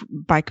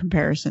by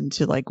comparison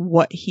to like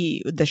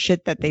the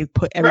shit that they've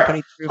put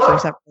everybody through for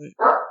separate.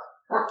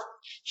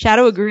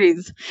 Shadow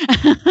agrees.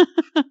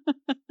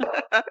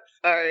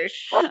 Sorry.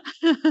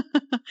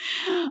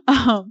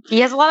 He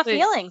has a lot of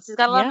feelings. He's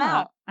got a lot of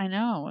out. I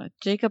know.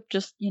 Jacob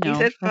just, he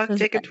said, "Fuck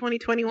Jacob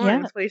 2021." Yeah.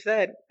 That's what he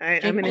said.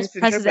 I'm an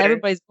instant presses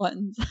everybody's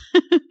buttons.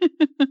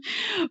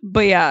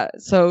 But yeah,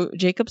 so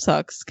Jacob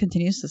sucks,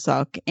 continues to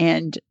suck,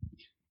 and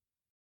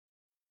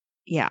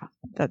yeah,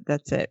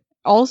 that's it.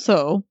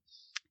 Also,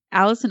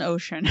 Alice and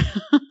Ocean.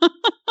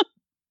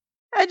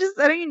 I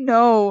don't even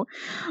know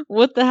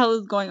what the hell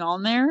is going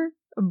on there,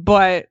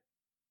 but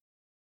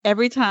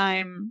every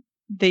time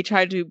they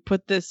try to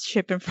put this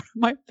ship in front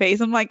of my face,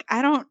 I'm like,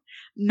 I don't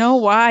know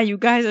why you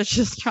guys are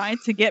just trying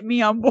to get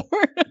me on board.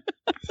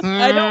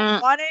 I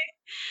don't want it.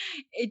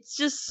 It's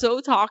just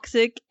so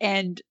toxic,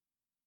 and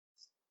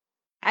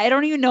I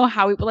don't even know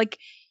how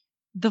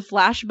the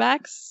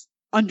flashbacks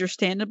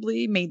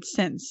understandably made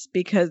sense,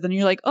 because then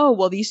you're like, oh,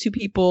 well, these two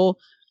people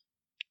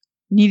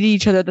needed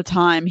each other at the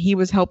time. He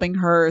was helping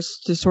her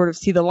to sort of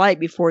see the light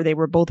before they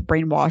were both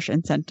brainwashed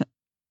and sent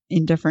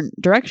in different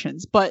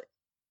directions. But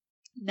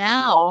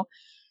now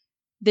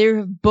they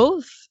have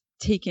both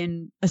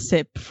taken a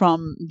sip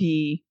from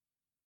the,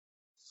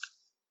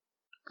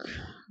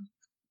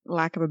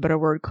 lack of a better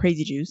word,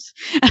 crazy juice,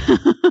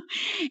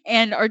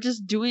 and are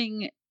just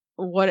doing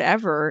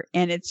whatever.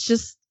 And it's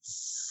just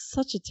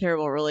such a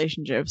terrible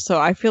relationship. So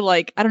I feel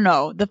like, I don't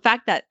know, the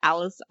fact that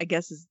Alice, I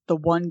guess, is the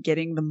one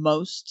getting the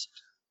most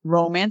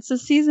romance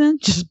this season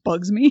just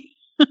bugs me.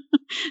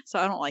 So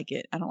I don't like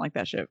it. I don't like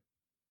that ship.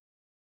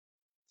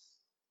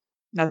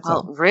 That's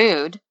all.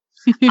 Rude.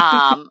 They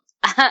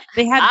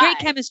have great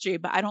chemistry,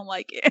 but I don't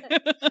like it.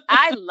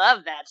 I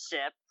love that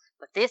ship,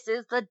 but this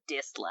is the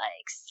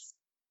dislikes.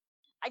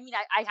 I mean,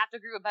 I have to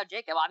agree about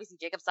Jacob. Obviously,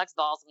 Jacob sucks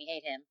balls and we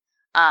hate him.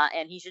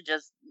 And he should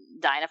just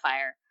die in a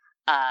fire.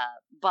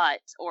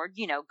 Or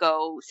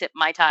go sip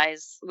Mai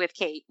Tais with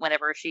Kate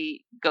whenever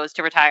she goes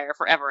to retire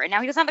forever. And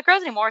now he doesn't have the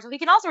crows anymore, so he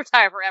can also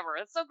retire forever.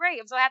 That's so great.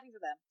 I'm so happy for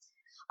them.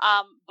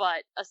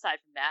 But aside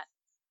from that,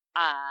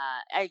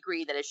 I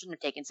agree that it shouldn't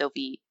have taken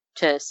Sophie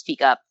to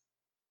speak up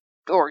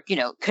or,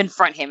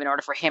 confront him in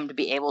order for him to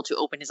be able to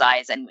open his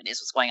eyes and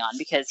witness what's going on,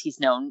 because he's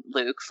known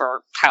Luke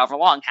for however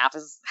long, half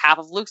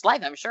of Luke's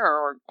life, I'm sure,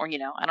 or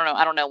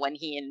I don't know when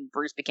he and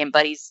Bruce became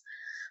buddies,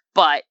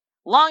 but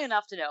long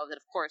enough to know that,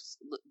 of course,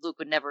 Luke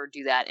would never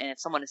do that. And if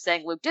someone is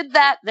saying Luke did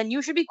that, then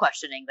you should be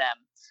questioning them.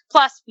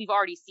 Plus, we've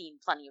already seen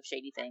plenty of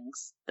shady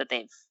things that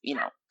they've,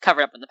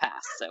 covered up in the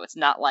past. So it's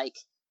not like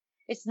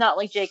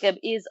Jacob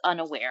is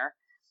unaware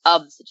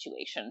of the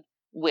situation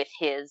with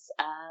his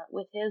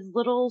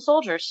little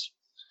soldiers.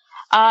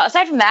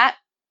 Aside from that,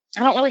 I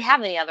don't really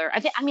have any other. I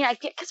guess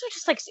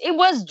it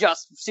was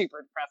just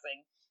super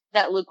depressing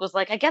that Luke was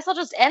like, I guess I'll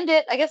just end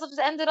it. I guess I'll just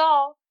end it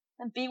all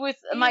and be with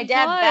my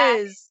dad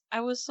back.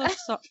 I was so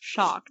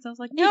shocked. I was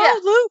like, no, yeah.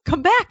 Luke,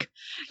 come back.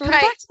 Come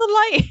back to the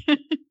light.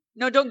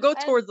 No, don't go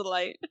towards the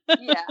light.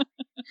 Yeah.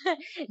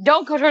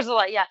 Don't go towards the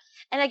light, yeah.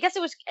 And I guess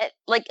it was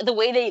like the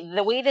way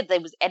that they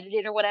was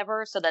edited or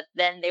whatever, so that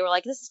then they were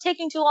like, this is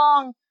taking too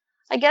long.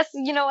 I guess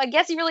he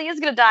really is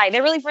going to die.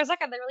 They really, for a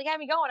second, they really had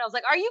me going. I was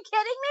like, are you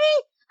kidding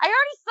me? I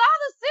already saw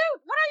the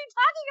suit. What are you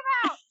talking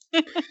about?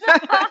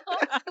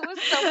 It was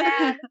so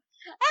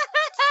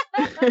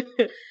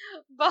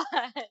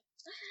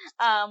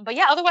bad. But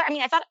yeah, otherwise, I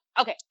mean, I thought,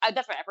 okay,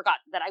 that's right. I forgot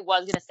that I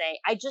was going to say,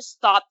 I just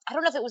thought, I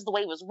don't know if it was the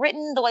way it was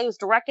written, the way it was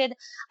directed.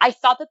 I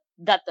thought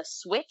that the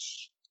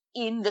switch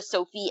in the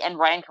Sophie and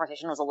Ryan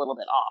conversation was a little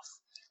bit off.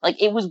 Like,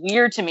 it was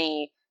weird to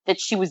me that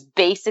she was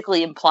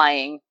basically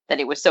implying that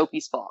it was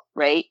Sophie's fault,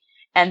 right?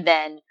 And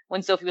then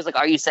when Sophie was like,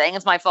 are you saying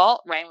it's my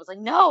fault? Ryan was like,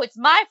 no, it's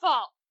my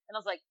fault. And I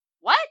was like,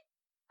 what?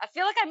 I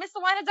feel like I missed the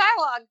line of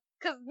dialogue,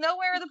 because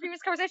nowhere in the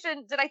previous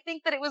conversation did I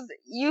think that it was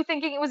you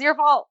thinking it was your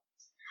fault.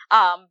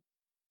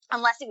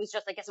 Unless it was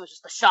just, I guess it was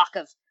just the shock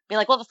of being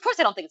like, well, of course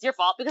I don't think it's your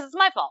fault because it's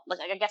my fault. Like,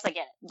 I guess I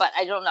get it. But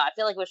I don't know. I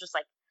feel like it was just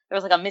like There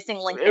was like a missing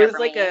link It there was for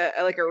like me.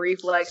 a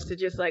reflex to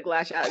just like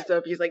lash out at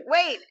Sophie's like,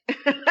 wait,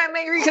 I'm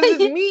angry because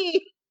it's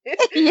me.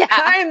 Yeah.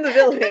 I'm the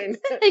villain.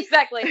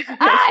 Exactly.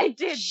 I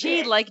did She,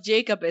 this. like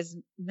Jacob, is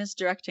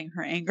misdirecting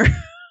her anger.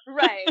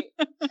 Right.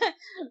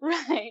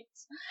 Right.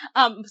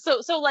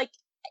 So like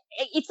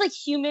it's like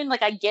human,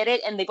 like I get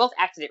it, and they both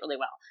acted it really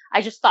well.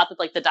 I just thought that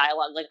like the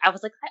dialogue, like I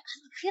was like, I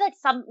feel like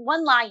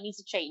one line needs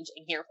to change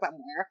in here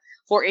somewhere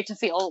for it to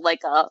feel like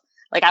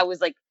I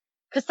was like,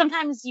 because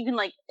sometimes you can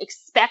like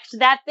expect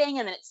that thing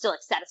and then it's still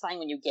like satisfying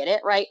when you get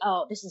it, right?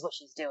 Oh, this is what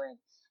she's doing.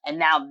 And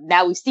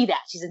now we see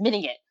that she's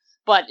admitting it.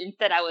 But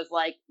instead I was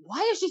like,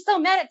 why is she so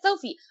mad at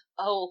Sophie?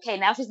 Oh, okay,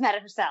 now she's mad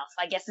at herself.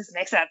 I guess this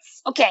makes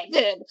sense. Okay,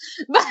 good.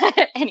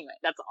 But anyway,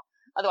 that's all.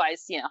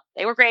 Otherwise,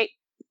 they were great.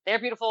 They're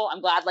beautiful.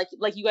 I'm glad,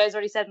 like you guys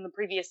already said in the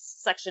previous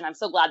section, I'm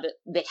so glad that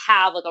they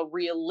have like a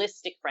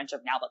realistic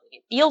friendship now that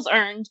it feels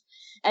earned,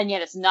 and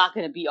yet it's not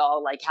going to be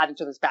all like having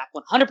each other's back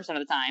 100% of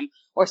the time,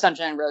 or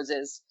sunshine and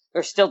roses.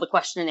 There's still the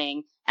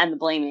questioning and the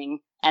blaming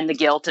and the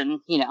guilt, and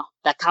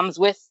that comes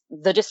with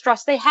the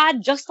distrust they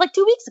had just like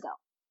 2 weeks ago.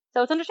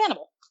 So it's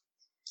understandable.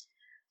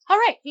 All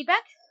right,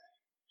 feedback?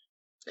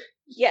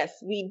 Yes,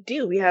 we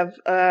do. We have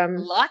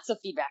Lots of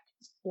feedback.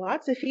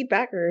 lots of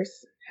feedbackers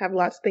have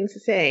lots of things to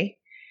say.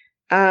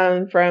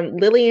 From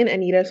Lillian,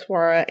 Anita,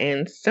 Swara,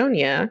 and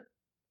Sonia.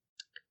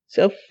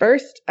 So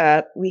first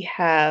up, we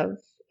have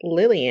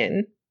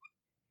Lillian.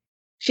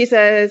 She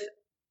says,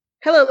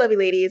 hello, lovely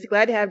ladies.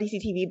 Glad to have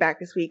DCTV back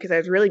this week because I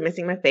was really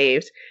missing my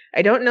faves.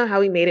 I don't know how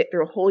we made it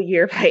through a whole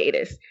year of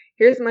hiatus.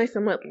 Here's my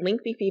somewhat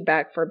lengthy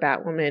feedback for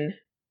Batwoman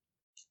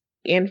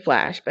and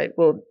Flash, but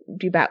we'll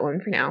do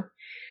Batwoman for now.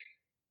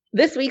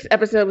 This week's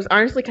episode was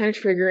honestly kind of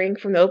triggering,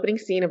 from the opening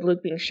scene of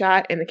Luke being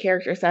shot and the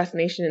character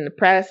assassination in the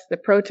press, the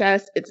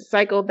protest. It's a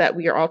cycle that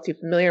we are all too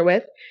familiar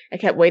with. I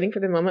kept waiting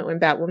for the moment when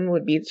Batwoman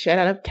would be shut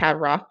out of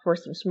Tavaroff for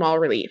some small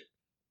relief.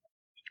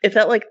 It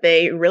felt like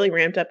they really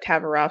ramped up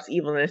Tavaroff's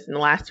evilness in the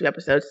last 2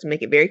 episodes to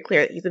make it very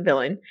clear that he's a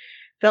villain.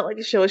 Felt like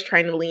the show was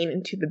trying to lean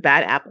into the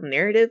bad apple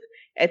narrative.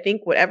 I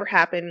think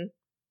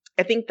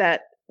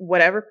that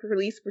whatever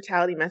police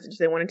brutality message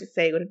they wanted to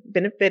say would have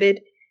benefited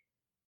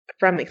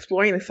from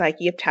exploring the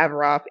psyche of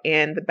Tavaroff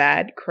and the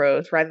bad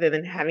crows rather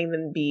than having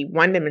them be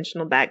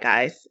one-dimensional bad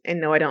guys. And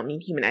no, I don't mean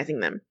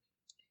humanizing them.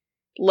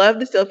 Love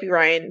the Sophie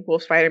Ryan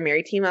Wolf Spider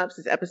Mary team-ups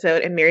this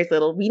episode, and Mary's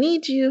little "we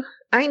need you,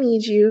 I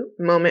need you"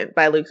 moment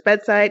by Luke's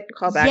bedside.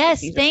 Call back yes,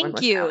 to season thank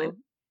 1 you. West Allen.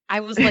 I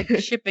was like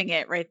shipping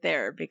it right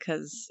there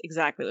because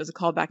exactly, it was a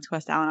callback to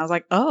West Allen. I was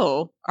like,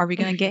 oh, are we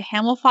going to get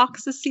Hamill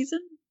Fox this season?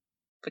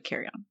 But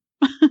carry on.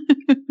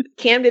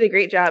 Cam did a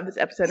great job this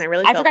episode, and I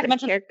really felt forgot to that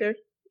mention- character.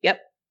 Yep.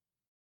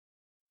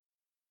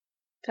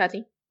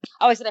 Tati?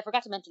 Oh, I said I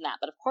forgot to mention that,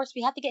 but of course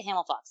we have to get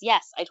Hamill Fox.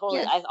 Yes, I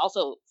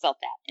also felt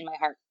that in my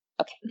heart.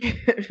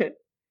 Okay.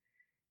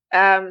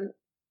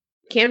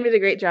 Cam did a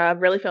great job.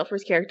 Really felt for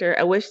his character.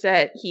 I wish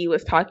that he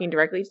was talking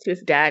directly to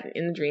his dad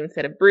in the dream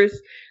instead of Bruce.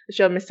 The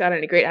show missed out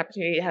on a great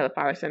opportunity to have a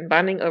father-son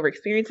bonding over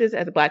experiences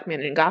as a black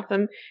man in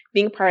Gotham,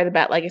 being part of the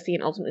Bat legacy,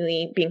 and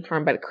ultimately being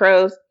harmed by the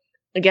crows.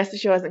 I guess the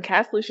show hasn't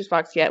cast Lucius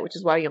Fox yet, which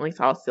is why you only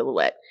saw a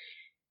silhouette.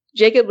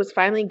 Jacob was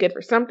finally good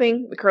for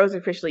something. The crows are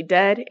officially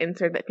dead.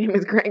 Insert that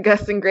famous Grant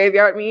Gustin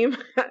graveyard meme.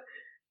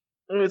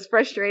 It was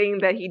frustrating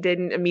that he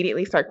didn't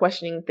immediately start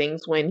questioning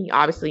things when he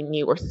obviously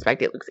knew or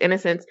suspected Luke's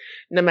innocence.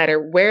 No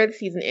matter where the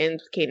season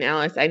ends with Kate and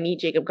Alice, I need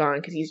Jacob gone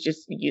because he's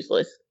just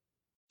useless.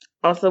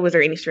 Also, was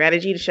there any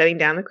strategy to shutting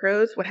down the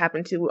crows? What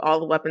happened to all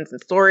the weapons in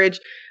storage?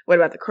 What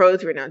about the crows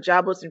who are now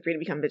jobless and free to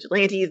become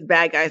vigilantes,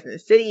 bad guys in the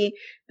city?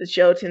 The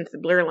show tends to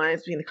blur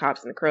lines between the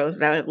cops and the crows,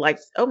 but I would have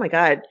liked, oh my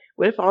god,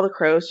 what if all the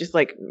crows just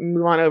like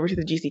move on over to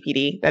the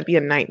GCPD? That'd be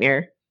a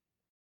nightmare.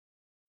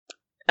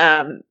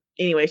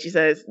 Anyway, she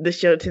says, this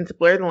show tends to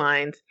blur the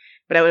lines,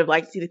 but I would have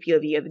liked to see the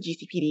POV of the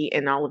GCPD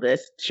in all of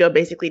this. The show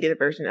basically did a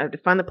version of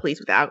defund the police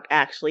without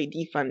actually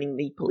defunding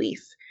the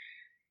police.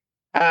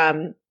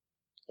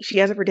 She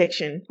has a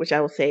prediction, which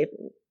I will save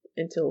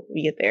until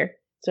we get there.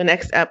 So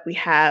next up, we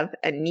have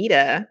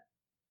Anita,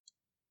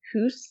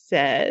 who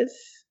says,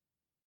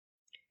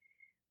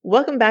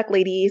 welcome back,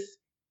 ladies.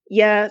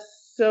 Yeah,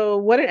 so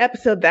what an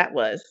episode that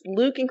was.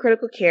 Luke in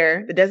critical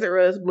care. The Desert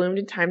Rose bloomed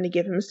in time to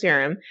give him a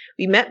serum.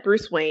 We met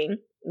Bruce Wayne,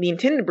 the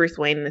intended Bruce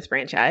Wayne in this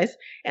franchise,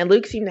 and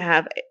Luke seemed to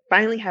have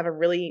a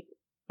really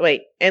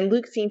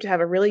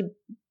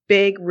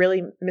big,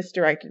 really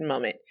misdirected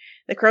moment.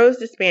 The crows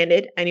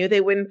disbanded. I knew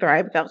they wouldn't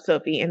thrive without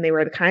Sophie, and they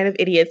were the kind of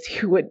idiots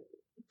who would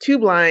too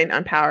blind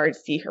on power to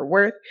see her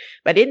worth,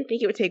 but I didn't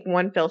think it would take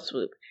one fell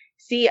swoop.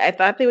 See, I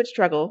thought they would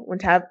struggle when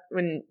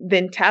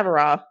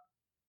Tavaroff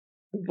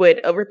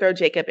would overthrow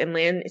Jacob and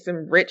land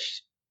some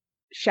rich,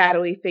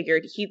 shadowy figure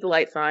to keep the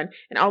lights on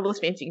and all those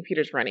fancy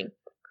computers running.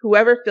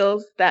 Whoever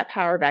fills that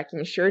power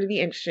vacuum is sure to be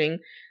interesting,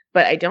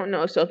 but I don't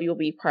know if Sophie will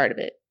be part of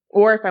it,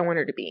 or if I want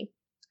her to be.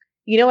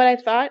 You know what I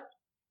thought?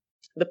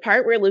 The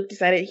part where Luke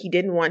decided he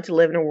didn't want to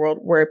live in a world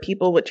where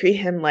people would treat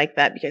him like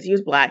that because he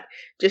was black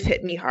just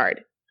hit me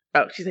hard.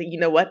 Oh, she said, you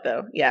know what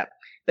though? Yeah.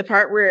 The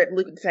part where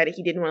Luke decided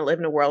he didn't want to live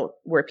in a world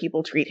where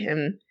people treat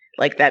him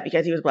like that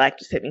because he was black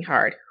just hit me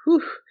hard.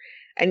 Whew.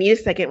 I need a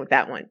second with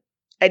that one.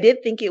 I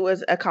did think it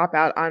was a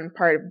cop-out on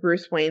part of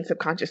Bruce Wayne's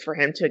subconscious for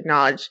him to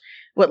acknowledge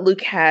what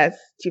Luke has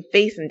to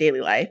face in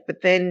daily life,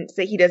 but then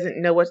say he doesn't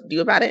know what to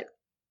do about it.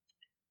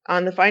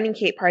 On the Finding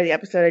Kate part of the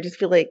episode, I just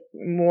feel like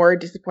more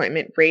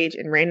disappointment, rage,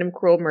 and random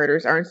cruel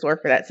murders are in store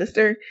for that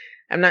sister.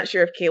 I'm not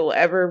sure if Kate will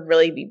ever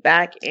really be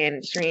back, and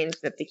it's strange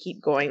that they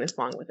keep going this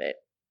long with it.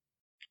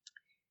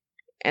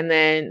 And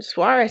then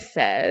Suarez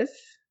says,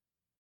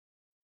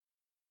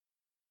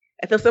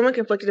 I feel somewhat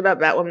conflicted about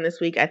Batwoman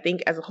this week. I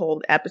think as a whole,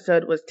 the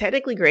episode was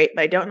technically great,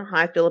 but I don't know how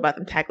I feel about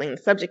them tackling the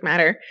subject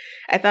matter.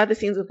 I thought the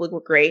scenes with Luke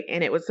were great,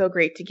 and it was so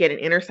great to get an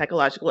inner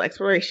psychological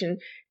exploration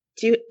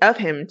of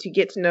him, to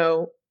get to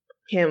know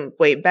him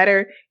way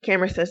better.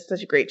 Cameron does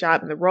such a great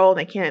job in the role, and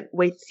I can't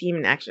wait to see him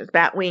in action as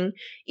Batwing,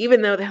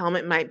 even though the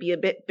helmet might be a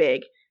bit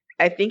big.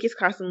 I think his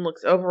costume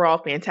looks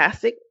overall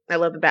fantastic. I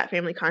love the Bat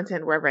Family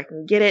content wherever I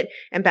can get it,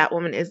 and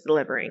Batwoman is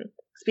delivering.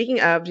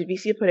 Speaking of,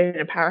 Javicia put in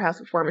a powerhouse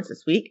performance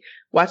this week.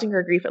 Watching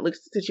her grief at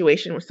Luke's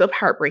situation was so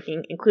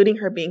heartbreaking, including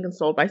her being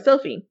consoled by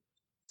Sophie.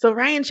 So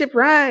Ryan ship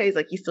rise!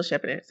 Like, he's still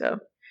shipping it, so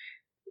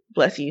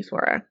bless you,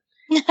 Swara.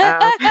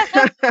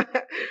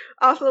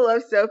 Also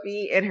love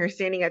Sophie and her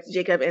standing up to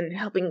Jacob and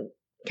helping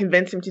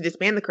convince him to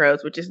disband the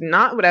Crows, which is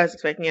not what I was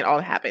expecting at all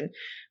to happen.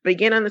 But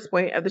again, on this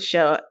point of the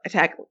show,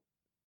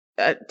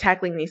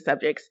 tackling these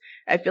subjects,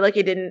 I feel like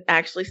it didn't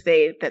actually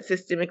say that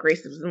systemic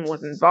racism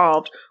was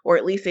involved, or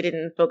at least they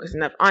didn't focus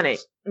enough on it.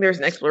 There's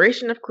an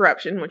exploration of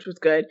corruption, which was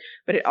good,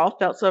 but it all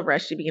felt so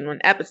rushed to begin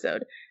one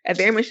episode. I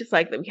very much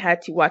dislike that we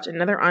had to watch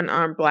another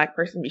unarmed black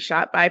person be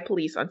shot by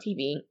police on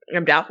TV.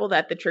 I'm doubtful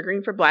that the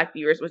triggering for black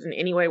viewers was in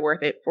any way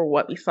worth it for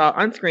what we saw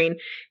on screen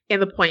and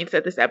the points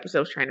that this episode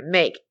was trying to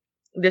make.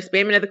 The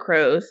disbandment of the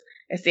Crows,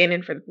 as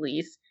stand-in for the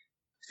police,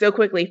 so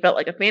quickly felt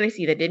like a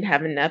fantasy that didn't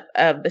have enough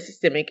of the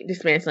systemic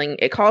dismantling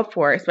it called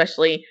for,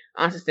 especially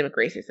on systemic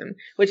racism,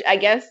 which I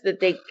guess that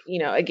they,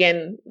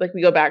 again, like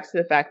we go back to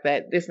the fact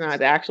that it's not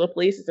the actual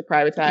police, it's a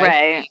privatized,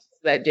 right?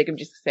 That Jacob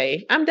just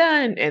say, I'm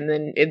done, and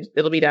then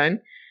it'll be done.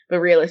 But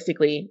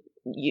realistically,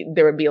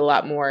 there would be a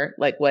lot more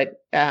like what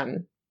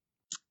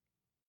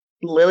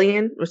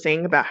Lillian was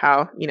saying about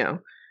how,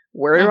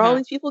 where do all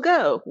these people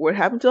go? What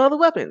happened to all the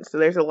weapons? So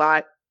there's a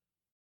lot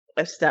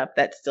of stuff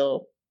that's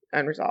still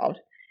unresolved.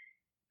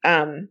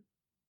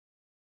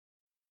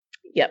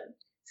 Yep.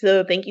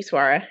 So thank you,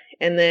 Swara.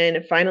 And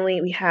then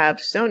finally we have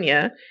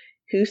Sonia,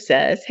 who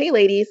says, hey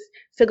ladies,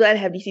 so glad to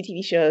have DC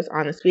TV shows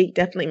on this week.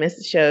 Definitely missed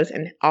the shows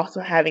and also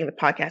having the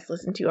podcast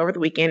listened to over the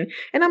weekend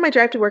and on my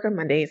drive to work on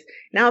Mondays.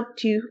 Now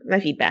to my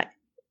feedback.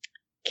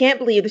 Can't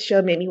believe the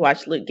show made me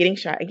watch Luke getting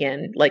shot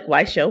again. Like,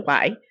 why show?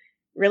 Why?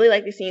 Really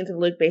like the scenes of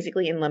Luke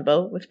basically in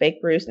limbo with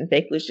fake Bruce and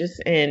fake Lucius,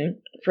 and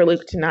for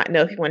Luke to not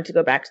know if he wanted to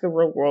go back to the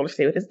real world or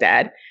stay with his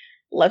dad.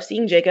 Love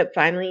seeing Jacob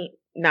finally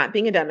not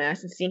being a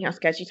dumbass and seeing how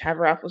sketchy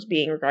Tavaroff was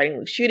being regarding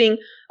Luke's shooting.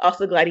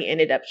 Also glad he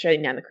ended up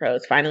shutting down the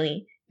Crows.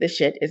 Finally, this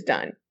shit is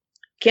done.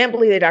 Can't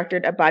believe they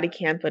doctored a body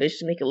cam footage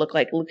to make it look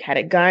like Luke had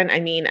a gun. I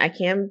mean, I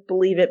can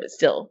believe it, but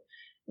still.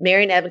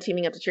 Mary and Evan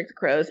teaming up to trick the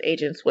Crows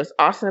agents was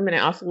awesome, and I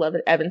also love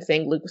that Evan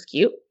saying Luke was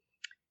cute.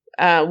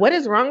 What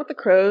is wrong with the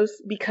Crows?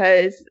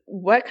 Because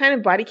what kind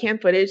of body cam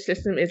footage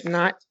system is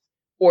not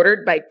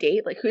ordered by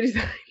date? Like, who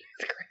designed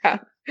this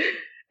crap?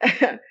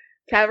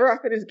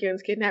 Tavaroff and his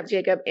goons kidnapped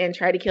Jacob and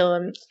tried to kill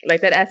him. Like,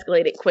 that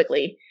escalated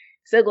quickly.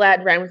 So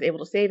glad Ryan was able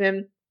to save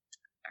him.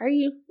 Are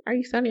you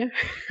Sonia?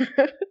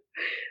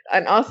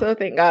 And also,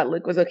 thank God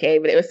Luke was okay,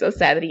 but it was so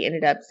sad that he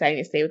ended up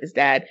deciding to stay with his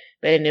dad,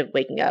 but ended up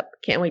waking up.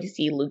 Can't wait to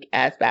see Luke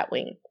as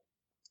Batwing.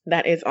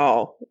 That is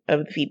all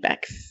of the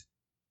feedbacks.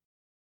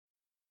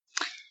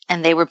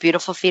 And they were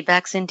beautiful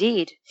feedbacks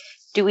indeed.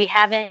 Do we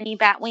have any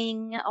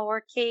Batwing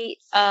or Kate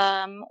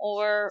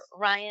or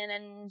Ryan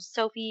and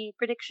Sophie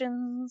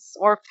predictions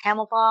or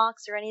Camel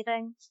Fox or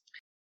anything?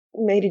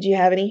 May, did you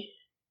have any?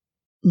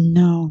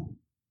 No.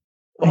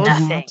 Well,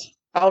 nothing.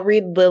 I'll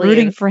read Lillian.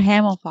 Rooting for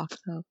Hamilfox,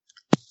 though.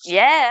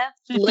 Yeah.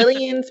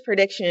 Lillian's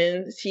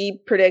predictions. She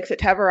predicts that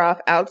Tavaroff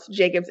outs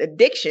Jacob's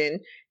addiction,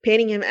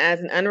 painting him as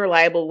an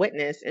unreliable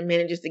witness, and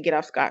manages to get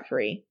off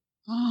scot-free.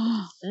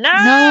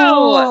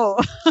 No!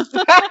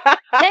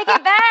 Take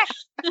it back!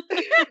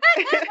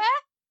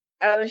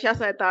 She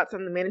also had thoughts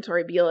on the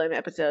mandatory BLM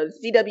episodes.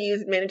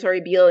 CW's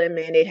mandatory BLM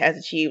mandate has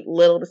achieved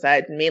little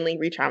besides mainly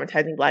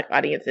re-traumatizing Black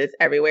audiences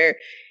everywhere.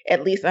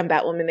 At least on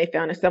Batwoman, they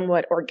found a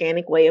somewhat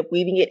organic way of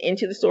weaving it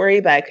into the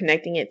story by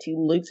connecting it to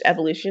Luke's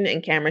evolution,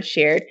 and Cameron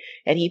shared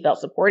that he felt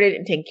supported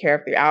and taken care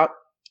of throughout,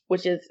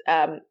 which is,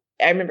 I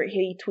remember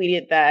he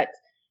tweeted that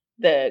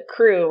the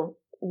crew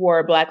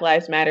wore Black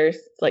Lives Matters,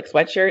 like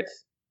sweatshirts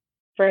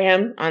for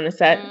him on the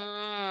set.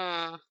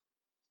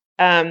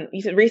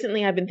 He said,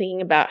 recently I've been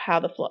thinking about how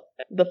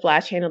the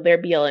Flash handled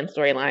their BLM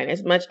storyline.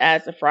 As much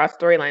as the Frost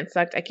storyline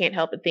sucked, I can't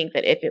help but think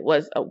that if it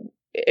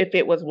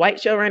was white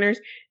showrunners,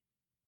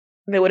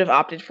 they would have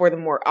opted for the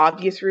more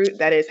obvious route,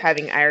 that is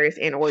having Iris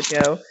and or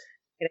Joe,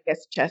 and I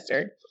guess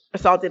Chester,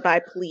 assaulted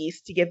by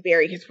police to give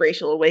Barry his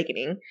racial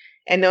awakening.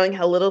 And knowing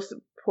how little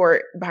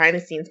support behind the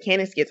scenes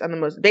Candace gets on the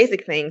most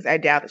basic things, I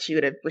doubt that she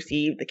would have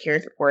received the care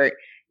and support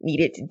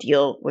needed to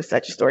deal with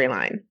such a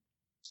storyline.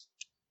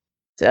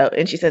 So,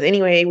 and she says,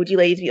 anyway, would you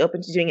ladies be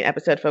open to doing an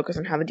episode focused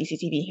on how the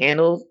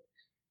DCTV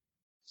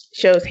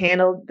shows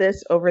handled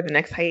this over the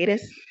next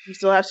hiatus? You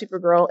still have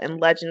Supergirl and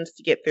Legends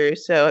to get through,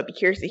 so I'd be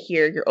curious to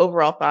hear your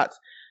overall thoughts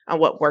on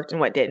what worked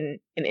and what didn't,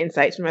 and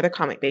insights from other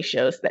comic-based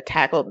shows that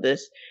tackled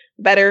this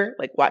better,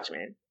 like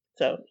Watchmen.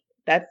 So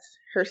that's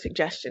her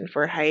suggestion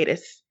for a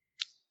hiatus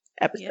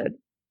episode.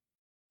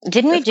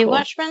 Didn't we do cool.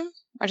 Watchmen?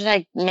 Or did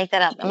I make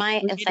that up? Am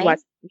I insane?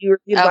 You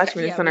reviewed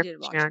Watchmen. Yeah, we did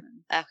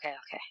Watchmen. Okay.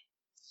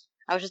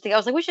 I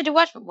was like, we should do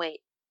Watchmen.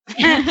 Wait.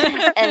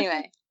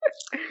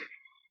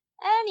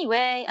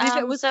 Anyway,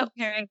 I was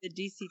comparing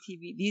these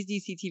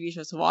DC TV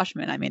shows to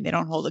Watchmen. I mean, they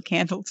don't hold a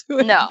candle to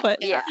it. No,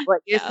 but yeah.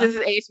 This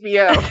is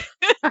HBO.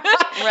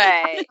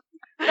 Right.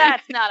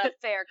 That's not a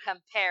fair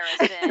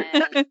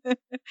comparison.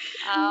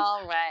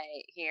 All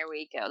right, here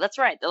we go. That's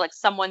right. Like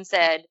someone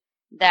said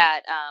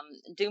that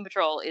Doom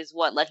Patrol is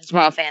what Legends of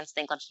Tomorrow fans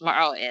think Legends of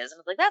Tomorrow is, and I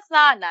was like, that's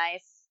not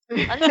nice.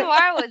 Legends of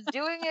Tomorrow is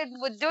doing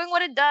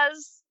what it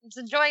does. It's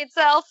enjoying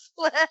itself.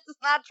 Let's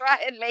not try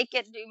and make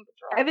it Doom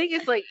Patrol. I think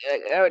it's like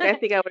I would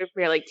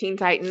compare like Teen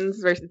Titans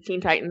versus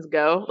Teen Titans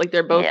Go. Like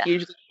they're both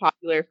hugely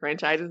popular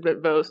franchises,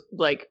 but both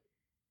like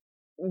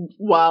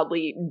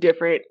wildly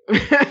different.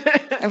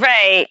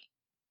 Right.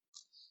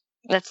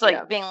 That's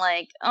like being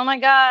like, oh my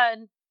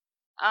god,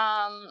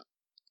 I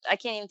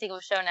can't even think of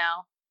a show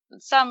now.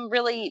 Some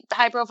really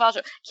high profile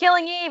show.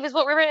 Killing Eve is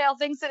what Riverdale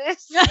thinks it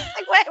is. Like,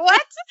 wait,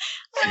 what?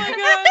 Oh my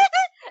god.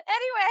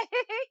 Anyway.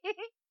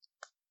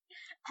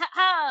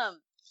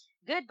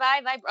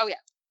 Goodbye,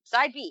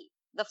 Side B,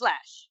 The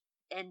Flash.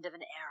 End of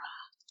an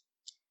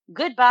era.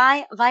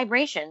 Goodbye,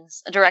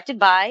 Vibrations. Directed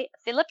by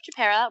Philip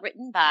Chapera.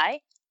 Written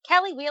by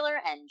Kelly Wheeler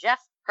and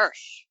Jeff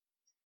Hirsch.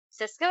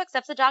 Cisco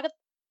accepts a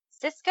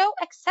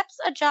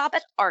job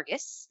at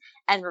Argus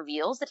and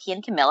reveals that he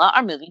and Camilla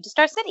are moving to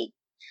Star City.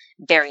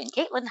 Barry and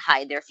Caitlin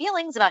hide their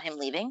feelings about him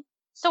leaving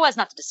so as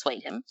not to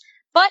dissuade him,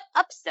 but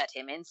upset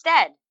him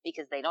instead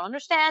because they don't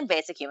understand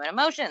basic human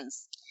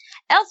emotions.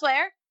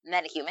 Elsewhere,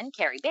 metahuman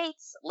Carrie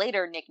Bates,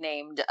 later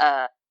nicknamed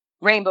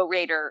Rainbow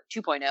Raider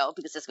 2.0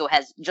 because Cisco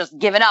has just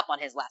given up on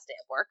his last day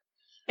of work.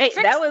 Hey,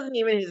 that wasn't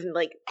even his,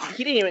 like,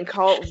 he didn't even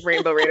call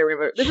Rainbow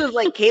Raider. This is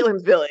like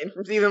Caitlin's villain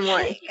from season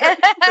 1.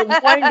 The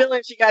one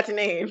villain she got to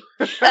name.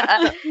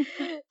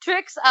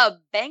 Tricks a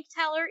bank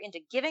teller into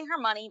giving her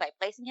money by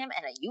placing him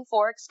in a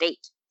euphoric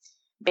state.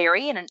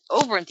 Barry and an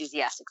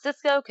overenthusiastic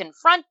Cisco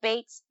confront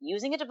Bates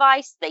using a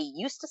device they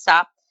used to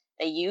stop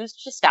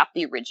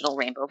the original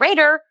Rainbow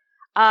Raider,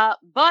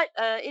 but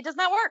it does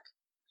not work.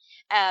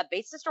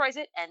 Bates destroys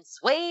it and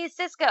sways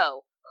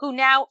Cisco, who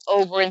now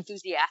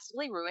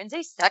overenthusiastically ruins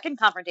a second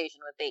confrontation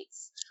with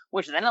Bates,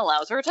 which then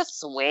allows her to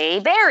sway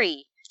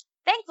Barry.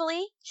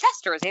 Thankfully,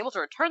 Chester is able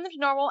to return them to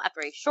normal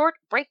after a short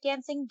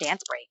breakdancing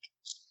dance break.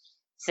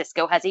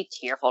 Cisco has a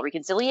tearful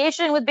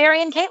reconciliation with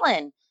Barry and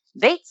Caitlin.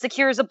 Bates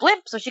secures a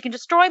blimp so she can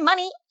drop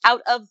money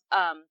out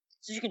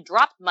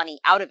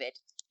of it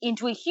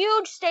into a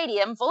huge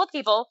stadium full of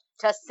people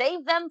to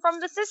save them from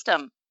the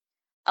system.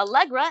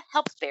 Allegra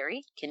helps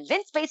Barry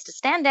convince Bates to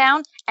stand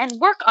down and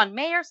work on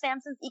Mayor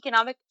Sampson's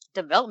Economic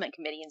Development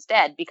Committee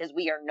instead, because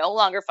we are no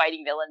longer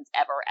fighting villains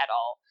ever at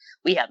all.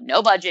 We have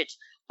no budget.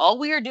 All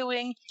we are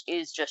doing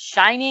is just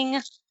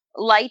shining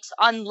light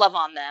on love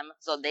on them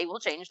so they will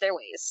change their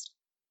ways.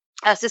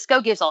 Cisco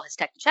gives all his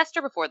tech to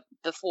Chester before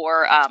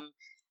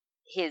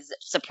his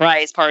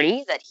surprise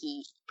party that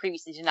he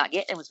previously did not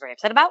get and was very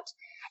upset about.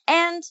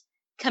 And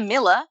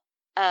Camilla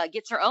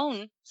gets her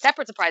own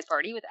separate surprise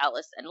party with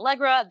Alice and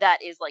Allegra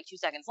that is like 2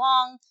 seconds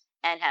long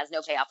and has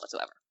no payoff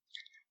whatsoever.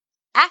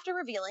 After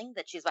revealing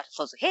that she's about to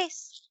close the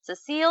case,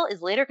 Cecile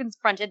is later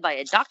confronted by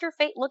a Dr.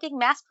 Fate-looking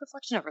masked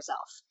reflection of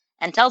herself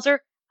and tells her,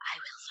 "I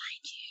will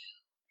find you."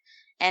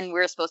 And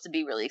we're supposed to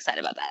be really excited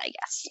about that, I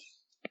guess.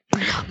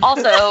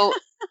 Also,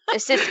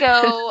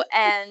 Cisco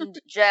and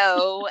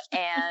Joe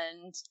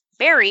and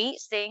Barry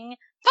sing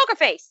Poker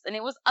Face, and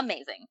it was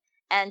amazing.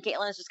 And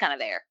Caitlin is just kind of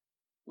there.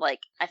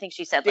 Like, I think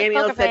she said, like,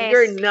 Danielle Poker said, Face.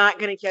 "You're not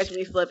going to catch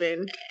me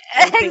slipping."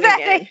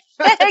 Exactly.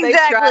 Exactly. They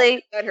tried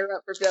to set her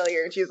up for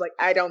failure, and she was like,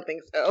 "I don't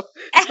think so."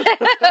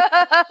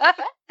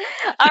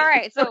 All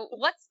right, so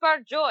what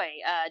sparked joy?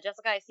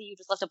 Jessica, I see you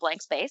just left a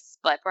blank space,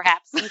 but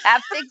perhaps you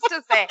have things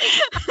to say.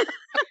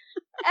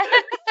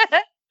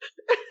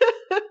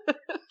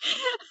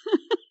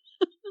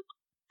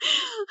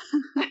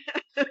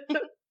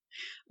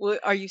 Well,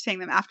 are you saying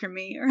them after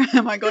me, or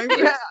am I going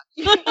first?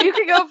 Yeah, you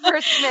can go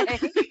first, May.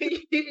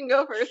 You can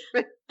go first,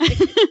 May.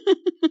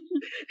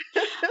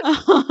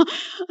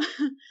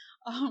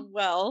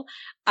 Well,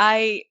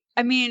 I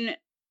mean,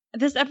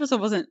 this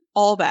episode wasn't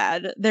all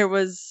bad. There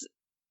was,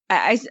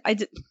 I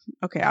did.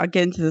 Okay, I'll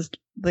get into this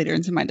later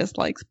into my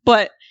dislikes,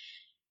 but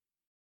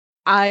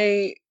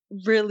I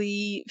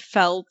really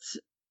felt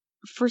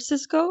for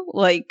Cisco,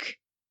 like,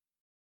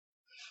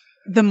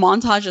 the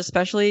montage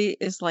especially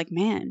is like,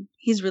 man,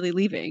 he's really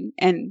leaving.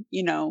 And,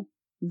 you know,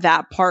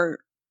 that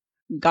part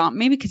got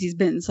me because he's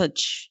been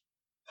such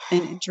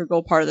an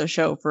integral part of the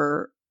show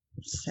for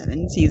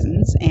 7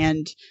 seasons.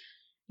 And,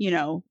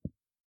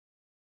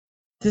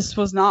 this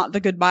was not the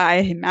goodbye I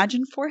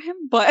imagined for him,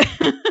 but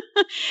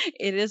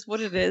it is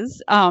what it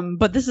is.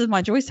 But this is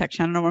my joy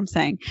section. I don't know what I'm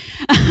saying.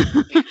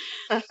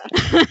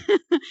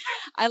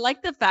 I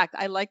like the fact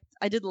I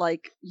did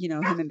like,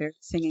 him and Barry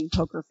singing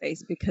Poker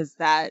Face, because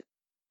the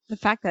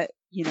fact that,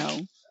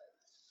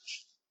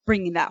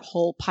 bringing that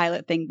whole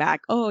pilot thing back.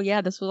 Oh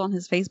yeah, this was on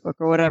his Facebook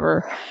or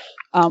whatever.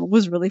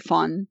 Was really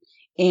fun.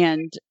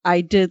 And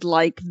I did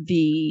like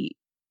the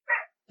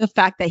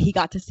fact that he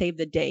got to save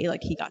the day,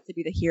 like he got to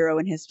be the hero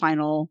in his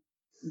final,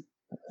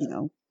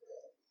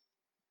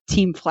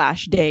 Team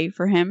Flash day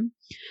for him.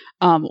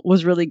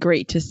 Was really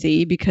great to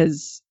see,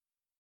 because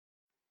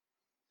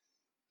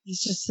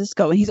he's just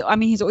Cisco, and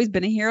he's always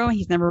been a hero, and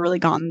he's never really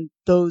gotten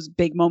those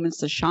big moments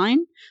to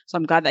shine. So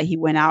I'm glad that he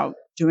went out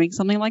doing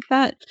something like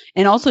that.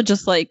 And also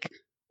just like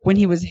when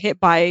he was hit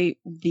by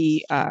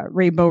the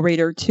Rainbow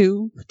Raider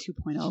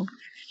 2.0,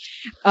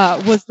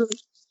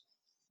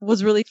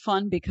 was really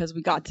fun, because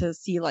we got to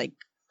see like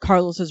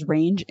Carlos's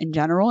range in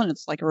general, and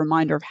it's like a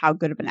reminder of how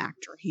good of an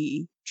actor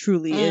he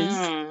truly is.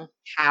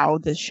 How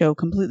this show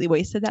completely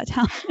wasted that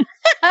talent.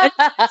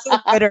 So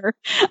bitter.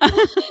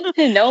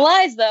 No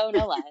lies, though.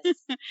 No lies.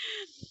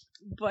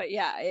 But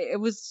yeah, it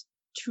was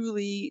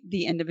truly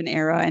the end of an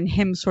era, and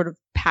him sort of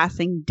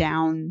passing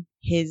down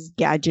his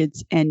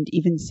gadgets and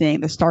even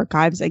saying the Stark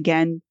Ives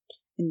again,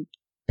 and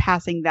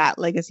passing that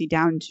legacy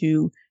down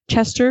to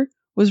Chester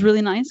was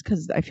really nice,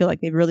 because I feel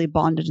like they've really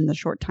bonded in the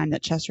short time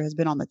that Chester has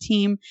been on the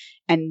team,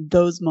 and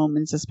those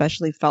moments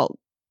especially felt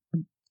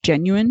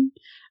genuine.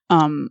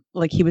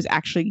 Like he was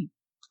actually,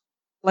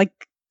 like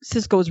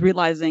Cisco was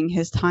realizing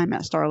his time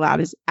at Star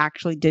Labs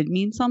actually did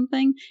mean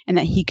something, and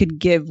that he could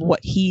give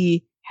what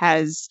he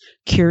has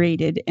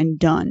curated and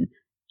done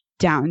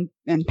down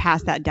and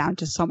pass that down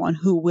to someone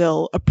who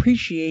will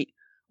appreciate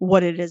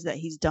what it is that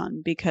he's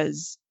done,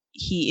 because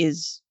he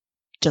is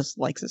just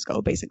like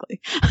Cisco, basically.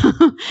 So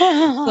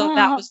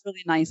that was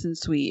really nice and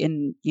sweet.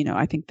 And,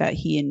 I think that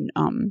he and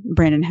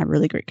Brandon have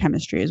really great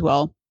chemistry as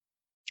well.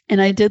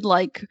 And I did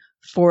like,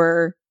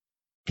 for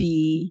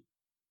the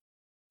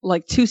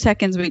 2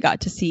 seconds we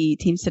got to see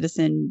Team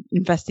Citizen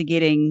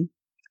investigating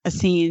a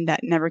scene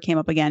that never came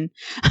up again.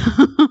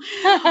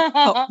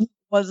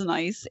 Was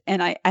nice.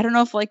 And I don't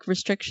know if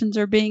restrictions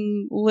are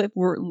being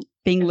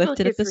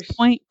lifted at this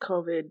point.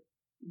 COVID.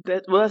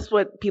 That's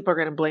what people are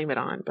going to blame it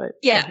on. But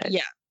yeah.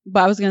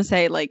 But I was going to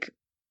say,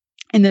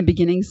 in the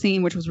beginning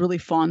scene, which was really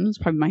fun, was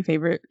probably my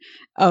favorite,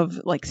 of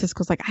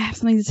Cisco's like, I have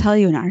something to tell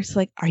you, and Iris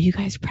like, are you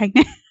guys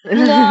pregnant? No,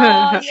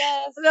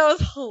 yes. That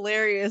was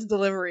hilarious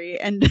delivery.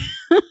 And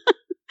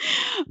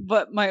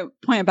but my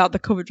point about the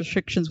COVID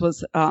restrictions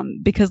was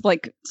because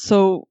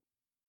so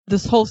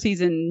this whole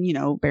season,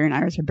 Barry and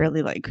Iris are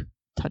barely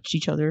touched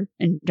each other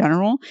in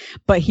general,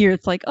 but here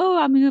it's like, oh,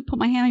 I'm gonna put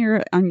my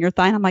hand on your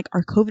thigh, and I'm like,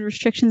 are COVID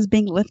restrictions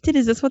being lifted?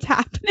 Is this what's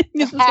happening?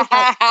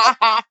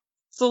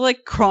 So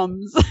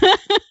crumbs,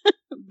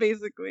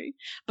 basically.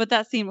 But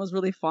that scene was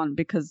really fun,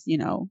 because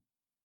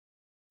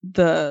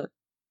the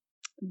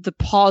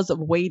pause of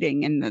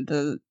waiting and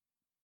the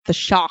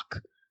shock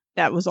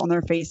that was on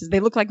their faces.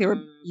 They looked like they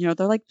were,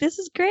 they're like, this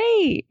is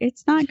great.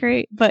 It's not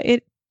great, but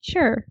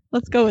sure,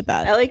 let's go with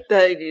that. I like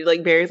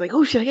Barry's like,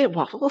 oh, should I get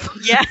waffles?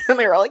 Yeah. And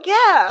they were all like,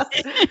 yeah.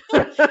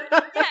 Yeah,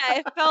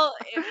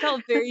 it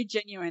felt very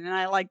genuine, and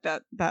I like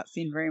that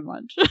scene very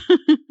much.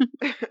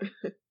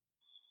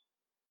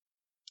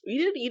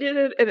 You did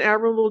an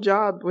admirable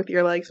job with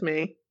your legs,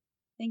 May.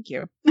 Thank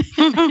you.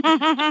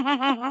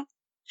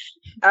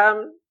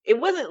 It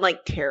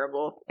wasn't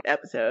terrible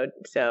episode,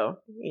 so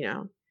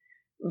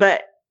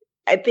but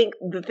I think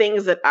the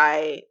things that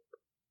I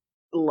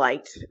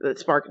liked that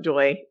sparked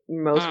joy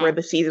most were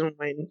the season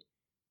 1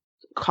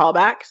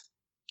 callbacks,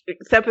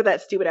 except for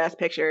that stupid ass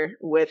picture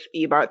with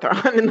Eobard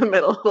Thrawn in the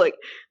middle.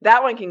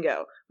 That one can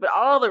go, but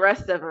all the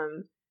rest of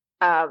them,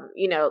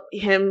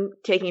 him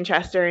taking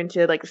Chester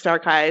into the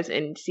Stark Ives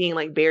and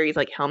seeing Barry's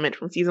helmet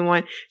from season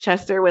 1,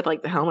 Chester with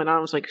the helmet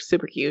on was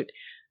super cute.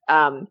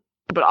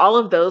 But all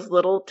of those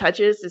little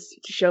touches is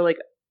to show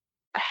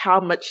how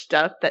much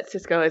stuff that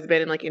Cisco has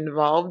been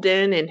involved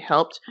in and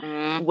helped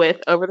with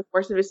over the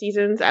course of his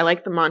seasons. I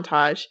like the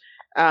montage.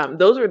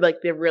 Those were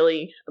the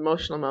really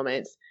emotional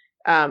moments.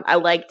 I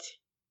liked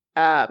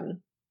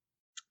when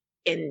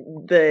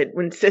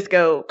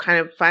Cisco kind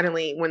of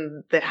finally,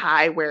 when the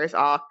high wears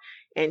off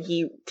and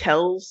he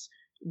tells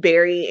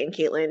Barry and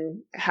Caitlin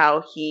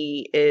how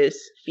he is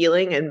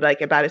feeling and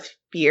about his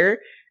fear.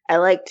 I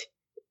liked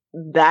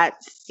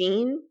that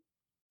scene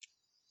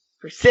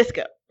for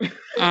Cisco.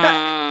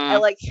 I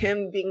liked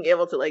him being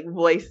able to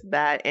voice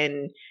that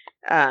and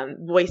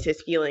voice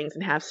his feelings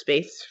and have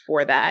space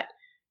for that.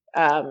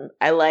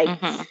 I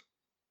liked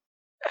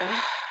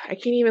I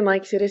can't even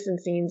like citizen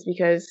scenes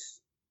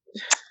because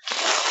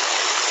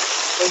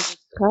they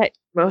cut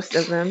most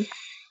of them.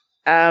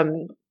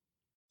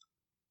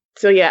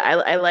 So yeah,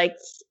 I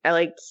liked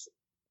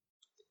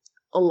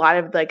a lot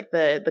of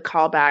the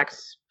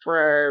callbacks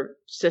for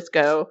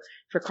Cisco,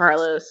 for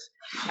Carlos.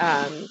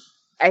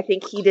 I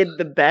think he did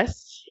the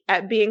best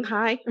at being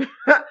high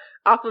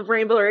off of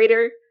Rainbow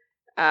Raider,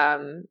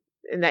 and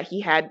that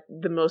he had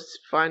the most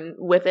fun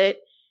with it.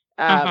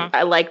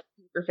 I like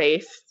Poker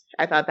Face.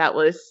 I thought that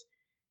was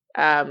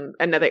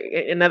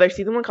another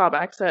season 1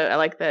 callback. So I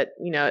like that,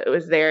 it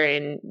was there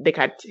and they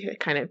got to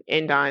kind of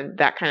end on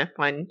that kind of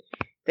fun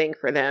thing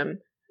for them.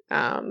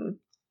 And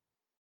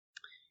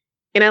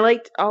I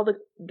liked all the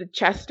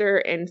Chester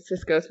and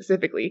Cisco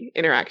specifically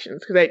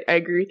interactions, because I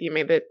agree with you,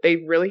 May, that they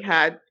really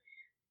had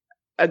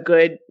a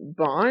good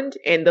bond,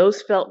 and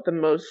those felt the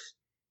most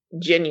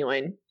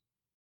genuine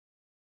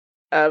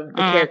of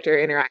the character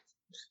interactions.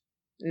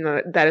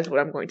 No, that is what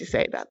I'm going to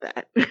say about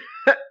that.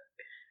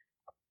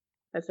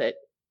 That's it.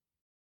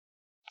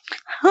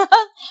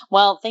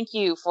 Well, thank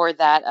you for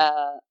that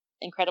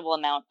incredible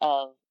amount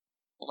of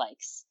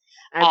likes.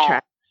 I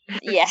tried.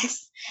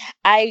 Yes,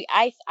 I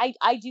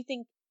do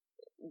think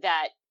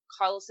that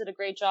Carlos did a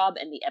great job,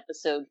 and the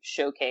episode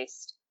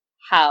showcased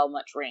how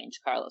much range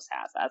Carlos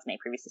has, as May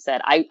previously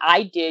said.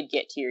 I did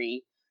get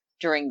teary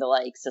during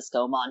the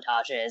Cisco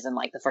montages and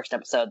the first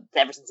episode,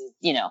 ever since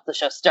the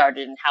show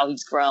started and how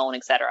he's grown,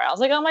 etc. I was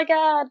like, oh my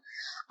god.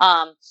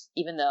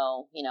 Even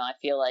though I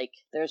feel like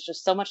there's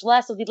just so much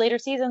less of the later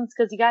seasons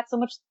because you got so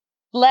much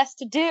less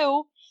to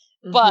do,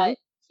 but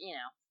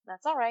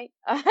that's all right.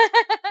 I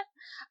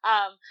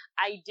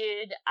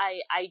did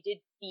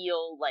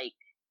feel like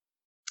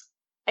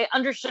I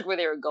understood where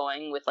they were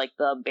going with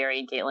the Barry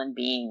and Caitlin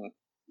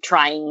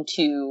trying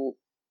to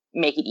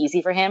make it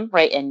easy for him,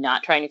 right, and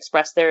not trying to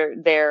express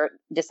their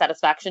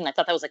dissatisfaction. I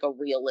thought that was a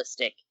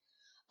realistic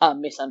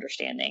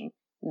misunderstanding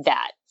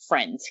that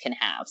friends can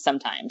have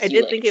sometimes. I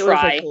did think it was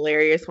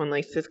hilarious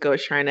when Cisco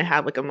was trying to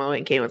have a moment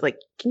and Kate was like,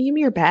 "Can you give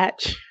me your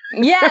badge?"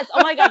 Yes.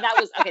 Oh my god, that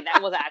was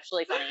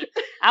actually funny.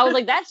 I was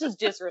like, that's just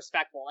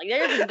disrespectful.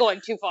 They're just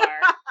going too far.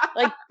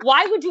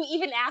 Why would you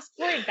even ask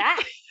for it back?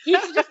 He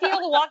should just be able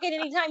to walk in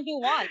anytime he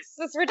wants.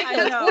 That's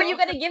ridiculous. Who are you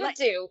going to give it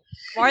to?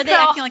 Why are they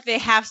acting like they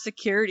have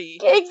security?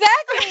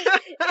 Exactly.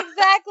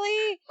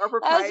 Or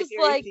proprietary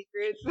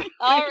secrets.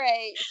 All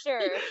right,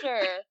 sure.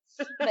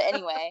 But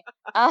anyway,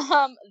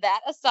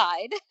 that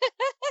aside,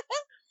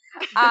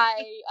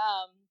 I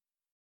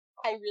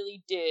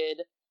really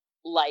did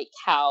like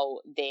how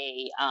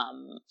they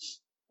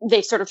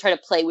sort of try to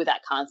play with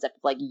that concept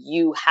of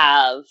you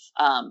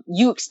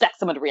expect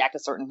someone to react a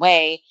certain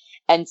way,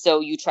 and so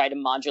you try to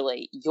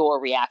modulate your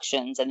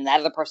reactions, and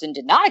that other person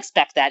did not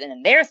expect that, and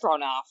then they're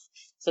thrown off,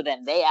 so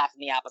then they act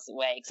in the opposite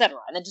way, etc.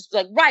 And then just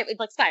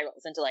it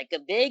spirals into a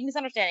big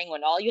misunderstanding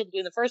when all you had to do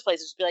in the first place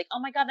is just be like, oh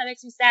my god, that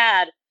makes me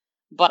sad,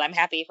 but I'm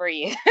happy for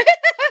you.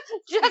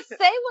 Just say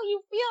what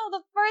you feel in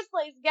the first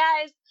place,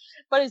 guys.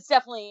 But it's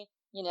definitely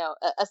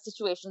a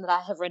situation that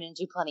I have run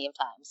into plenty of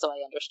times, so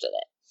I understood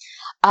it.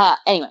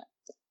 Anyway,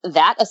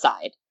 that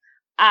aside,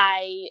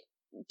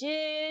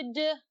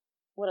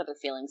 what other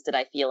feelings did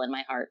I feel in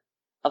my heart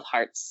of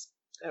hearts?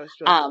 That was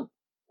joyful.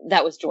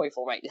 That was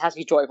joyful, right? It has to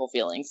be joyful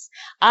feelings.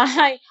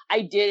 I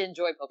did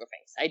enjoy Poker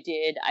Face. I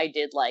did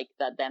like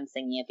them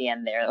singing at the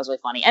end there. That was really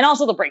funny. And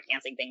also the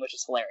breakdancing thing, which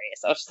is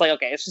hilarious. I was just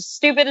okay, it's just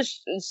stupid.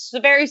 It's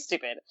very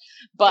stupid.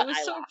 But it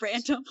was so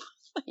random.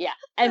 Yeah.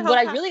 And what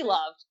I really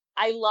loved,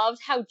 I loved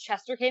how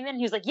Chester came in and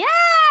he was like, yeah,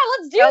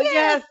 let's do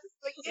this.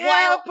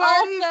 Yes.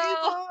 Party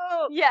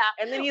people. Yeah.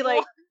 And then he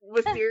was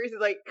serious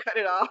and cut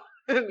it off.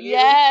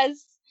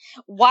 Yes.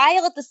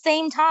 While at the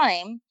same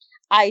time,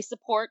 I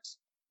support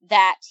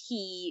that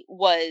he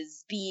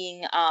was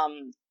being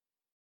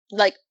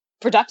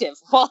productive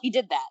while he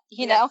did that,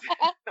 you know?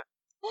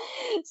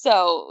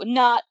 So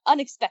not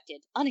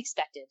unexpected. But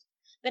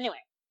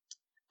anyway,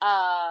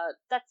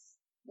 that's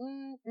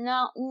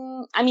no.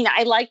 I mean,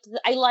 I liked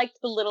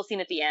the little scene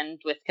at the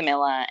end with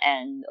Camilla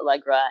and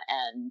Allegra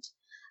and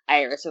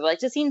Iris were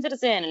to Scene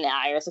Citizen, and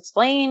Iris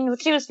explained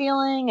what she was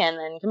feeling, and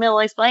then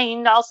Camilla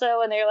explained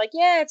also, and they were like,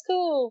 yeah, it's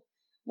cool,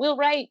 we'll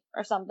write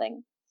or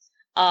something.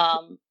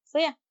 So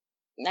yeah.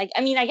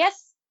 I mean, I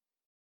guess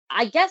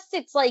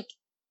it's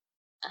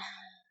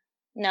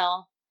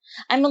no.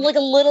 I'm a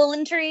little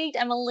intrigued.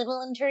 I'm a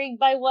little intrigued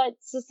by what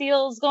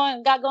Cecile's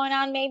got going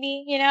on,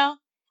 maybe,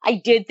 I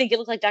did think it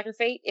looked like Dr.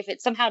 Fate. If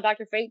it's somehow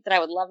Dr. Fate, then I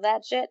would love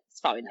that shit. It's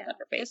probably not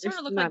Dr. Fate. It sort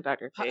of looked like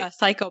Dr. Fate. A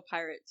Psycho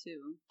Pirate,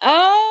 too.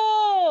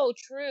 Oh,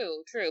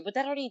 true. But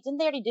didn't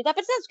they already do that?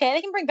 But that's okay.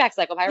 They can bring back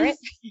Psycho Pirate.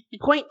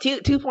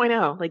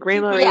 2.0, like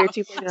Rainbow Raider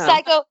 2.0.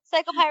 Psycho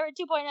Pirate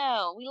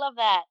 2.0. We love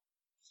that.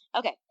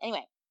 Okay,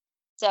 anyway.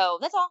 So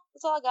that's all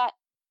I got.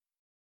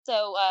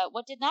 So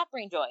what did not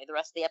bring joy the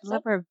rest of the episode?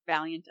 Love our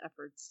valiant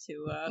efforts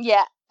to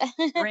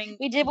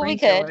we did what we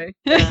could.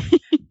 Yeah.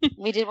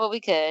 We did what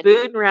we could.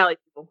 Food and rally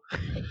people.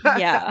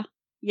 Yeah.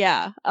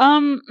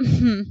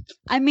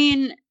 I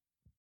mean,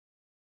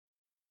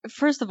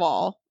 first of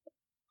all,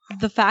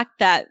 the fact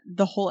that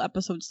the whole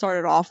episode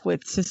started off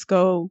with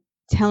Cisco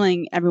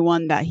telling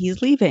everyone that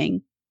he's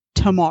leaving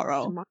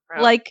tomorrow.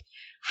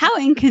 How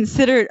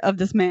inconsiderate of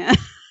this man.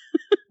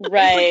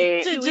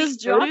 Right. To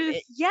just drop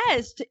it.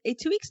 Yes,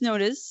 2 weeks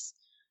notice.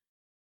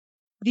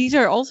 These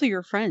are also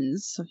your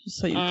friends,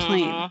 so you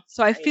claim.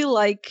 So I feel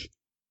like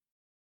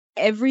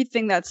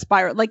everything that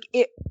spiraled,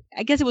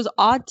 I guess it was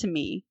odd to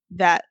me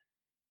that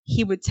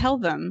he would tell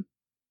them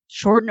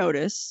short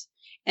notice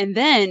and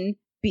then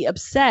be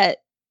upset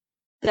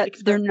that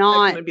they're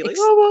not be like,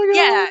 oh my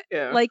god.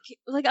 Yeah.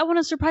 Like I want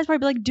a surprise party,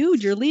 be like,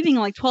 dude, you're leaving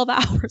in like 12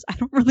 hours. I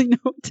don't really know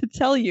what to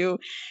tell you.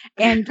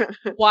 And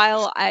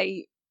while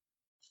I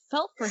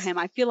felt for him,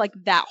 I feel like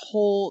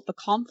the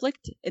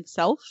conflict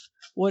itself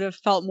would have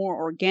felt more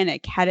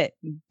organic had it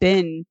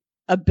been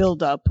a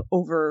build-up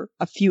over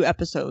a few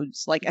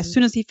episodes. Like as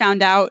soon as he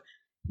found out,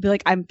 he'd be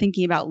like, I'm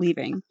thinking about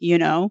leaving, you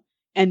know?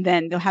 And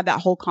then they'll have that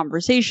whole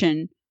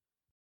conversation.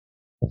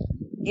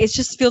 It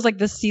just feels like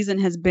this season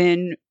has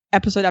been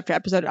episode after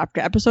episode after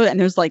episode, and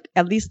there's like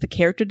at least the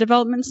character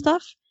development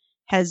stuff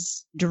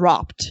has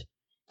dropped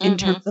in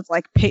terms of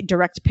like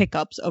direct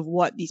pickups of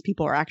what these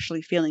people are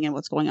actually feeling and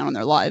what's going on in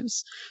their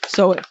lives.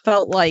 So it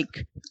felt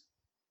like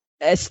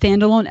a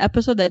standalone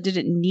episode that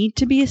didn't need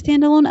to be a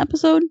standalone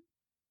episode.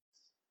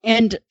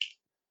 And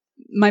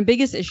my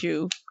biggest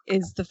issue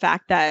is the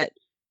fact that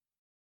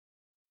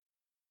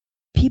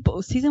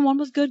season 1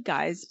 was good,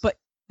 guys, but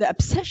the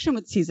obsession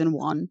with season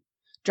 1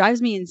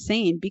 drives me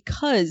insane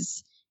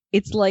because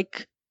it's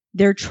like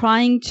they're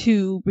trying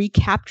to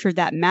recapture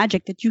that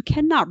magic that you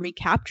cannot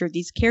recapture.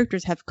 These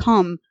characters have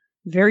come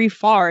very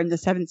far in the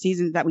 7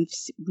 seasons that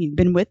we've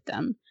been with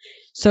them.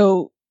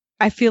 So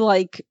I feel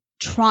like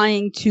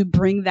trying to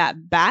bring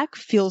that back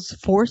feels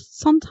forced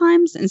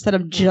sometimes instead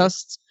of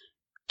just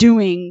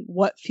doing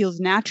what feels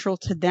natural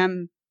to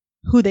them,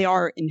 who they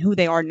are and who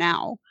they are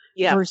now.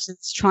 Yeah.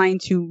 Versus trying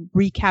to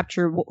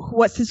recapture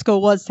what Cisco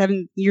was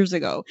 7 years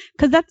ago.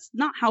 Because that's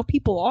not how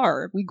people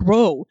are. We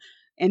grow.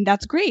 And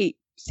that's great.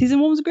 Season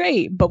 1 was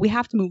great. But we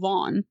have to move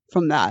on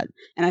from that.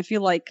 And I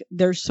feel like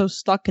they're so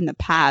stuck in the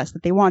past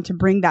that they want to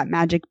bring that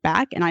magic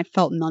back. And I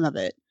felt none of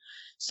it.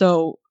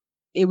 So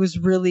it was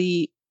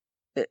really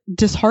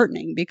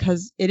disheartening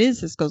because it is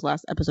Cisco's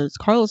last episode. It's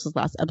Carlos's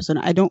last episode.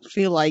 I don't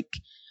feel like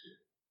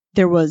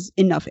there was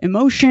enough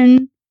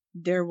emotion.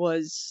 There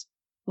was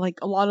like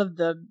a lot of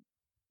the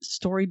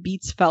story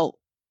beats felt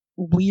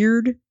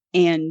weird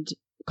and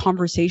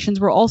conversations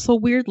were also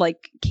weird.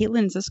 Like Caitlin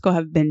and Cisco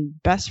have been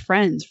best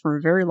friends for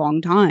a very long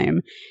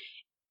time.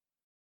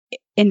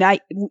 And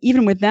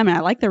even with them, and I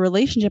like their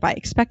relationship, I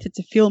expected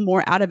to feel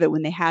more out of it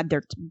when they had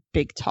their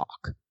big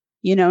talk,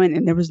 you know,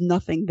 and there was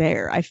nothing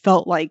there. I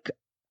felt like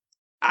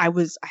I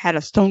had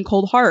a stone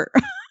cold heart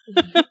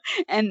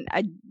and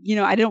I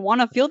didn't want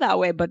to feel that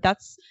way, but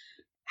that's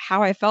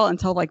how I felt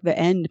until like the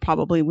end,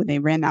 probably when they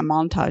ran that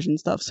montage and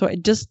stuff. So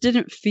it just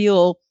didn't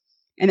feel,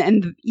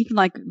 and even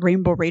like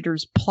Rainbow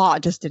Raiders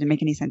plot just didn't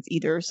make any sense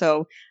either.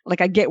 So like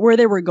I get where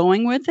they were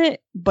going with it,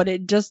 but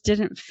it just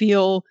didn't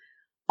feel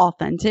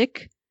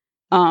authentic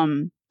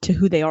to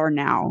who they are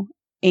now.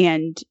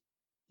 And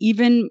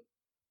even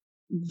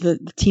the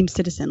Team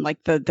Citizen,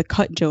 like the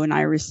cut Joe and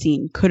Iris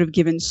scene could have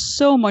given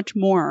so much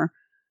more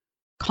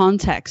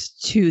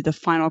context to the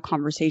final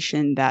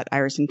conversation that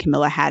Iris and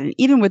Camilla had. And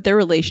even with their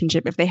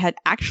relationship, if they had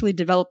actually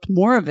developed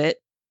more of it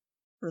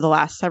for the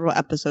last several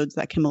episodes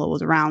that Camilla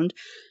was around,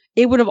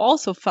 it would have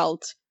also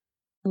felt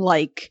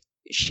like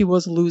she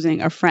was losing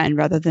a friend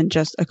rather than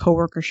just a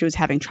coworker she was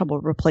having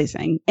trouble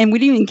replacing. And we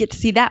didn't even get to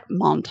see that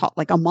montage,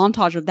 like a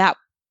montage of that,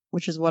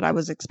 which is what I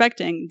was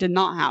expecting, did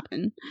not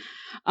happen.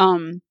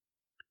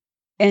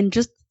 And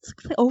just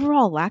the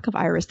overall lack of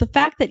Iris. The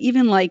fact that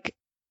even like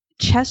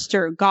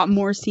Chester got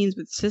more scenes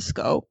with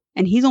Cisco,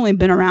 and he's only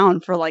been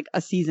around for like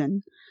a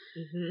season.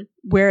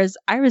 Whereas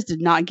Iris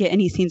did not get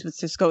any scenes with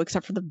Cisco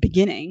except for the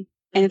beginning.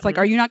 And it's like,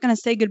 are you not going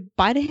to say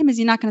goodbye to him? Is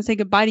he not going to say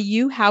goodbye to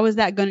you? How is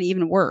that going to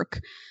even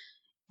work?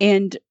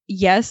 And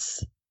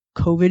yes,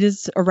 COVID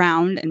is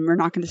around and we're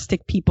not going to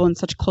stick people in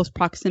such close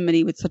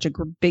proximity with such a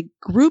big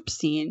group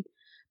scene.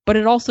 But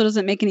it also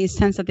doesn't make any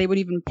sense that they would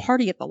even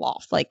party at the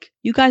loft. Like,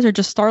 you guys are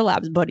just Star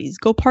Labs buddies.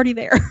 Go party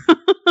there.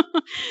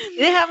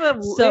 They have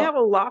a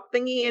loft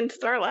thingy in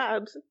Star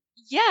Labs.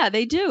 Yeah,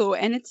 they do.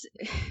 And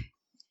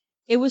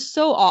it was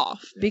so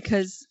off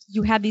because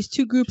you had these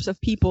two groups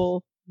of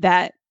people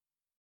that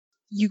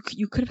you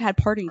could have had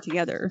partying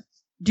together.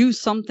 Do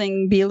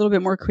something, be a little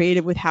bit more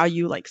creative with how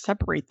you like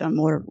separate them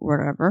or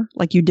whatever.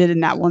 Like you did in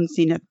that one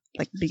scene at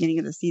like the beginning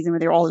of the season where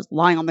they were all just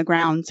lying on the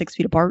ground 6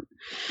 feet apart.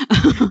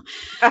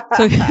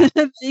 So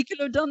they could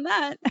have done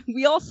that.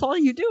 We all saw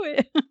you do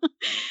it.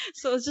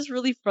 So it's just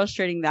really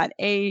frustrating that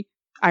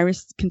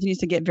Iris continues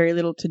to get very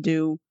little to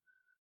do.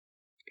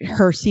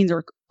 Her scenes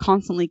are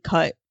constantly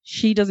cut.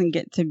 She doesn't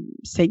get to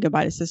say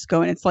goodbye to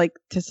Cisco. And it's like,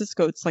 to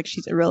Cisco, it's like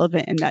she's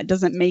irrelevant. And that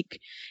doesn't make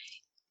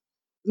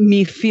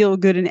me feel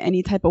good in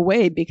any type of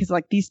way because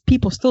like these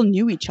people still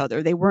knew each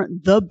other. They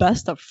weren't the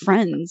best of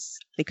friends.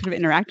 They could have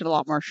interacted a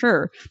lot more,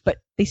 sure, but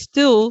they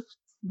still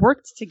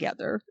worked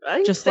together.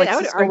 Just like I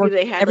would argue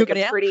they had like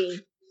a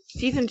pretty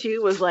season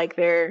 2 was like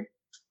their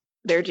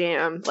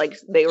jam. Like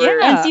they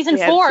were, and season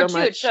 4 too.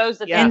 It shows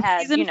that they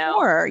had season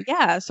 4.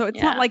 Yeah, so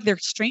it's not like they're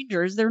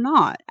strangers. They're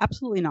not.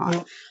 Absolutely not.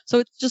 Yeah. So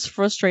it's just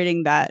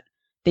frustrating that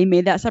they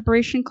made that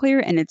separation clear,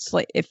 and it's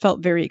like it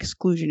felt very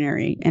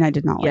exclusionary, and I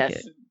did not like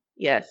it.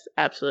 Yes,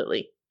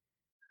 absolutely.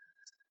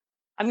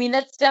 I mean,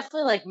 that's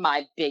definitely like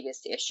my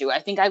biggest issue.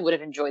 I think I would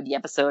have enjoyed the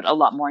episode a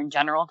lot more in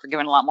general,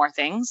 forgiven a lot more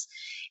things,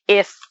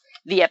 if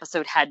the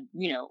episode had,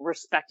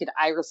 respected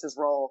Iris's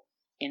role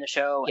in the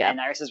show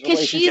and Iris's because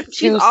relationship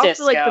she's to also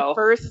Cisco. like the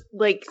first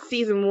like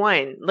season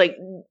 1, like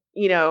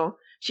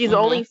she's the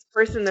only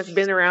person that's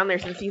been around there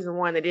since season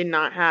 1 that did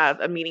not have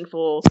a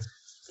meaningful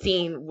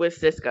scene with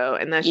Cisco,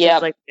 and that's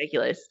just like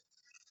ridiculous.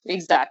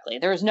 Exactly.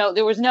 There was no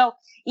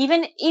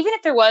even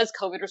if there was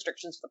COVID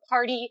restrictions for the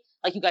party,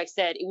 like you guys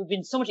said, it would have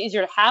been so much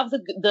easier to have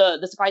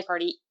the surprise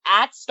party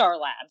at Star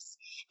Labs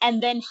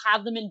and then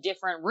have them in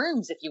different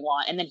rooms if you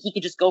want, and then he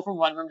could just go from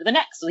one room to the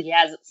next. So he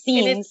has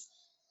scenes.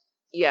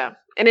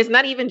 And it's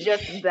not even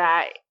just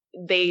that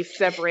they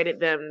separated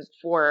them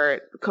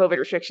for COVID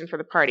restrictions for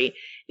the party.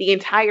 The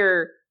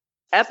entire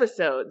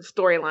episode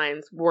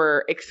storylines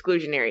were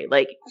exclusionary.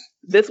 Like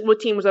this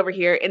team was over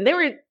here, and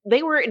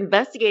they were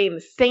investigating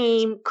the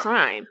same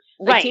crime.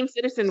 Like, right. Team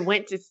Citizen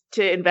went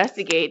to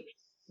investigate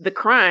the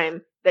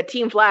crime that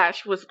Team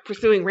Flash was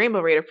pursuing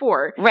Rainbow Raider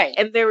for. Right.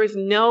 And there was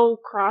no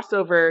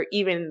crossover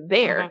even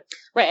there.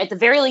 Right. At the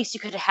very least, you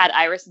could have had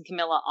Iris and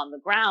Camilla on the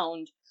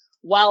ground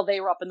while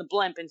they were up in the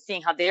blimp and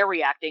seeing how they're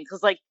reacting.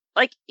 Because like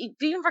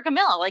even for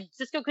Camilla, like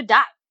Cisco could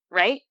die,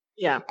 right?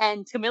 Yeah.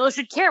 And Camilla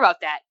should care about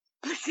that.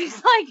 But she's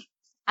like,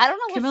 I don't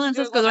know. Camilla and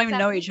Cisco don't even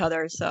know each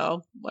other,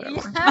 so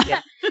whatever.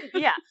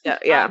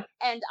 Yeah.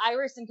 And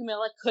Iris and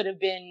Camilla could have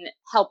been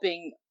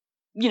helping,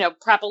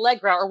 prep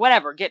Allegra or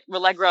whatever, get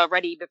Allegra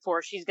ready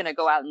before she's going to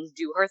go out and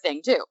do her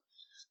thing too.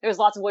 There's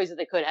lots of ways that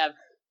they could have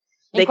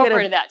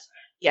incorporated that.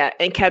 Yeah,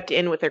 and kept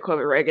in with their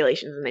COVID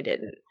regulations, and they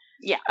didn't.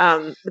 Yeah.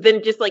 But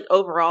then just like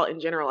overall in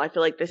general, I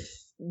feel like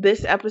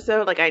this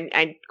episode, like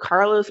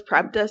Carlos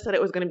prepped us that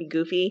it was going to be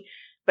goofy,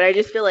 but I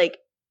just feel like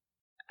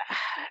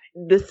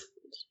the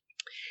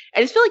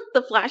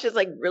Flash is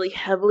like really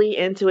heavily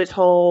into its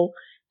whole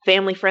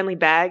family friendly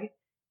bag,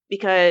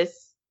 because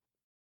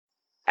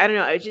I don't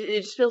know, it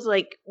just feels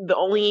like the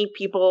only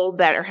people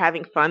that are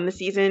having fun this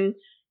season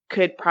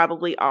could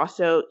probably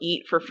also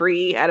eat for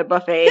free at a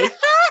buffet.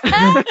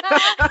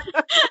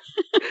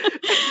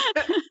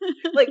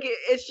 Like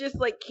it's just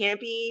like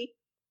campy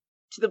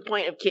to the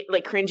point of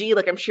like cringy.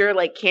 Like I'm sure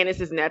like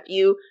Candace's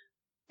nephew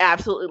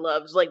absolutely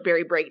loves like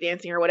Barry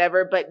breakdancing or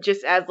whatever, but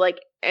just as like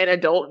an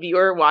adult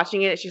viewer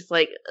watching it, it's just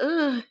like,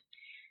 ugh.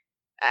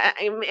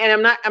 And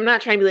I'm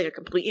not trying to be like a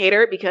complete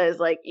hater, because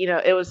like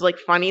it was like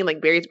funny,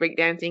 like Barry's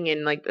breakdancing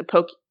and like the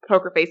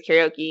poker face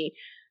karaoke,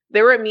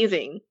 they were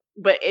amusing,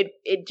 but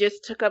it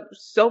just took up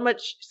so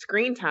much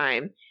screen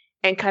time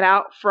and cut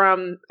out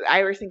from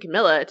Iris and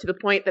Camilla to the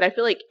point that I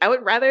feel like I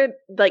would rather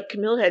like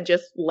Camilla had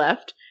just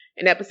left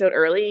an episode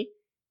early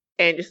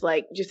and just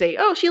say,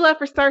 oh, she left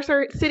for Star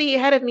City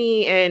ahead of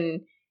me,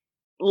 and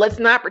let's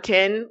not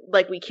pretend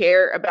like we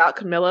care about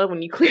Camilla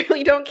when you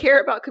clearly don't care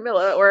about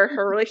Camilla or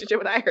her relationship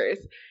with Iris,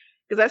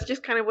 because that's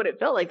just kind of what it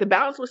felt like. The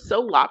balance was so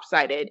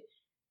lopsided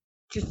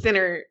to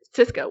center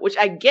Cisco, which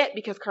I get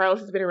because Carlos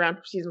has been around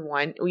for season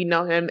 1. We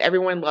know him.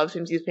 Everyone loves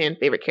him. He's a fan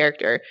favorite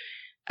character.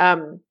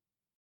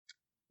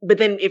 But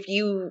then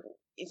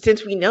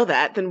since we know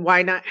that, then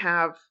why not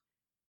have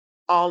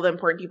all the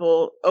important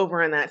people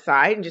over on that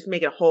side and just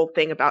make it a whole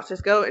thing about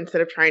Cisco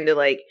instead of trying to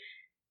like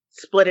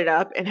split it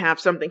up and have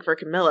something for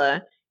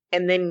Camilla,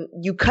 and then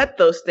you cut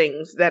those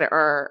things that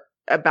are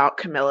about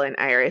Camilla and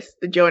Iris,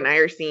 the Joe and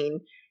Iris scene.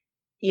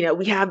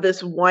 We have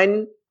this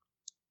one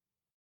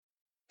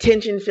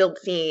tension-filled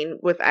scene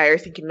with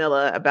Iris and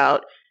Camilla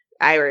about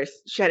Iris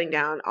shutting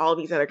down all of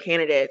these other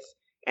candidates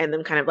and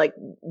them kind of like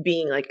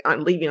being like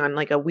leaving on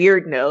like a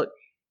weird note.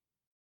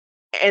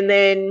 And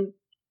then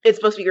it's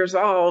supposed to be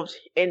resolved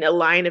in a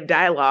line of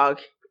dialogue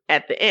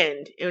at the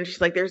end. And it's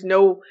just like, there's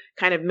no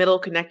kind of middle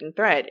connecting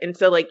thread. And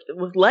so like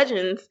with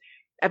Legends,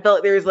 I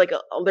felt like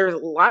there's a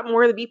lot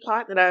more of the B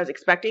plot that I was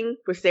expecting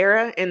with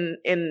Sarah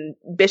and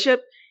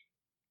Bishop.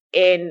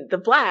 In The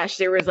Flash,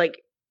 there was like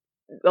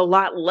a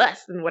lot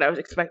less than what I was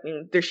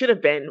expecting there should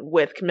have been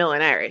with Camilla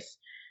and Iris.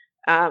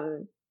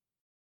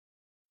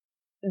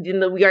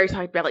 We already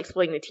talked about like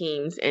splitting the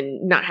teams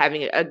and not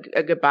having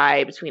a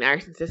goodbye between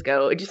Iris and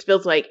Cisco. It just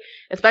feels like,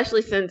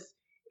 especially since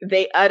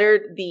they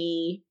uttered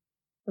the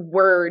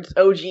words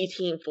OG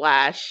Team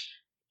Flash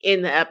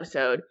in the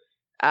episode,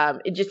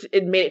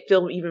 it made it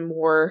feel even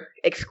more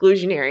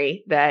exclusionary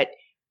that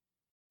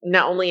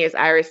not only is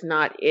Iris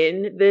not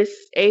in this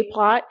A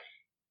plot,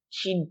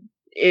 she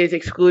is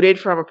excluded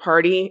from a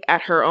party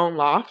at her own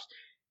loft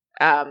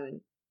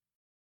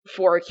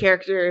for a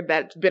character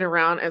that's been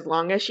around as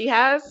long as she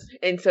has.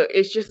 And so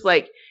it's just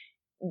like,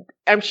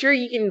 I'm sure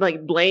you can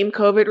like blame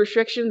COVID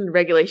restrictions and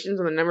regulations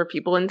on the number of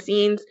people in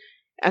scenes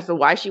as to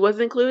why she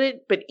wasn't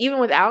included. But even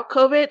without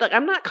COVID, like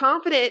I'm not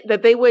confident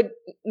that they would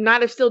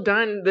not have still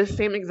done the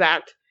same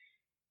exact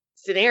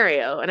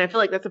scenario. And I feel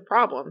like that's a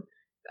problem.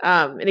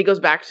 And it goes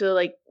back to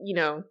like,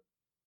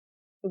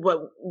 what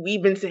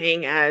we've been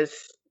saying as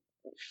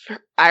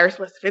Iris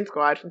West Defense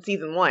Squad from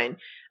season 1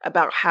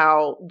 about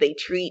how they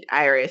treat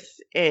Iris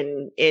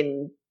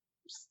in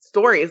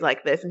stories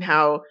like this and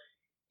how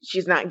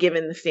she's not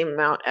given the same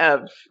amount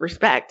of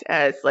respect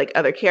as like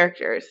other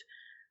characters.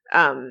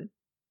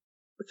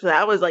 So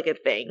that was like a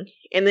thing.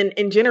 And then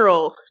in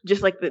general,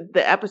 just like the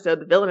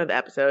villain of the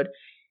episode,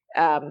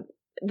 the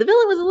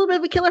villain was a little bit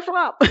of a killer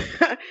flop.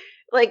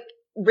 Like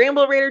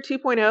Rainbow Raider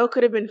 2.0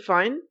 could have been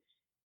fun.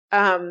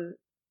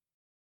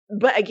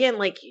 But again,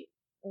 like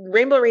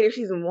Rainbow Raider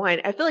season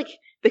 1, I feel like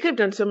they could have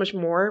done so much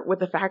more with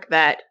the fact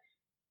that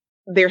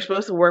they're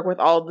supposed to work with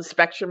all the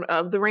spectrum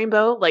of the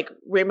rainbow. Like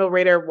Rainbow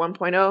Raider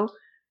 1.0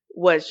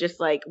 was just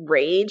like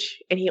rage,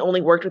 and he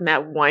only worked with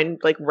that one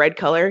like red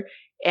color.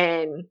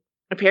 And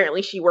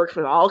apparently she works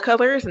with all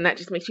colors, and that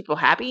just makes people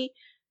happy.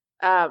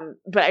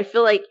 But I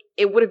feel like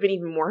it would have been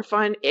even more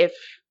fun if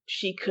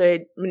she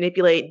could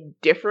manipulate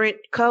different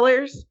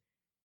colors.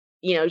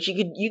 You know,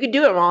 you could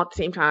do it all at the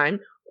same time,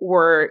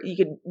 or you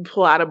could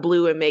pull out a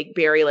blue and make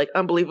Barry like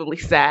unbelievably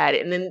sad,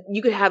 and then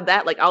you could have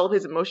that like all of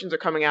his emotions are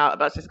coming out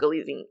about Cisco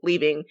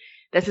leaving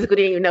that Cisco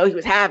didn't even know he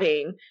was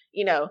having.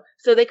 You know,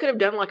 so they could have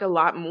done like a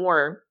lot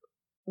more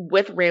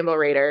with Rainbow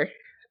Raider,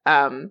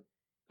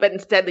 but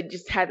instead they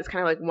just had this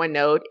kind of like one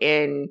note,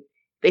 and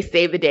they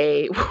saved the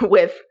day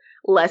with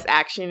less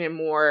action and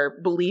more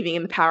believing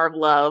in the power of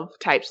love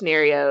type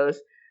scenarios.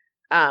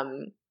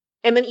 And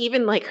then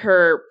even like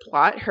her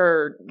plot,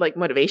 her like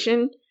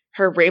motivation,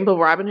 her Rainbow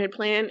Robin Hood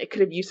plan, it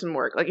could have used some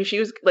work. Like if she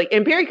was like,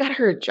 and Barry got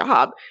her a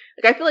job.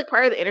 Like I feel like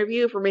part of the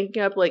interview for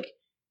making up like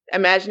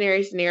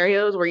imaginary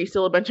scenarios where you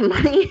steal a bunch of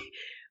money,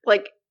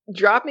 like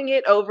dropping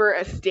it over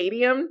a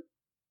stadium,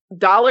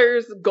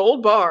 dollars,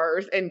 gold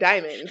bars, and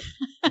diamonds,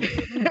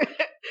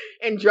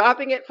 and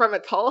dropping it from a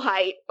tall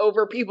height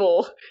over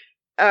people.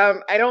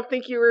 I don't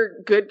think you were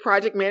good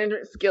project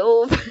management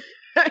skills,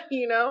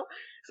 you know?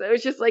 So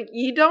it's just like,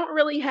 you don't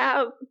really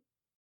have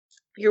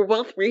your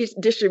wealth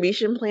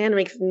redistribution plan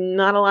makes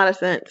not a lot of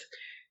sense.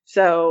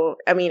 So,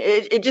 I mean,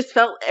 it just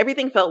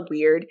everything felt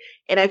weird.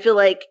 And I feel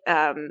like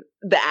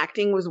the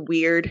acting was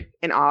weird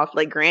and off.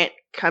 Like Grant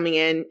coming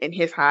in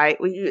his high,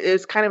 it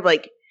was kind of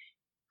like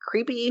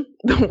creepy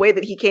the way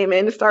that he came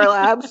into Star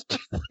Labs,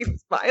 just like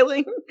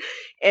smiling.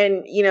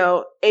 And, you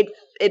know,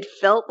 it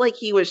felt like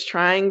he was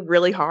trying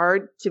really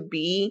hard to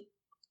be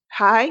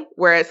high,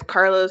 whereas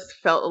Carlos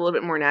felt a little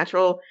bit more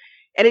natural.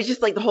 And it's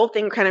just like the whole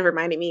thing kind of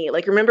reminded me,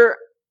 like, remember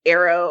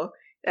Arrow,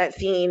 that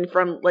scene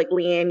from like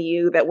Leanne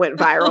Yu that went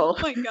viral?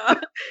 Oh my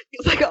god.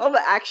 It's like all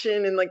the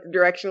action and like the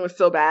direction was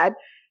so bad.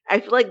 I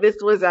feel like this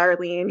was our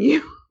Leanne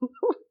Yu.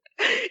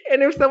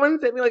 And if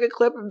someone sent me like a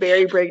clip of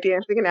Barry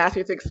breakdancing and asked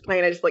me to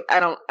explain, I just like, I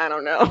don't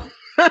know.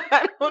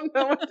 I don't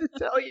know what to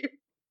tell you.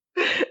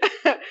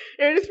 And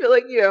I just feel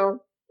like, you know,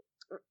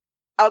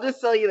 I'll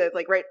just tell you this,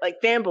 like, right,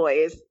 like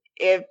fanboys,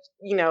 if,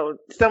 you know,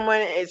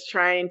 someone is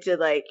trying to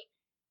like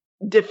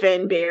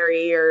defend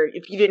Barry, or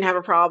if you didn't have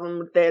a problem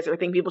with this or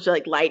think people should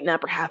like lighten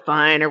up or have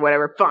fun or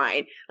whatever,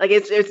 fine. Like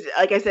it's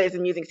like I said, it's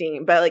an amusing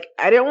scene, but like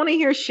I don't want to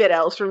hear shit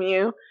else from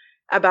you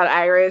about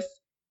Iris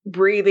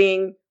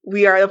breathing,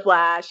 We Are the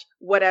Flash,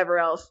 whatever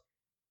else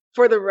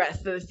for the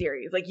rest of the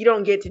series. Like you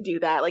don't get to do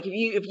that. Like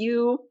if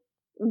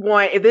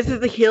this is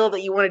the hill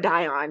that you want to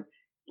die on,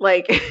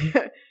 like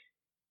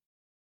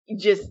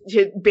just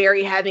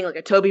Barry having like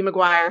a Tobey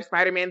Maguire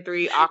Spider-Man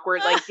 3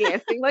 awkward like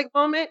dancing like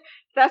moment,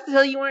 if that's the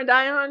hill you want to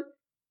die on,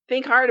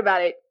 think hard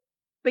about it.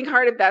 Think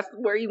hard if that's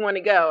where you want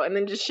to go, and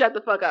then just shut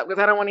the fuck up,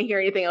 because I don't want to hear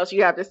anything else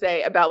you have to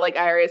say about like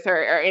Iris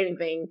or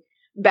anything,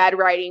 bad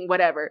writing,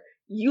 whatever.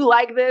 You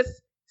like this,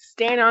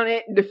 stand on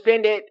it,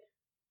 defend it,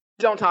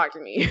 don't talk to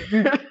me.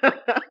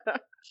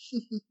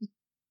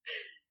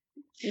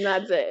 And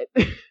that's it.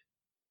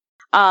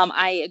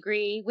 I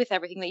agree with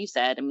everything that you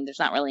said. I mean, there's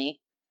not really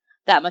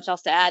that much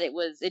else to add.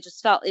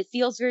 It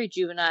feels very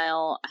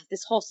juvenile.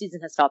 This whole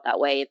season has felt that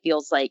way. It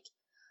feels like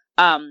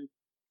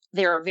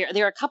there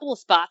are a couple of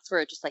spots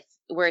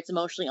where it's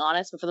emotionally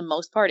honest, but for the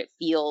most part it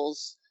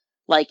feels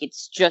like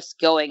it's just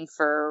going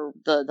for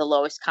the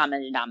lowest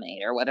common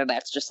denominator, whether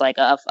that's just like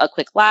a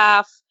quick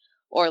laugh,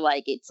 or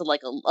like it's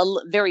like a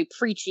very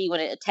preachy when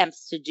it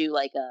attempts to do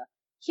like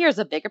here's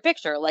a bigger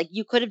picture. Like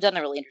you could have done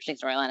a really interesting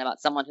storyline about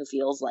someone who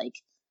feels like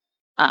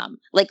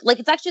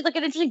it's actually like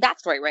an interesting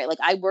backstory, right? Like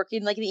I work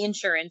in like the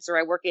insurance, or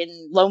I work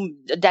in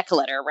a debt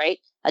collector, right?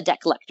 A debt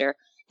collector.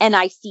 And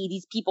I see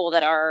these people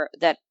that are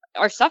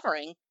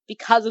suffering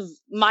because of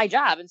my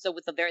job. And so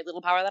with the very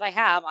little power that I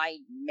have, I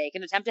make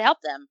an attempt to help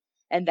them.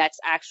 And that's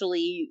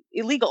actually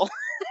illegal,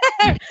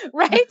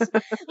 right?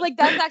 Like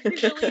that's actually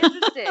really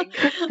interesting.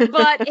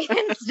 But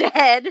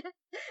instead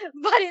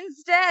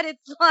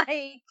it's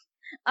like,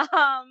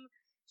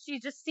 she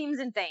just seems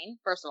insane,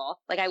 first of all.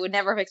 Like, I would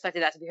never have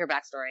expected that to be her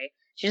backstory.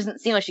 She doesn't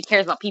seem like she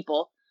cares about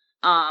people.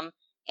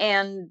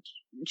 And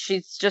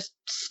she's just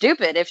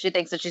stupid if she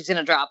thinks that she's going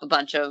to drop a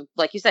bunch of,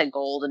 like you said,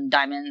 gold and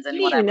diamonds and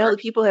you whatever. You don't even know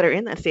the people that are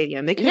in that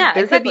stadium. There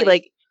could be,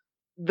 like,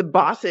 the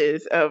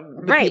bosses of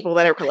the people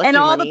that are collecting and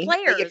all money. The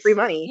players. They get free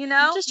money. You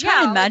know? I'm just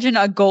trying to imagine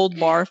a gold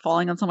bar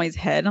falling on somebody's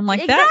head. I'm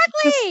like, that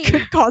just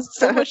could cause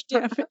so much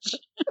damage.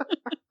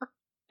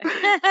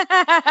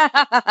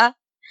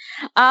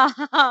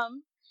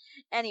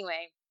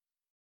 Anyway,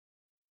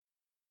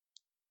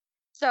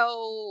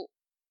 so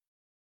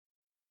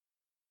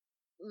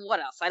what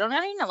else? I don't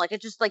even know. Like,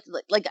 it just like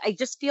I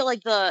just feel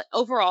like the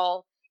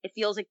overall, it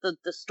feels like the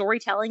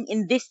storytelling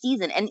in this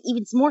season, and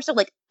even more so,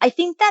 like, I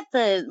think that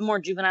the more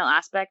juvenile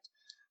aspect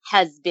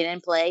has been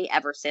in play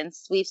ever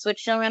since we've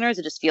switched showrunners.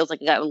 It just feels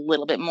like it got a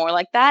little bit more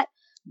like that,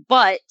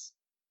 but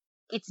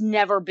it's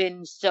never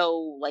been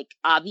so like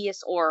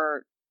obvious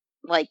or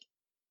like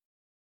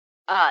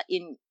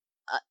in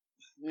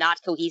not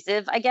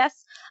cohesive, I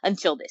guess,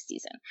 until this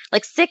season.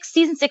 Like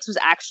season 6 was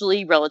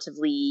actually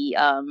relatively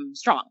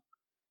strong,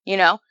 you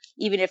know,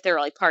 even if there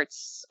were like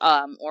parts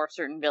or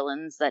certain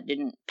villains that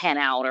didn't pan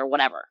out or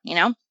whatever, you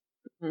know.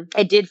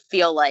 It did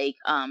feel like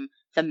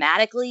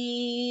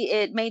thematically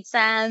it made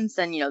sense,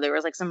 and you know, there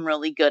was like some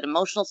really good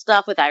emotional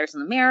stuff with Iris in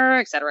the Mirror,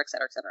 et cetera, et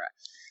cetera, et cetera.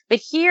 But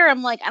here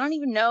I'm like, I don't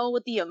even know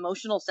what the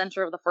emotional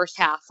center of the first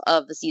half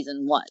of the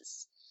season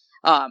was.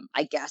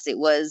 I guess it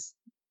was,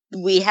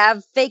 we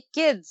have fake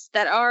kids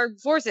that are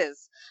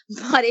forces,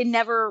 but it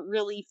never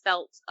really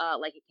felt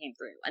like it came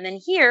through. And then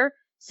here,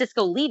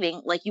 Cisco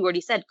leaving, like you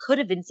already said, could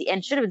have been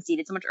and should have been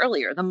seeded so much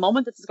earlier. The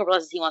moment that Cisco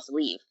realizes he wants to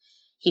leave,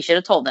 he should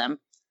have told them,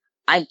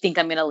 I think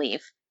I'm going to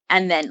leave.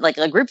 And then like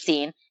a group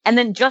scene. And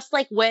then just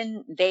like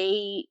when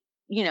they,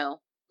 you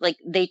know, like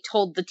they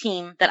told the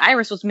team that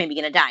Iris was maybe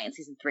going to die in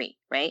season 3,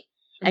 right?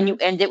 Mm-hmm. And you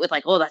end it with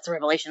like, oh, that's a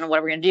revelation. What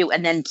are we going to do?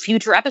 And then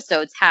future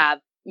episodes have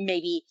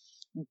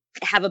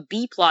a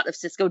B plot of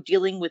Cisco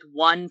dealing with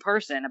one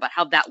person about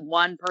how that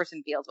one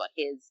person feels about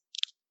his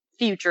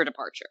future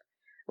departure,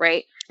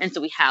 right? And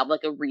so we have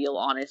like a real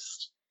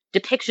honest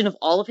depiction of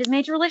all of his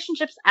major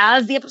relationships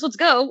as the episodes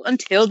go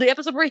until the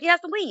episode where he has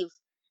to leave.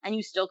 And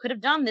you still could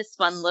have done this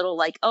fun little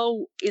like,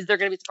 oh, is there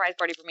going to be a surprise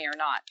party for me or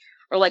not?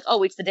 Or like,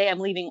 oh, it's the day I'm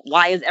leaving.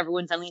 Why is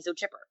everyone suddenly so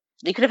chipper?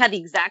 They could have had the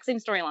exact same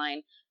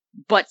storyline,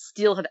 but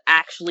still have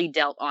actually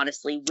dealt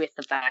honestly with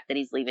the fact that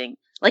he's leaving,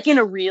 like in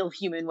a real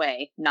human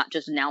way, not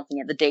just announcing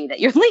it the day that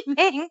you're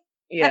leaving.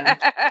 Yeah.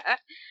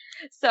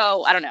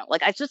 So I don't know.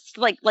 Like I just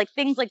like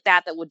things like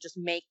that would just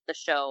make the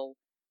show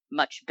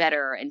much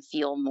better and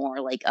feel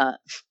more like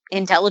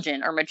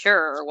intelligent or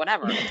mature or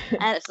whatever.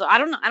 And so I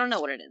don't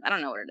know what it is.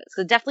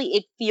 So definitely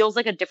it feels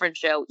like a different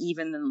show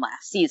even than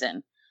last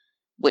season,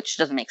 which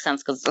doesn't make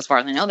sense because as far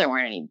as I know there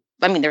weren't any.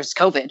 I mean, there's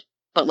COVID,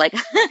 but like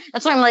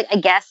that's why I'm like, I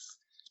guess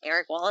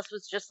Eric Wallace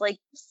was just like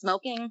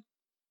smoking,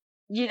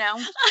 you know,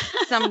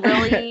 some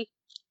really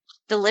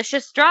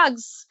delicious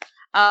drugs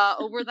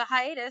over the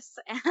hiatus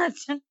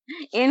and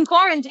in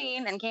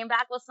quarantine, and came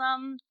back with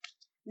some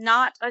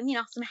not, you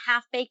know, some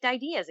half-baked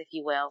ideas, if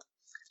you will.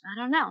 I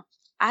don't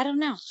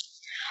know.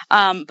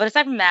 But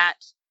aside from that,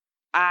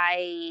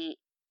 I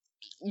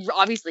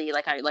obviously,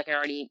 like I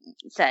already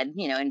said,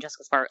 you know, in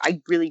Jessica's part,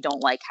 I really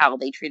don't like how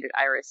they treated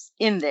Iris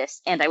in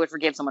this, and I would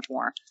forgive so much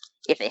more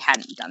if they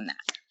hadn't done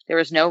that. There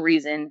was no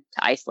reason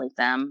to isolate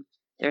them.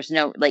 There's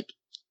no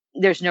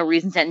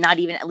reason to not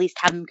even at least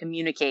have them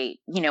communicate,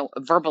 you know,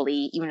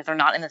 verbally, even if they're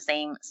not in the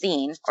same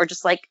scene, or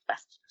just like,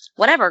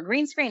 whatever,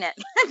 green screen it.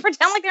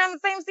 Pretend like they're in the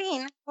same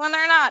scene when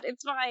they're not.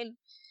 It's fine.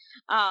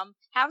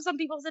 Have some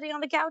people sitting on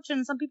the couch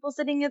and some people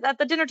sitting at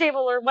the dinner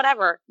table or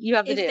whatever you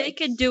have to do. If they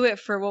could do it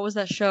for, what was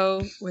that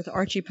show with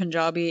Archie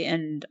Punjabi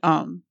and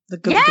The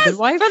Good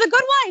Wife? For The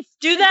Good Wife.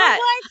 Do that. The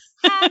Good Wife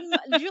had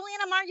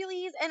Juliana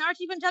Margulies and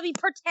Archie Punjabi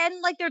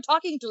pretend like they're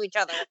talking to each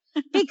other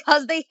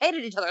because they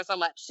hated each other so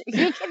much.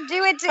 You can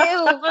do it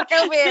too for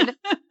COVID.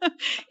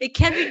 It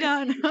can be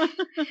done.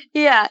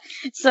 Yeah.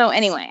 So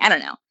anyway, I don't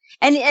know.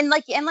 And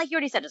like you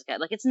already said, Jessica,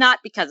 like it's not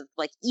because of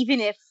like, even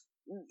if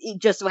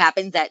it just so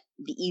happens that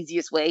the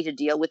easiest way to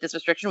deal with this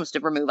restriction was to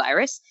remove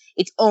Iris,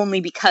 it's only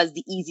because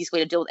the easiest way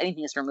to deal with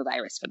anything is to remove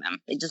Iris for them.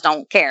 They just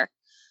don't care.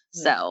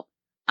 So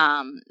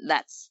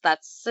that's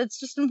it's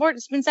just important.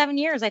 It's been 7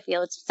 years. I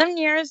feel it's 7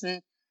 years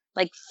and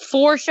like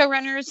 4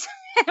 showrunners,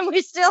 and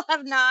we still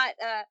have not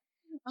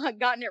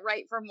gotten it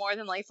right for more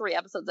than like 3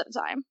 episodes at a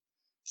time.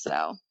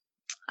 So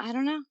I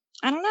don't know.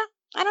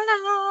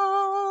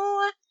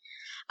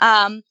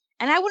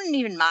 And I wouldn't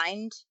even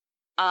mind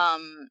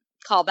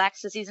callbacks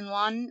to season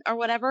 1 or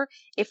whatever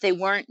if they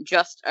weren't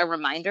just a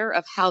reminder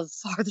of how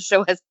far the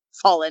show has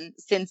fallen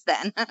since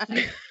then.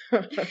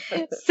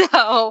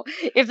 So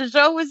if the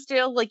show was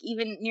still like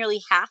even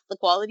nearly half the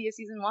quality of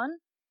season 1,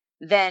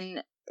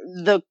 then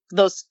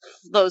those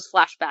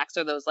flashbacks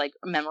or those like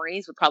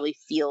memories would probably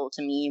feel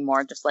to me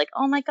more just like,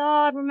 oh my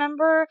god,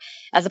 remember,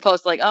 as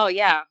opposed to like, oh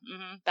yeah,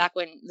 back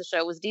when the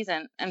show was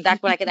decent and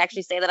back when I could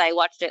actually say that I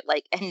watched it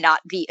like and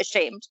not be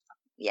ashamed.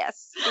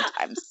 Yes,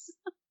 sometimes.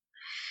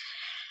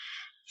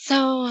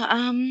 So,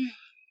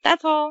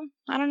 that's all.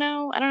 I don't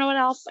know what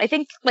else. I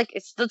think like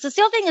the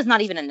Cecile thing is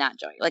not even a nat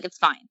joy. Like it's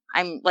fine.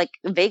 I'm like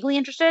vaguely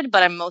interested,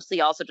 but I'm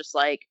mostly also just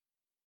like,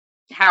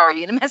 how are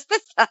you gonna mess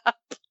this up?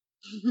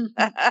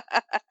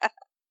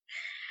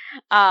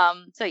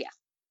 So yeah.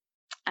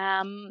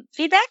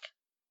 Feedback?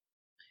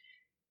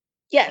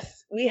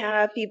 Yes, we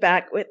have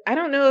feedback with, I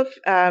don't know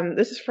if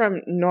this is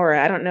from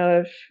Nora. I don't know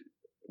if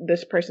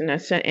this person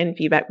has sent in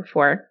feedback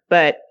before,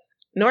 but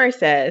Nora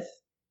says,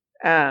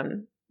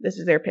 this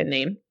is their pen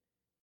name.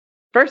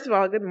 First of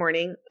all, good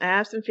morning. I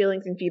have some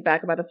feelings and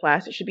feedback about The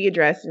Flash that should be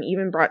addressed and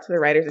even brought to the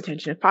writers'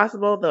 attention if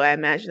possible, though I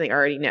imagine they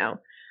already know.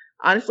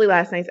 Honestly,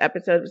 last night's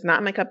episode was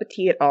not my cup of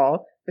tea at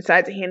all.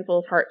 Besides a handful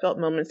of heartfelt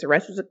moments, the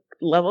rest was a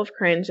level of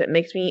cringe that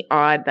makes me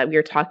odd that we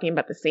are talking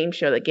about the same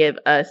show that give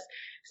us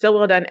so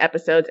well done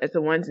episodes as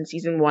the ones in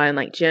season 1,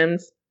 like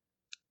Jim's,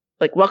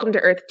 like Welcome to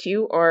Earth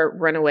 2 or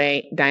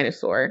Runaway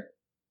Dinosaur,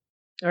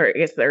 or I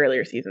guess the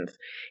earlier seasons.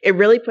 It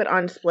really put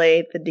on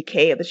display the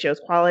decay of the show's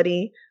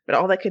quality, but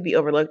all that could be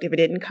overlooked if it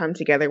didn't come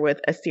together with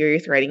a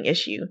serious writing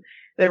issue.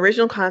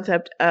 The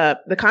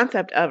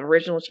concept of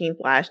original Teen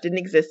Flash didn't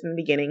exist in the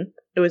beginning.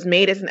 It was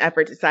made as an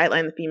effort to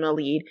sideline the female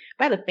lead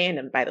by the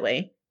fandom, by the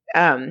way.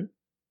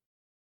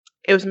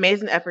 It was made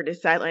as an effort to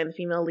sideline the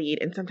female lead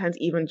and sometimes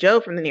even Jo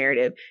from the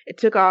narrative. It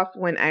took off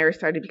when Iris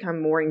started to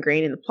become more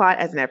ingrained in the plot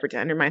as an effort to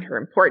undermine her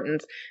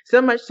importance,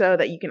 so much so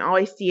that you can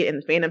always see it in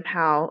the fandom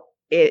how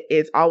it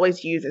is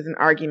always used as an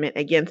argument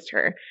against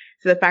her.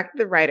 So the fact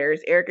that the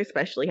writers, Eric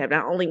especially, have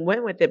not only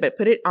went with it but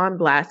put it on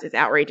blast is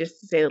outrageous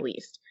to say the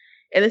least.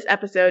 In this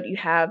episode, you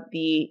have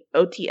the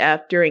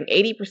OTF during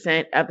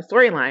 80% of the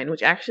storyline,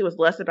 which actually was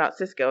less about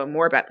Cisco and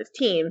more about this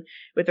team,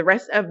 with the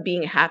rest of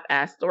being a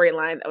half-assed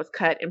storyline that was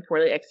cut and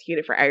poorly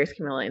executed for Iris,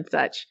 Camilla, and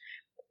such.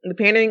 The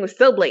pandering was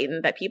so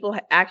blatant that people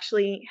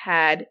actually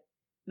had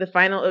the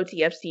final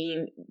OTF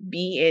scene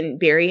be in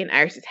Barry and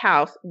Iris'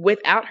 house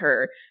without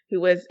her,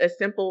 who was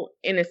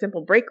in a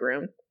simple break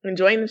room,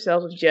 enjoying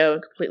themselves with Jo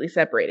and completely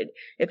separated.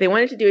 If they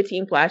wanted to do a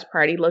Team Flash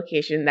party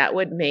location, that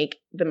would make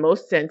the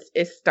most sense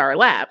is Star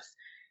Labs.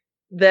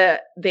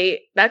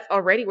 That's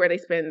already where they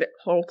spend the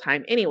whole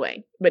time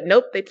anyway. But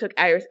nope, they took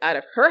Iris out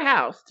of her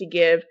house to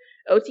give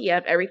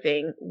OTF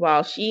everything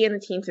while she and the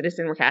Team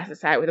Citizen were cast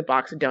aside with a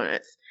box of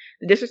donuts.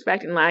 The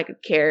disrespect and lack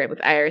of care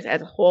with Iris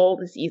as a whole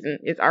this season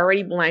is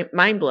already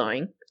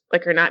mind-blowing,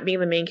 like her not being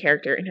the main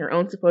character in her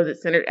own supposed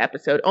centered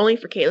episode, only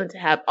for Caitlin to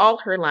have all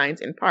her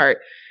lines in part,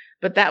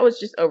 but that was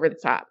just over the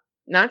top.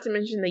 Not to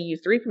mention they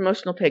used 3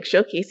 promotional pics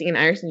showcasing an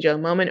Iris and Jo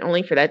moment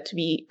only for that to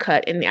be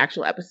cut in the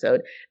actual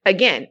episode.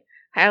 Again,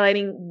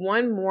 highlighting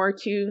once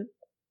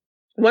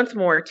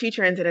more, 2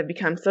 trends that have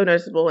become so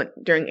noticeable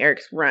during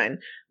Eric's run.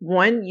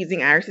 1,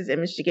 using Iris's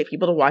image to get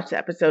people to watch the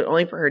episode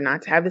only for her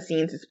not to have the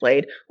scenes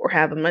displayed or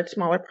have a much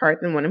smaller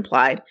part than one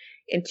implied.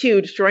 And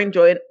 2, destroying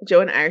Jo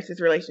and Iris's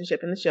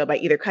relationship in the show by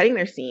either cutting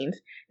their scenes.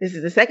 This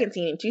is the second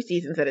scene in 2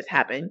 seasons that has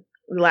happened.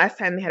 The last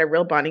time they had a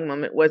real bonding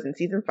moment was in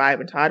season 5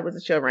 when Todd was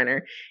the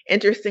showrunner.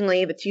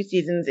 Interestingly, the 2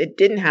 seasons it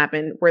didn't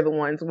happen were the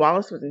ones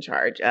Wallace was in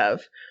charge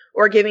of,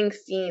 or giving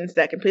scenes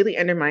that completely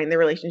undermined their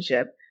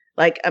relationship,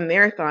 like a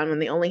marathon when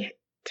the only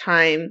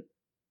time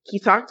he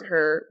talked to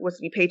her was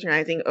to be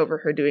patronizing over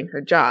her doing her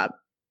job.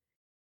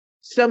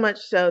 So much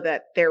so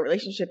that their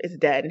relationship is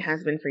dead and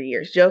has been for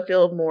years. Jo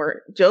feels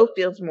more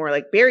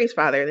like Barry's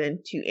father than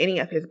to any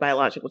of his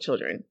biological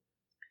children.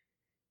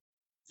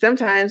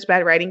 Sometimes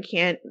bad writing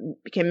can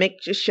make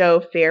a show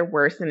fare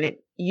worse than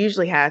it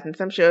usually has, and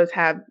some shows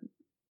have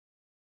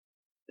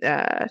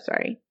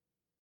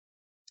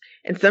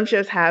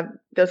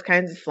those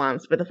kinds of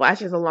slumps, but The Flash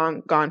has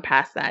long gone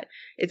past that.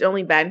 It's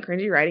only bad and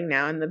cringy writing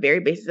now, and the very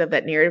basis of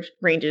that narrative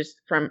ranges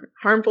from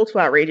harmful to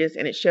outrageous,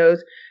 and it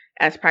shows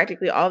as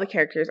practically all the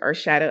characters are a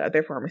shadow of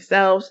their former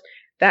selves.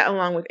 That,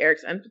 along with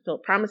Eric's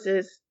unfulfilled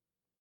promises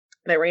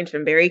that range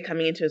from Barry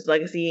coming into his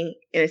legacy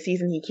in a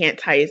season he can't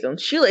tie his own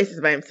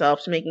shoelaces by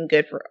himself to making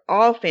good for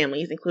all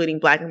families, including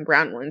black and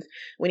brown ones,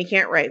 when he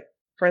can't write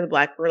for the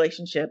black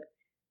relationship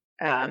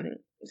to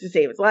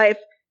save his life,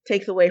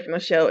 takes away from the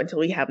show until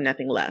we have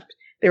nothing left.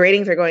 The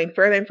ratings are going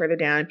further and further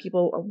down.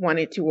 People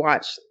wanted to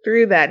watch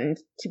through that and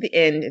to the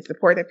end and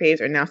support their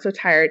faves are now so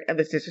tired of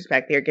this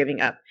disrespect they are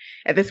giving up.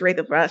 At this rate,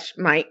 The Flash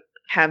might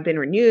have been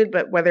renewed,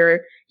 but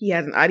whether he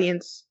has an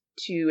audience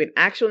to an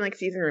actual next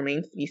season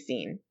remains to be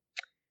seen.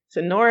 So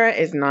Nora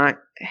is not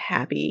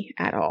happy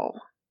at all.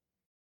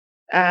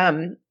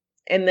 And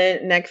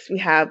then next we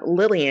have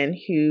Lillian,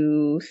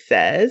 who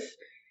says,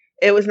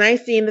 "It was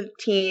nice seeing the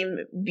team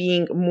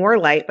being more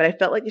light, but I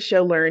felt like the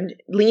show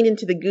leaned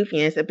into the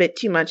goofiness a bit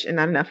too much and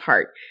not enough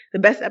heart. The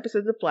best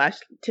episodes of Flash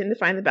tend to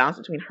find the balance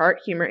between heart,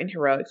 humor, and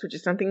heroics, which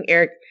is something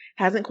Eric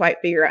hasn't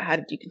quite figured out how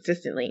to do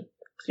consistently.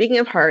 Speaking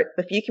of heart,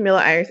 the few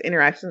Camilla-Iris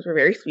interactions were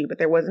very sweet, but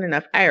there wasn't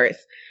enough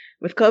Iris.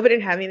 With COVID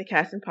and having the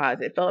cast in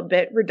pause, it felt a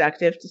bit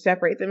reductive to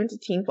separate them into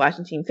Team Flash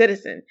and Team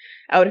Citizen.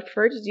 I would have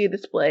preferred to do the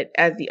split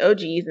as the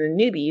OGs and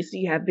the newbies, so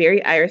you have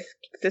Barry, Iris,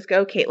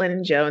 Cisco, Caitlin,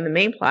 and Jo in the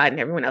main plot and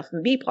everyone else in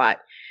the B plot.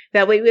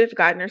 That way we would have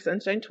gotten our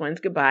Sunshine Twins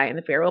goodbye and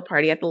the farewell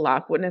party at the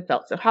loft wouldn't have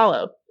felt so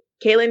hollow.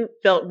 Caitlin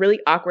felt really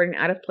awkward and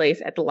out of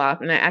place at the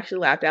loft, and I actually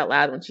laughed out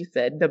loud when she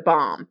said the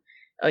bomb.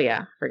 Oh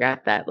yeah,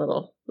 forgot that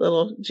little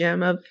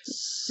gem of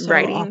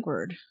writing.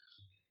 Awkward.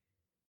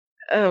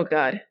 Oh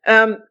God.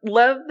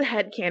 Love the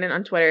headcanon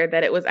on Twitter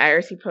that it was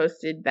Iris who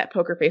posted that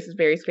Poker Face is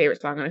Barry's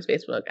favorite song on his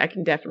Facebook. I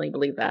can definitely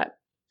believe that.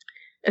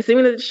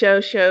 Assuming that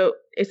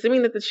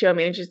the show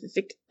manages to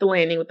stick to the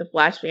landing with the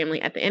Flash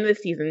family at the end of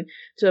the season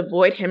to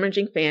avoid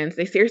hemorrhaging fans,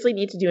 they seriously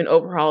need to do an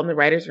overhaul in the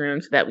writer's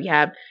room so that we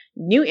have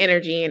new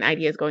energy and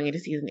ideas going into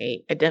season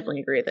 8. I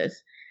definitely agree with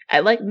this. I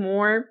like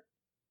more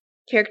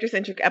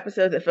character-centric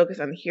episodes that focus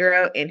on the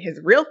hero and his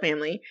real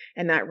family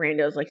and not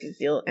randos like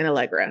Cecile and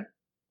Allegra.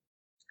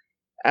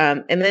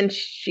 And then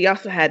she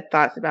also had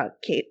thoughts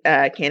about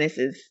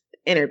Candace's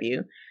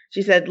interview.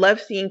 She said, love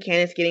seeing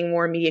Candace getting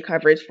more media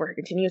coverage for her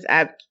continuous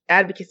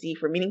advocacy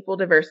for meaningful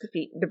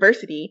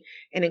diversity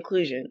and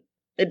inclusion.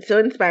 It's so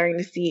inspiring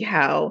to see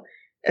how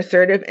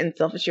assertive and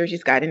self-assured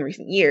she's gotten in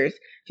recent years.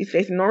 She's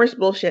faced enormous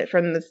bullshit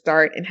from the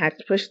start and had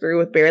to push through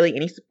with barely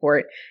any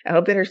support. I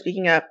hope that her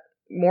speaking up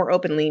more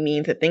openly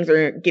means that things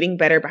are getting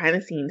better behind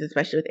the scenes,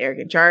 especially with Eric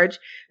in charge.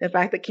 The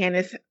fact that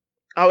Candace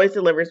always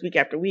delivers week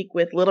after week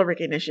with little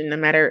recognition no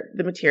matter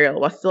the material,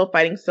 while still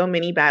fighting so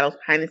many battles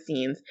behind the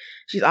scenes.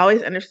 She's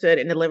always understood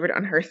and delivered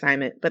on her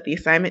assignment, but the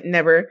assignment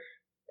never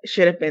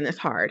should have been this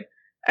hard.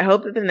 I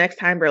hope that the next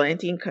time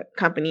Berlanti and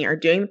company are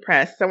doing the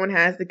press, someone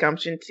has the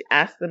gumption to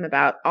ask them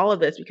about all of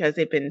this because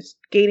they've been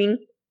skating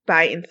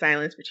by in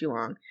silence for too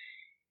long.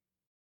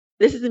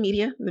 This is the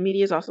media. The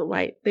media is also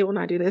white. They will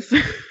not do this.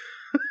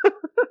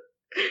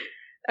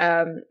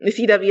 The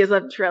CW has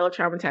left a trail of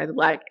traumatized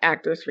Black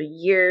actors for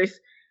years.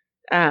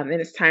 And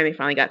it's time they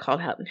finally got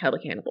called out and held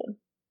accountable.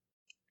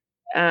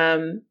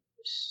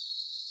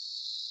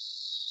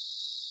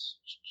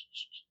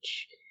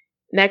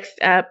 Next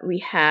up, we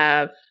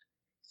have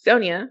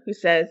Sonia, who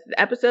says,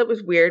 the episode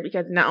was weird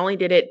because not only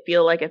did it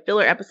feel like a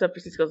filler episode for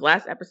Cisco's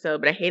last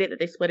episode, but I hated that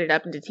they split it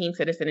up into Team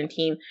Citizen and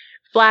Team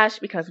Flash,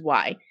 because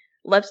why?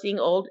 Love seeing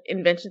old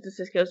inventions of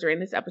Cisco's during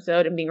this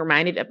episode and being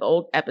reminded of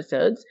old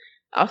episodes.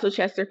 Also,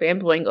 Chester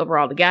fanboying over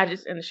all the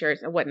gadgets and the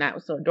shirts and whatnot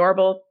was so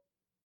adorable.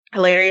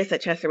 Hilarious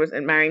that Chester was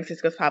admiring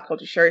Cisco's pop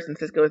culture shirts and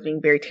Cisco was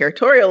being very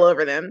territorial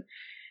over them.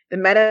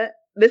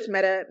 This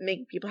meta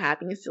making people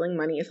happy and stealing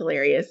money is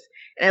hilarious.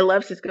 And I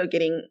love Cisco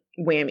getting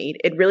whammied.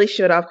 It really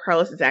showed off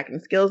Carlos's acting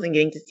skills and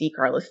getting to see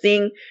Carlos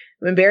sing.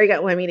 When Barry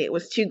got whammied, it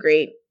was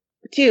great.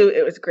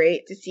 It was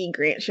great to see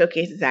Grant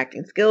showcase his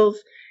acting skills.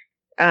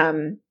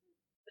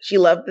 She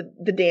loved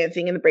the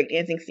dancing and the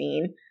breakdancing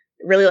scene.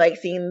 Really liked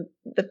seeing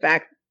the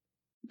fact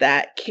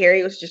that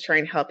Carrie was just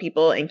trying to help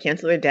people and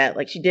cancel their debt.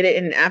 Like, she did it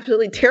in an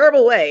absolutely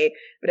terrible way,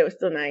 but it was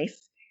still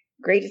nice.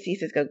 Great to see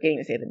Cisco getting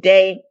to save the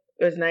day.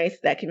 It was nice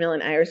that Camilla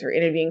and Iris were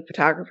interviewing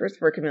photographers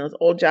for Camilla's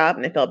old job,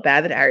 and I felt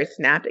bad that Iris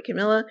snapped at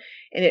Camilla,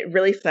 and it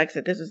really sucks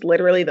that this was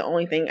literally the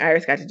only thing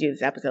Iris got to do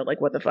this episode. Like,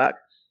 what the fuck?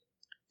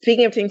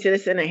 Speaking of Team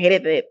Citizen, I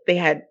hated that they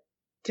had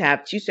to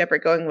have two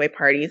separate going away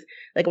parties.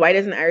 Like, why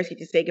doesn't Iris get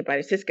to say goodbye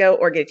to Cisco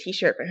or get a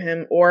t-shirt for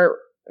him or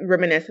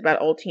reminisce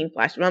about old Team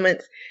Flash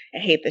moments? I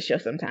hate this show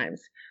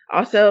sometimes.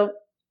 Also,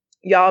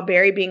 y'all,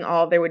 Barry being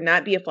all, there would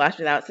not be a Flash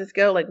without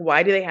Cisco. Like,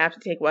 why do they have to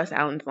take Wes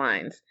Allen's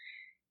lines?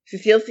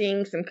 Cecile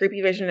seeing some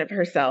creepy vision of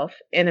herself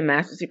in a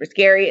mask was super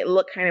scary. It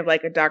looked kind of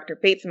like a Dr.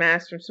 Fate's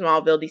mask from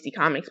Smallville DC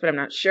Comics, but I'm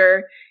not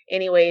sure.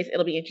 Anyways,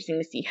 it'll be interesting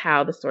to see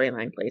how the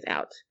storyline plays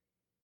out.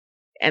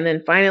 And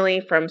then finally,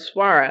 from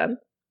Swara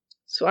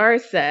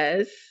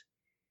says,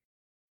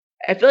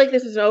 I feel like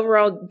this is an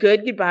overall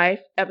good goodbye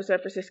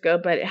episode for Cisco,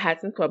 but it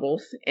had some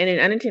quibbles. In an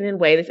unintended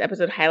way, this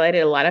episode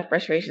highlighted a lot of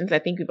frustrations I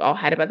think we've all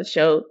had about the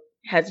show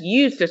has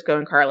used Cisco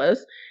and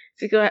Carlos.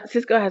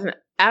 Cisco has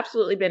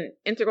absolutely been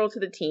integral to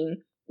the team,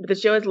 but the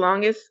show has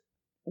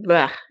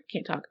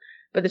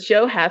But the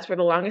show has for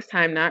the longest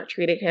time not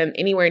treated him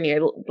anywhere near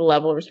the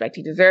level of respect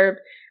he deserved.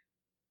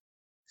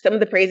 Some of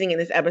the praising in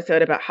this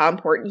episode about how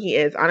important he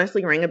is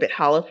honestly rang a bit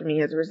hollow for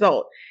me as a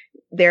result.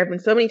 There have been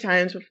so many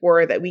times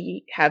before that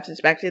we have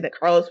suspected that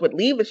Carlos would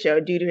leave the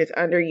show due to his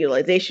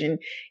underutilization,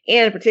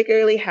 and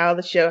particularly how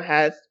the show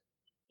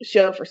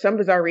for some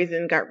bizarre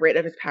reason got rid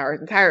of his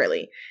powers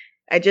entirely.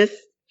 I just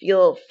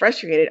feel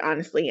frustrated,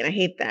 honestly, and I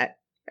hate that.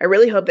 I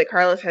really hope that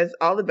Carlos has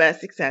all the best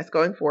success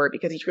going forward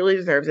because he truly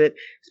deserves it,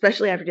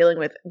 especially after dealing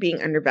with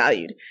being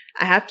undervalued.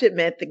 I have to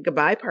admit the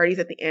goodbye parties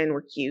at the end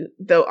were cute,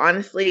 though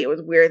honestly it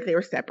was weird that they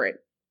were separate.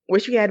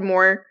 Wish we had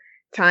more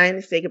time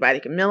to say goodbye to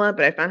Camilla,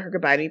 but I found her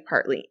goodbye to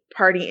be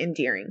party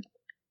endearing.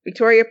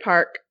 Victoria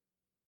Park.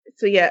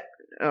 So yeah,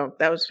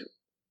 that was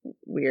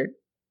weird.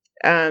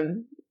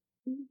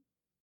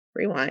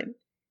 Rewind.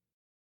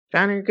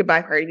 Found her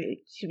goodbye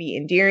party to be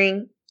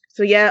endearing.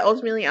 So yeah,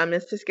 ultimately I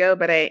miss Cisco,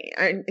 but I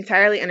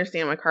entirely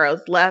understand why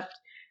Carlos left,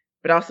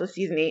 but also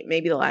season 8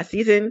 may be the last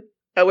season.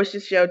 I wish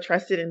this show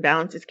trusted and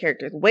balanced its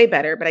characters way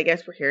better, but I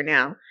guess we're here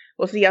now.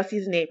 We'll see how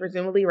season 8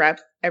 presumably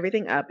wraps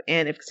everything up,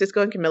 and if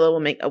Cisco and Camilla will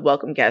make a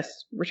welcome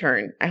guest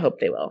return. I hope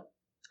they will.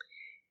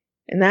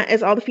 And that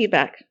is all the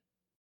feedback.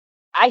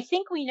 I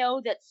think we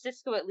know that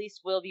Cisco at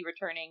least will be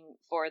returning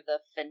for the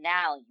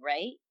finale,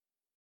 right?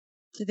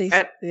 Did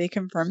they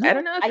confirm that?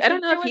 I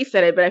don't know if he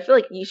said it, but I feel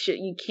like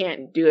you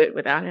can't do it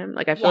without him.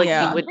 Like, I feel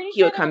like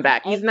he would come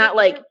back. He's not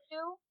like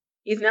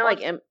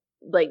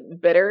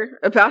bitter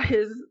about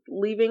his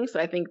leaving, so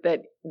I think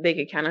that they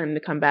could count on him to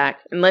come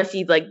back unless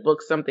he like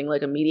books something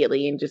like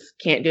immediately and just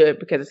can't do it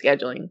because of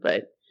scheduling.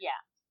 But yeah,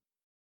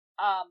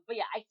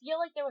 I feel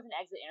like there was an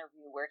exit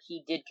interview where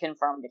he did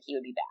confirm that he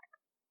would be back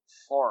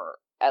for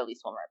at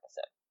least one more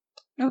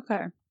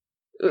episode.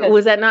 Okay,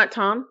 was that not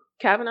Tom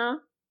Cavanaugh?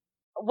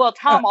 Well,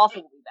 Tom also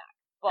will be back.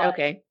 But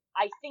okay.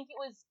 I think it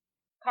was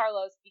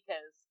Carlos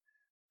because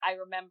I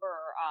remember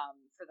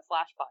for the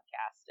Flash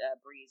podcast,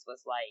 Breeze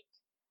was like,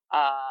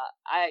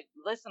 I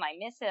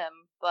miss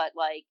him, but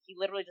like he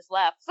literally just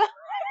left.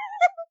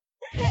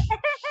 And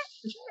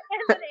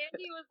then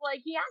Andy was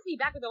like, he has to be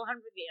back with the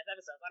 150th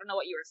episode. I don't know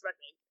what you were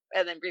expecting.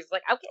 And then Breeze was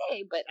like,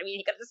 okay, but I mean,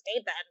 he could have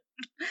stayed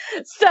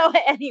then. So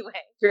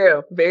anyway.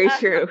 True. Very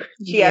true.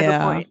 She has a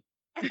point.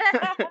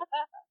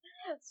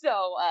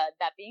 So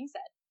that being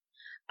said,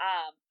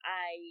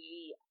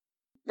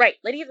 right,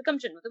 Lady of the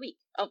Gumption with the week.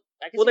 Oh,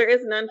 well, there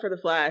is none for the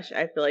Flash.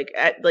 I feel like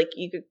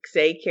you could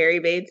say Carrie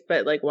Bates,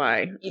 but like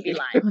why? You'd be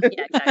lying.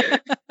 Yeah,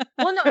 exactly.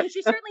 Well, no,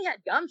 she certainly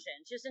had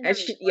gumption. She just didn't have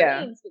any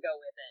brains to go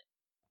with it.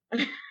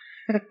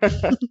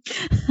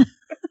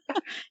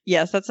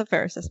 Yes, that's a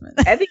fair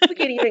assessment. I think we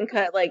could even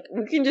cut we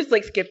can just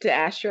skip to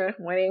Astra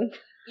winning.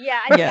 Yeah,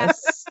 I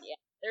guess. Yeah,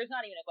 there's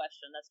not even a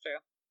question. That's true.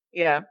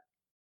 Yeah.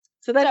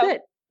 So that's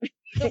it.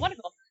 So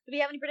wonderful. Do we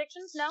have any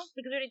predictions? No,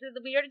 because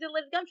we already did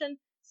Lady Gumption.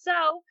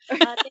 So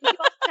thank you all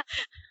for coming.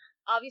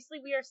 Obviously,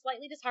 we are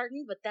slightly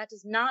disheartened, but that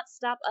does not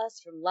stop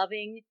us from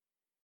loving,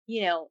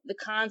 the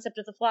concept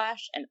of the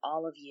Flash and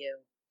all of you.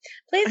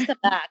 Please come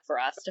back for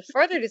us to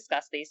further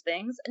discuss these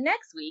things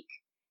next week.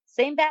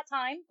 Same bat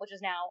time, which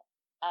is now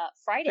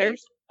Friday.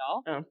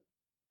 Oh.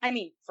 I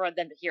mean, for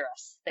them to hear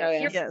us.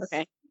 Yes.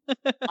 Okay.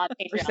 On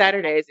Patreon. For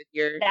Saturdays, if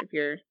you're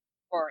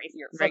or if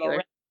you're regular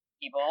for the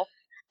people.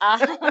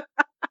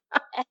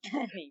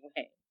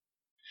 Anyway,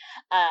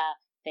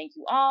 thank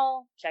you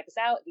all. Check us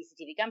out,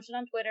 DCTV Gumption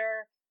on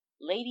Twitter,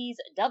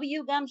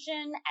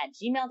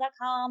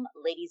 ladieswgumption@gmail.com,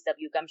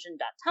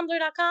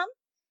 ladieswgumption.tumblr.com.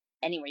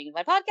 Anywhere you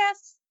can find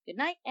podcasts. Good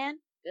night and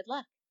good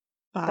luck.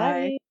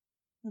 Bye.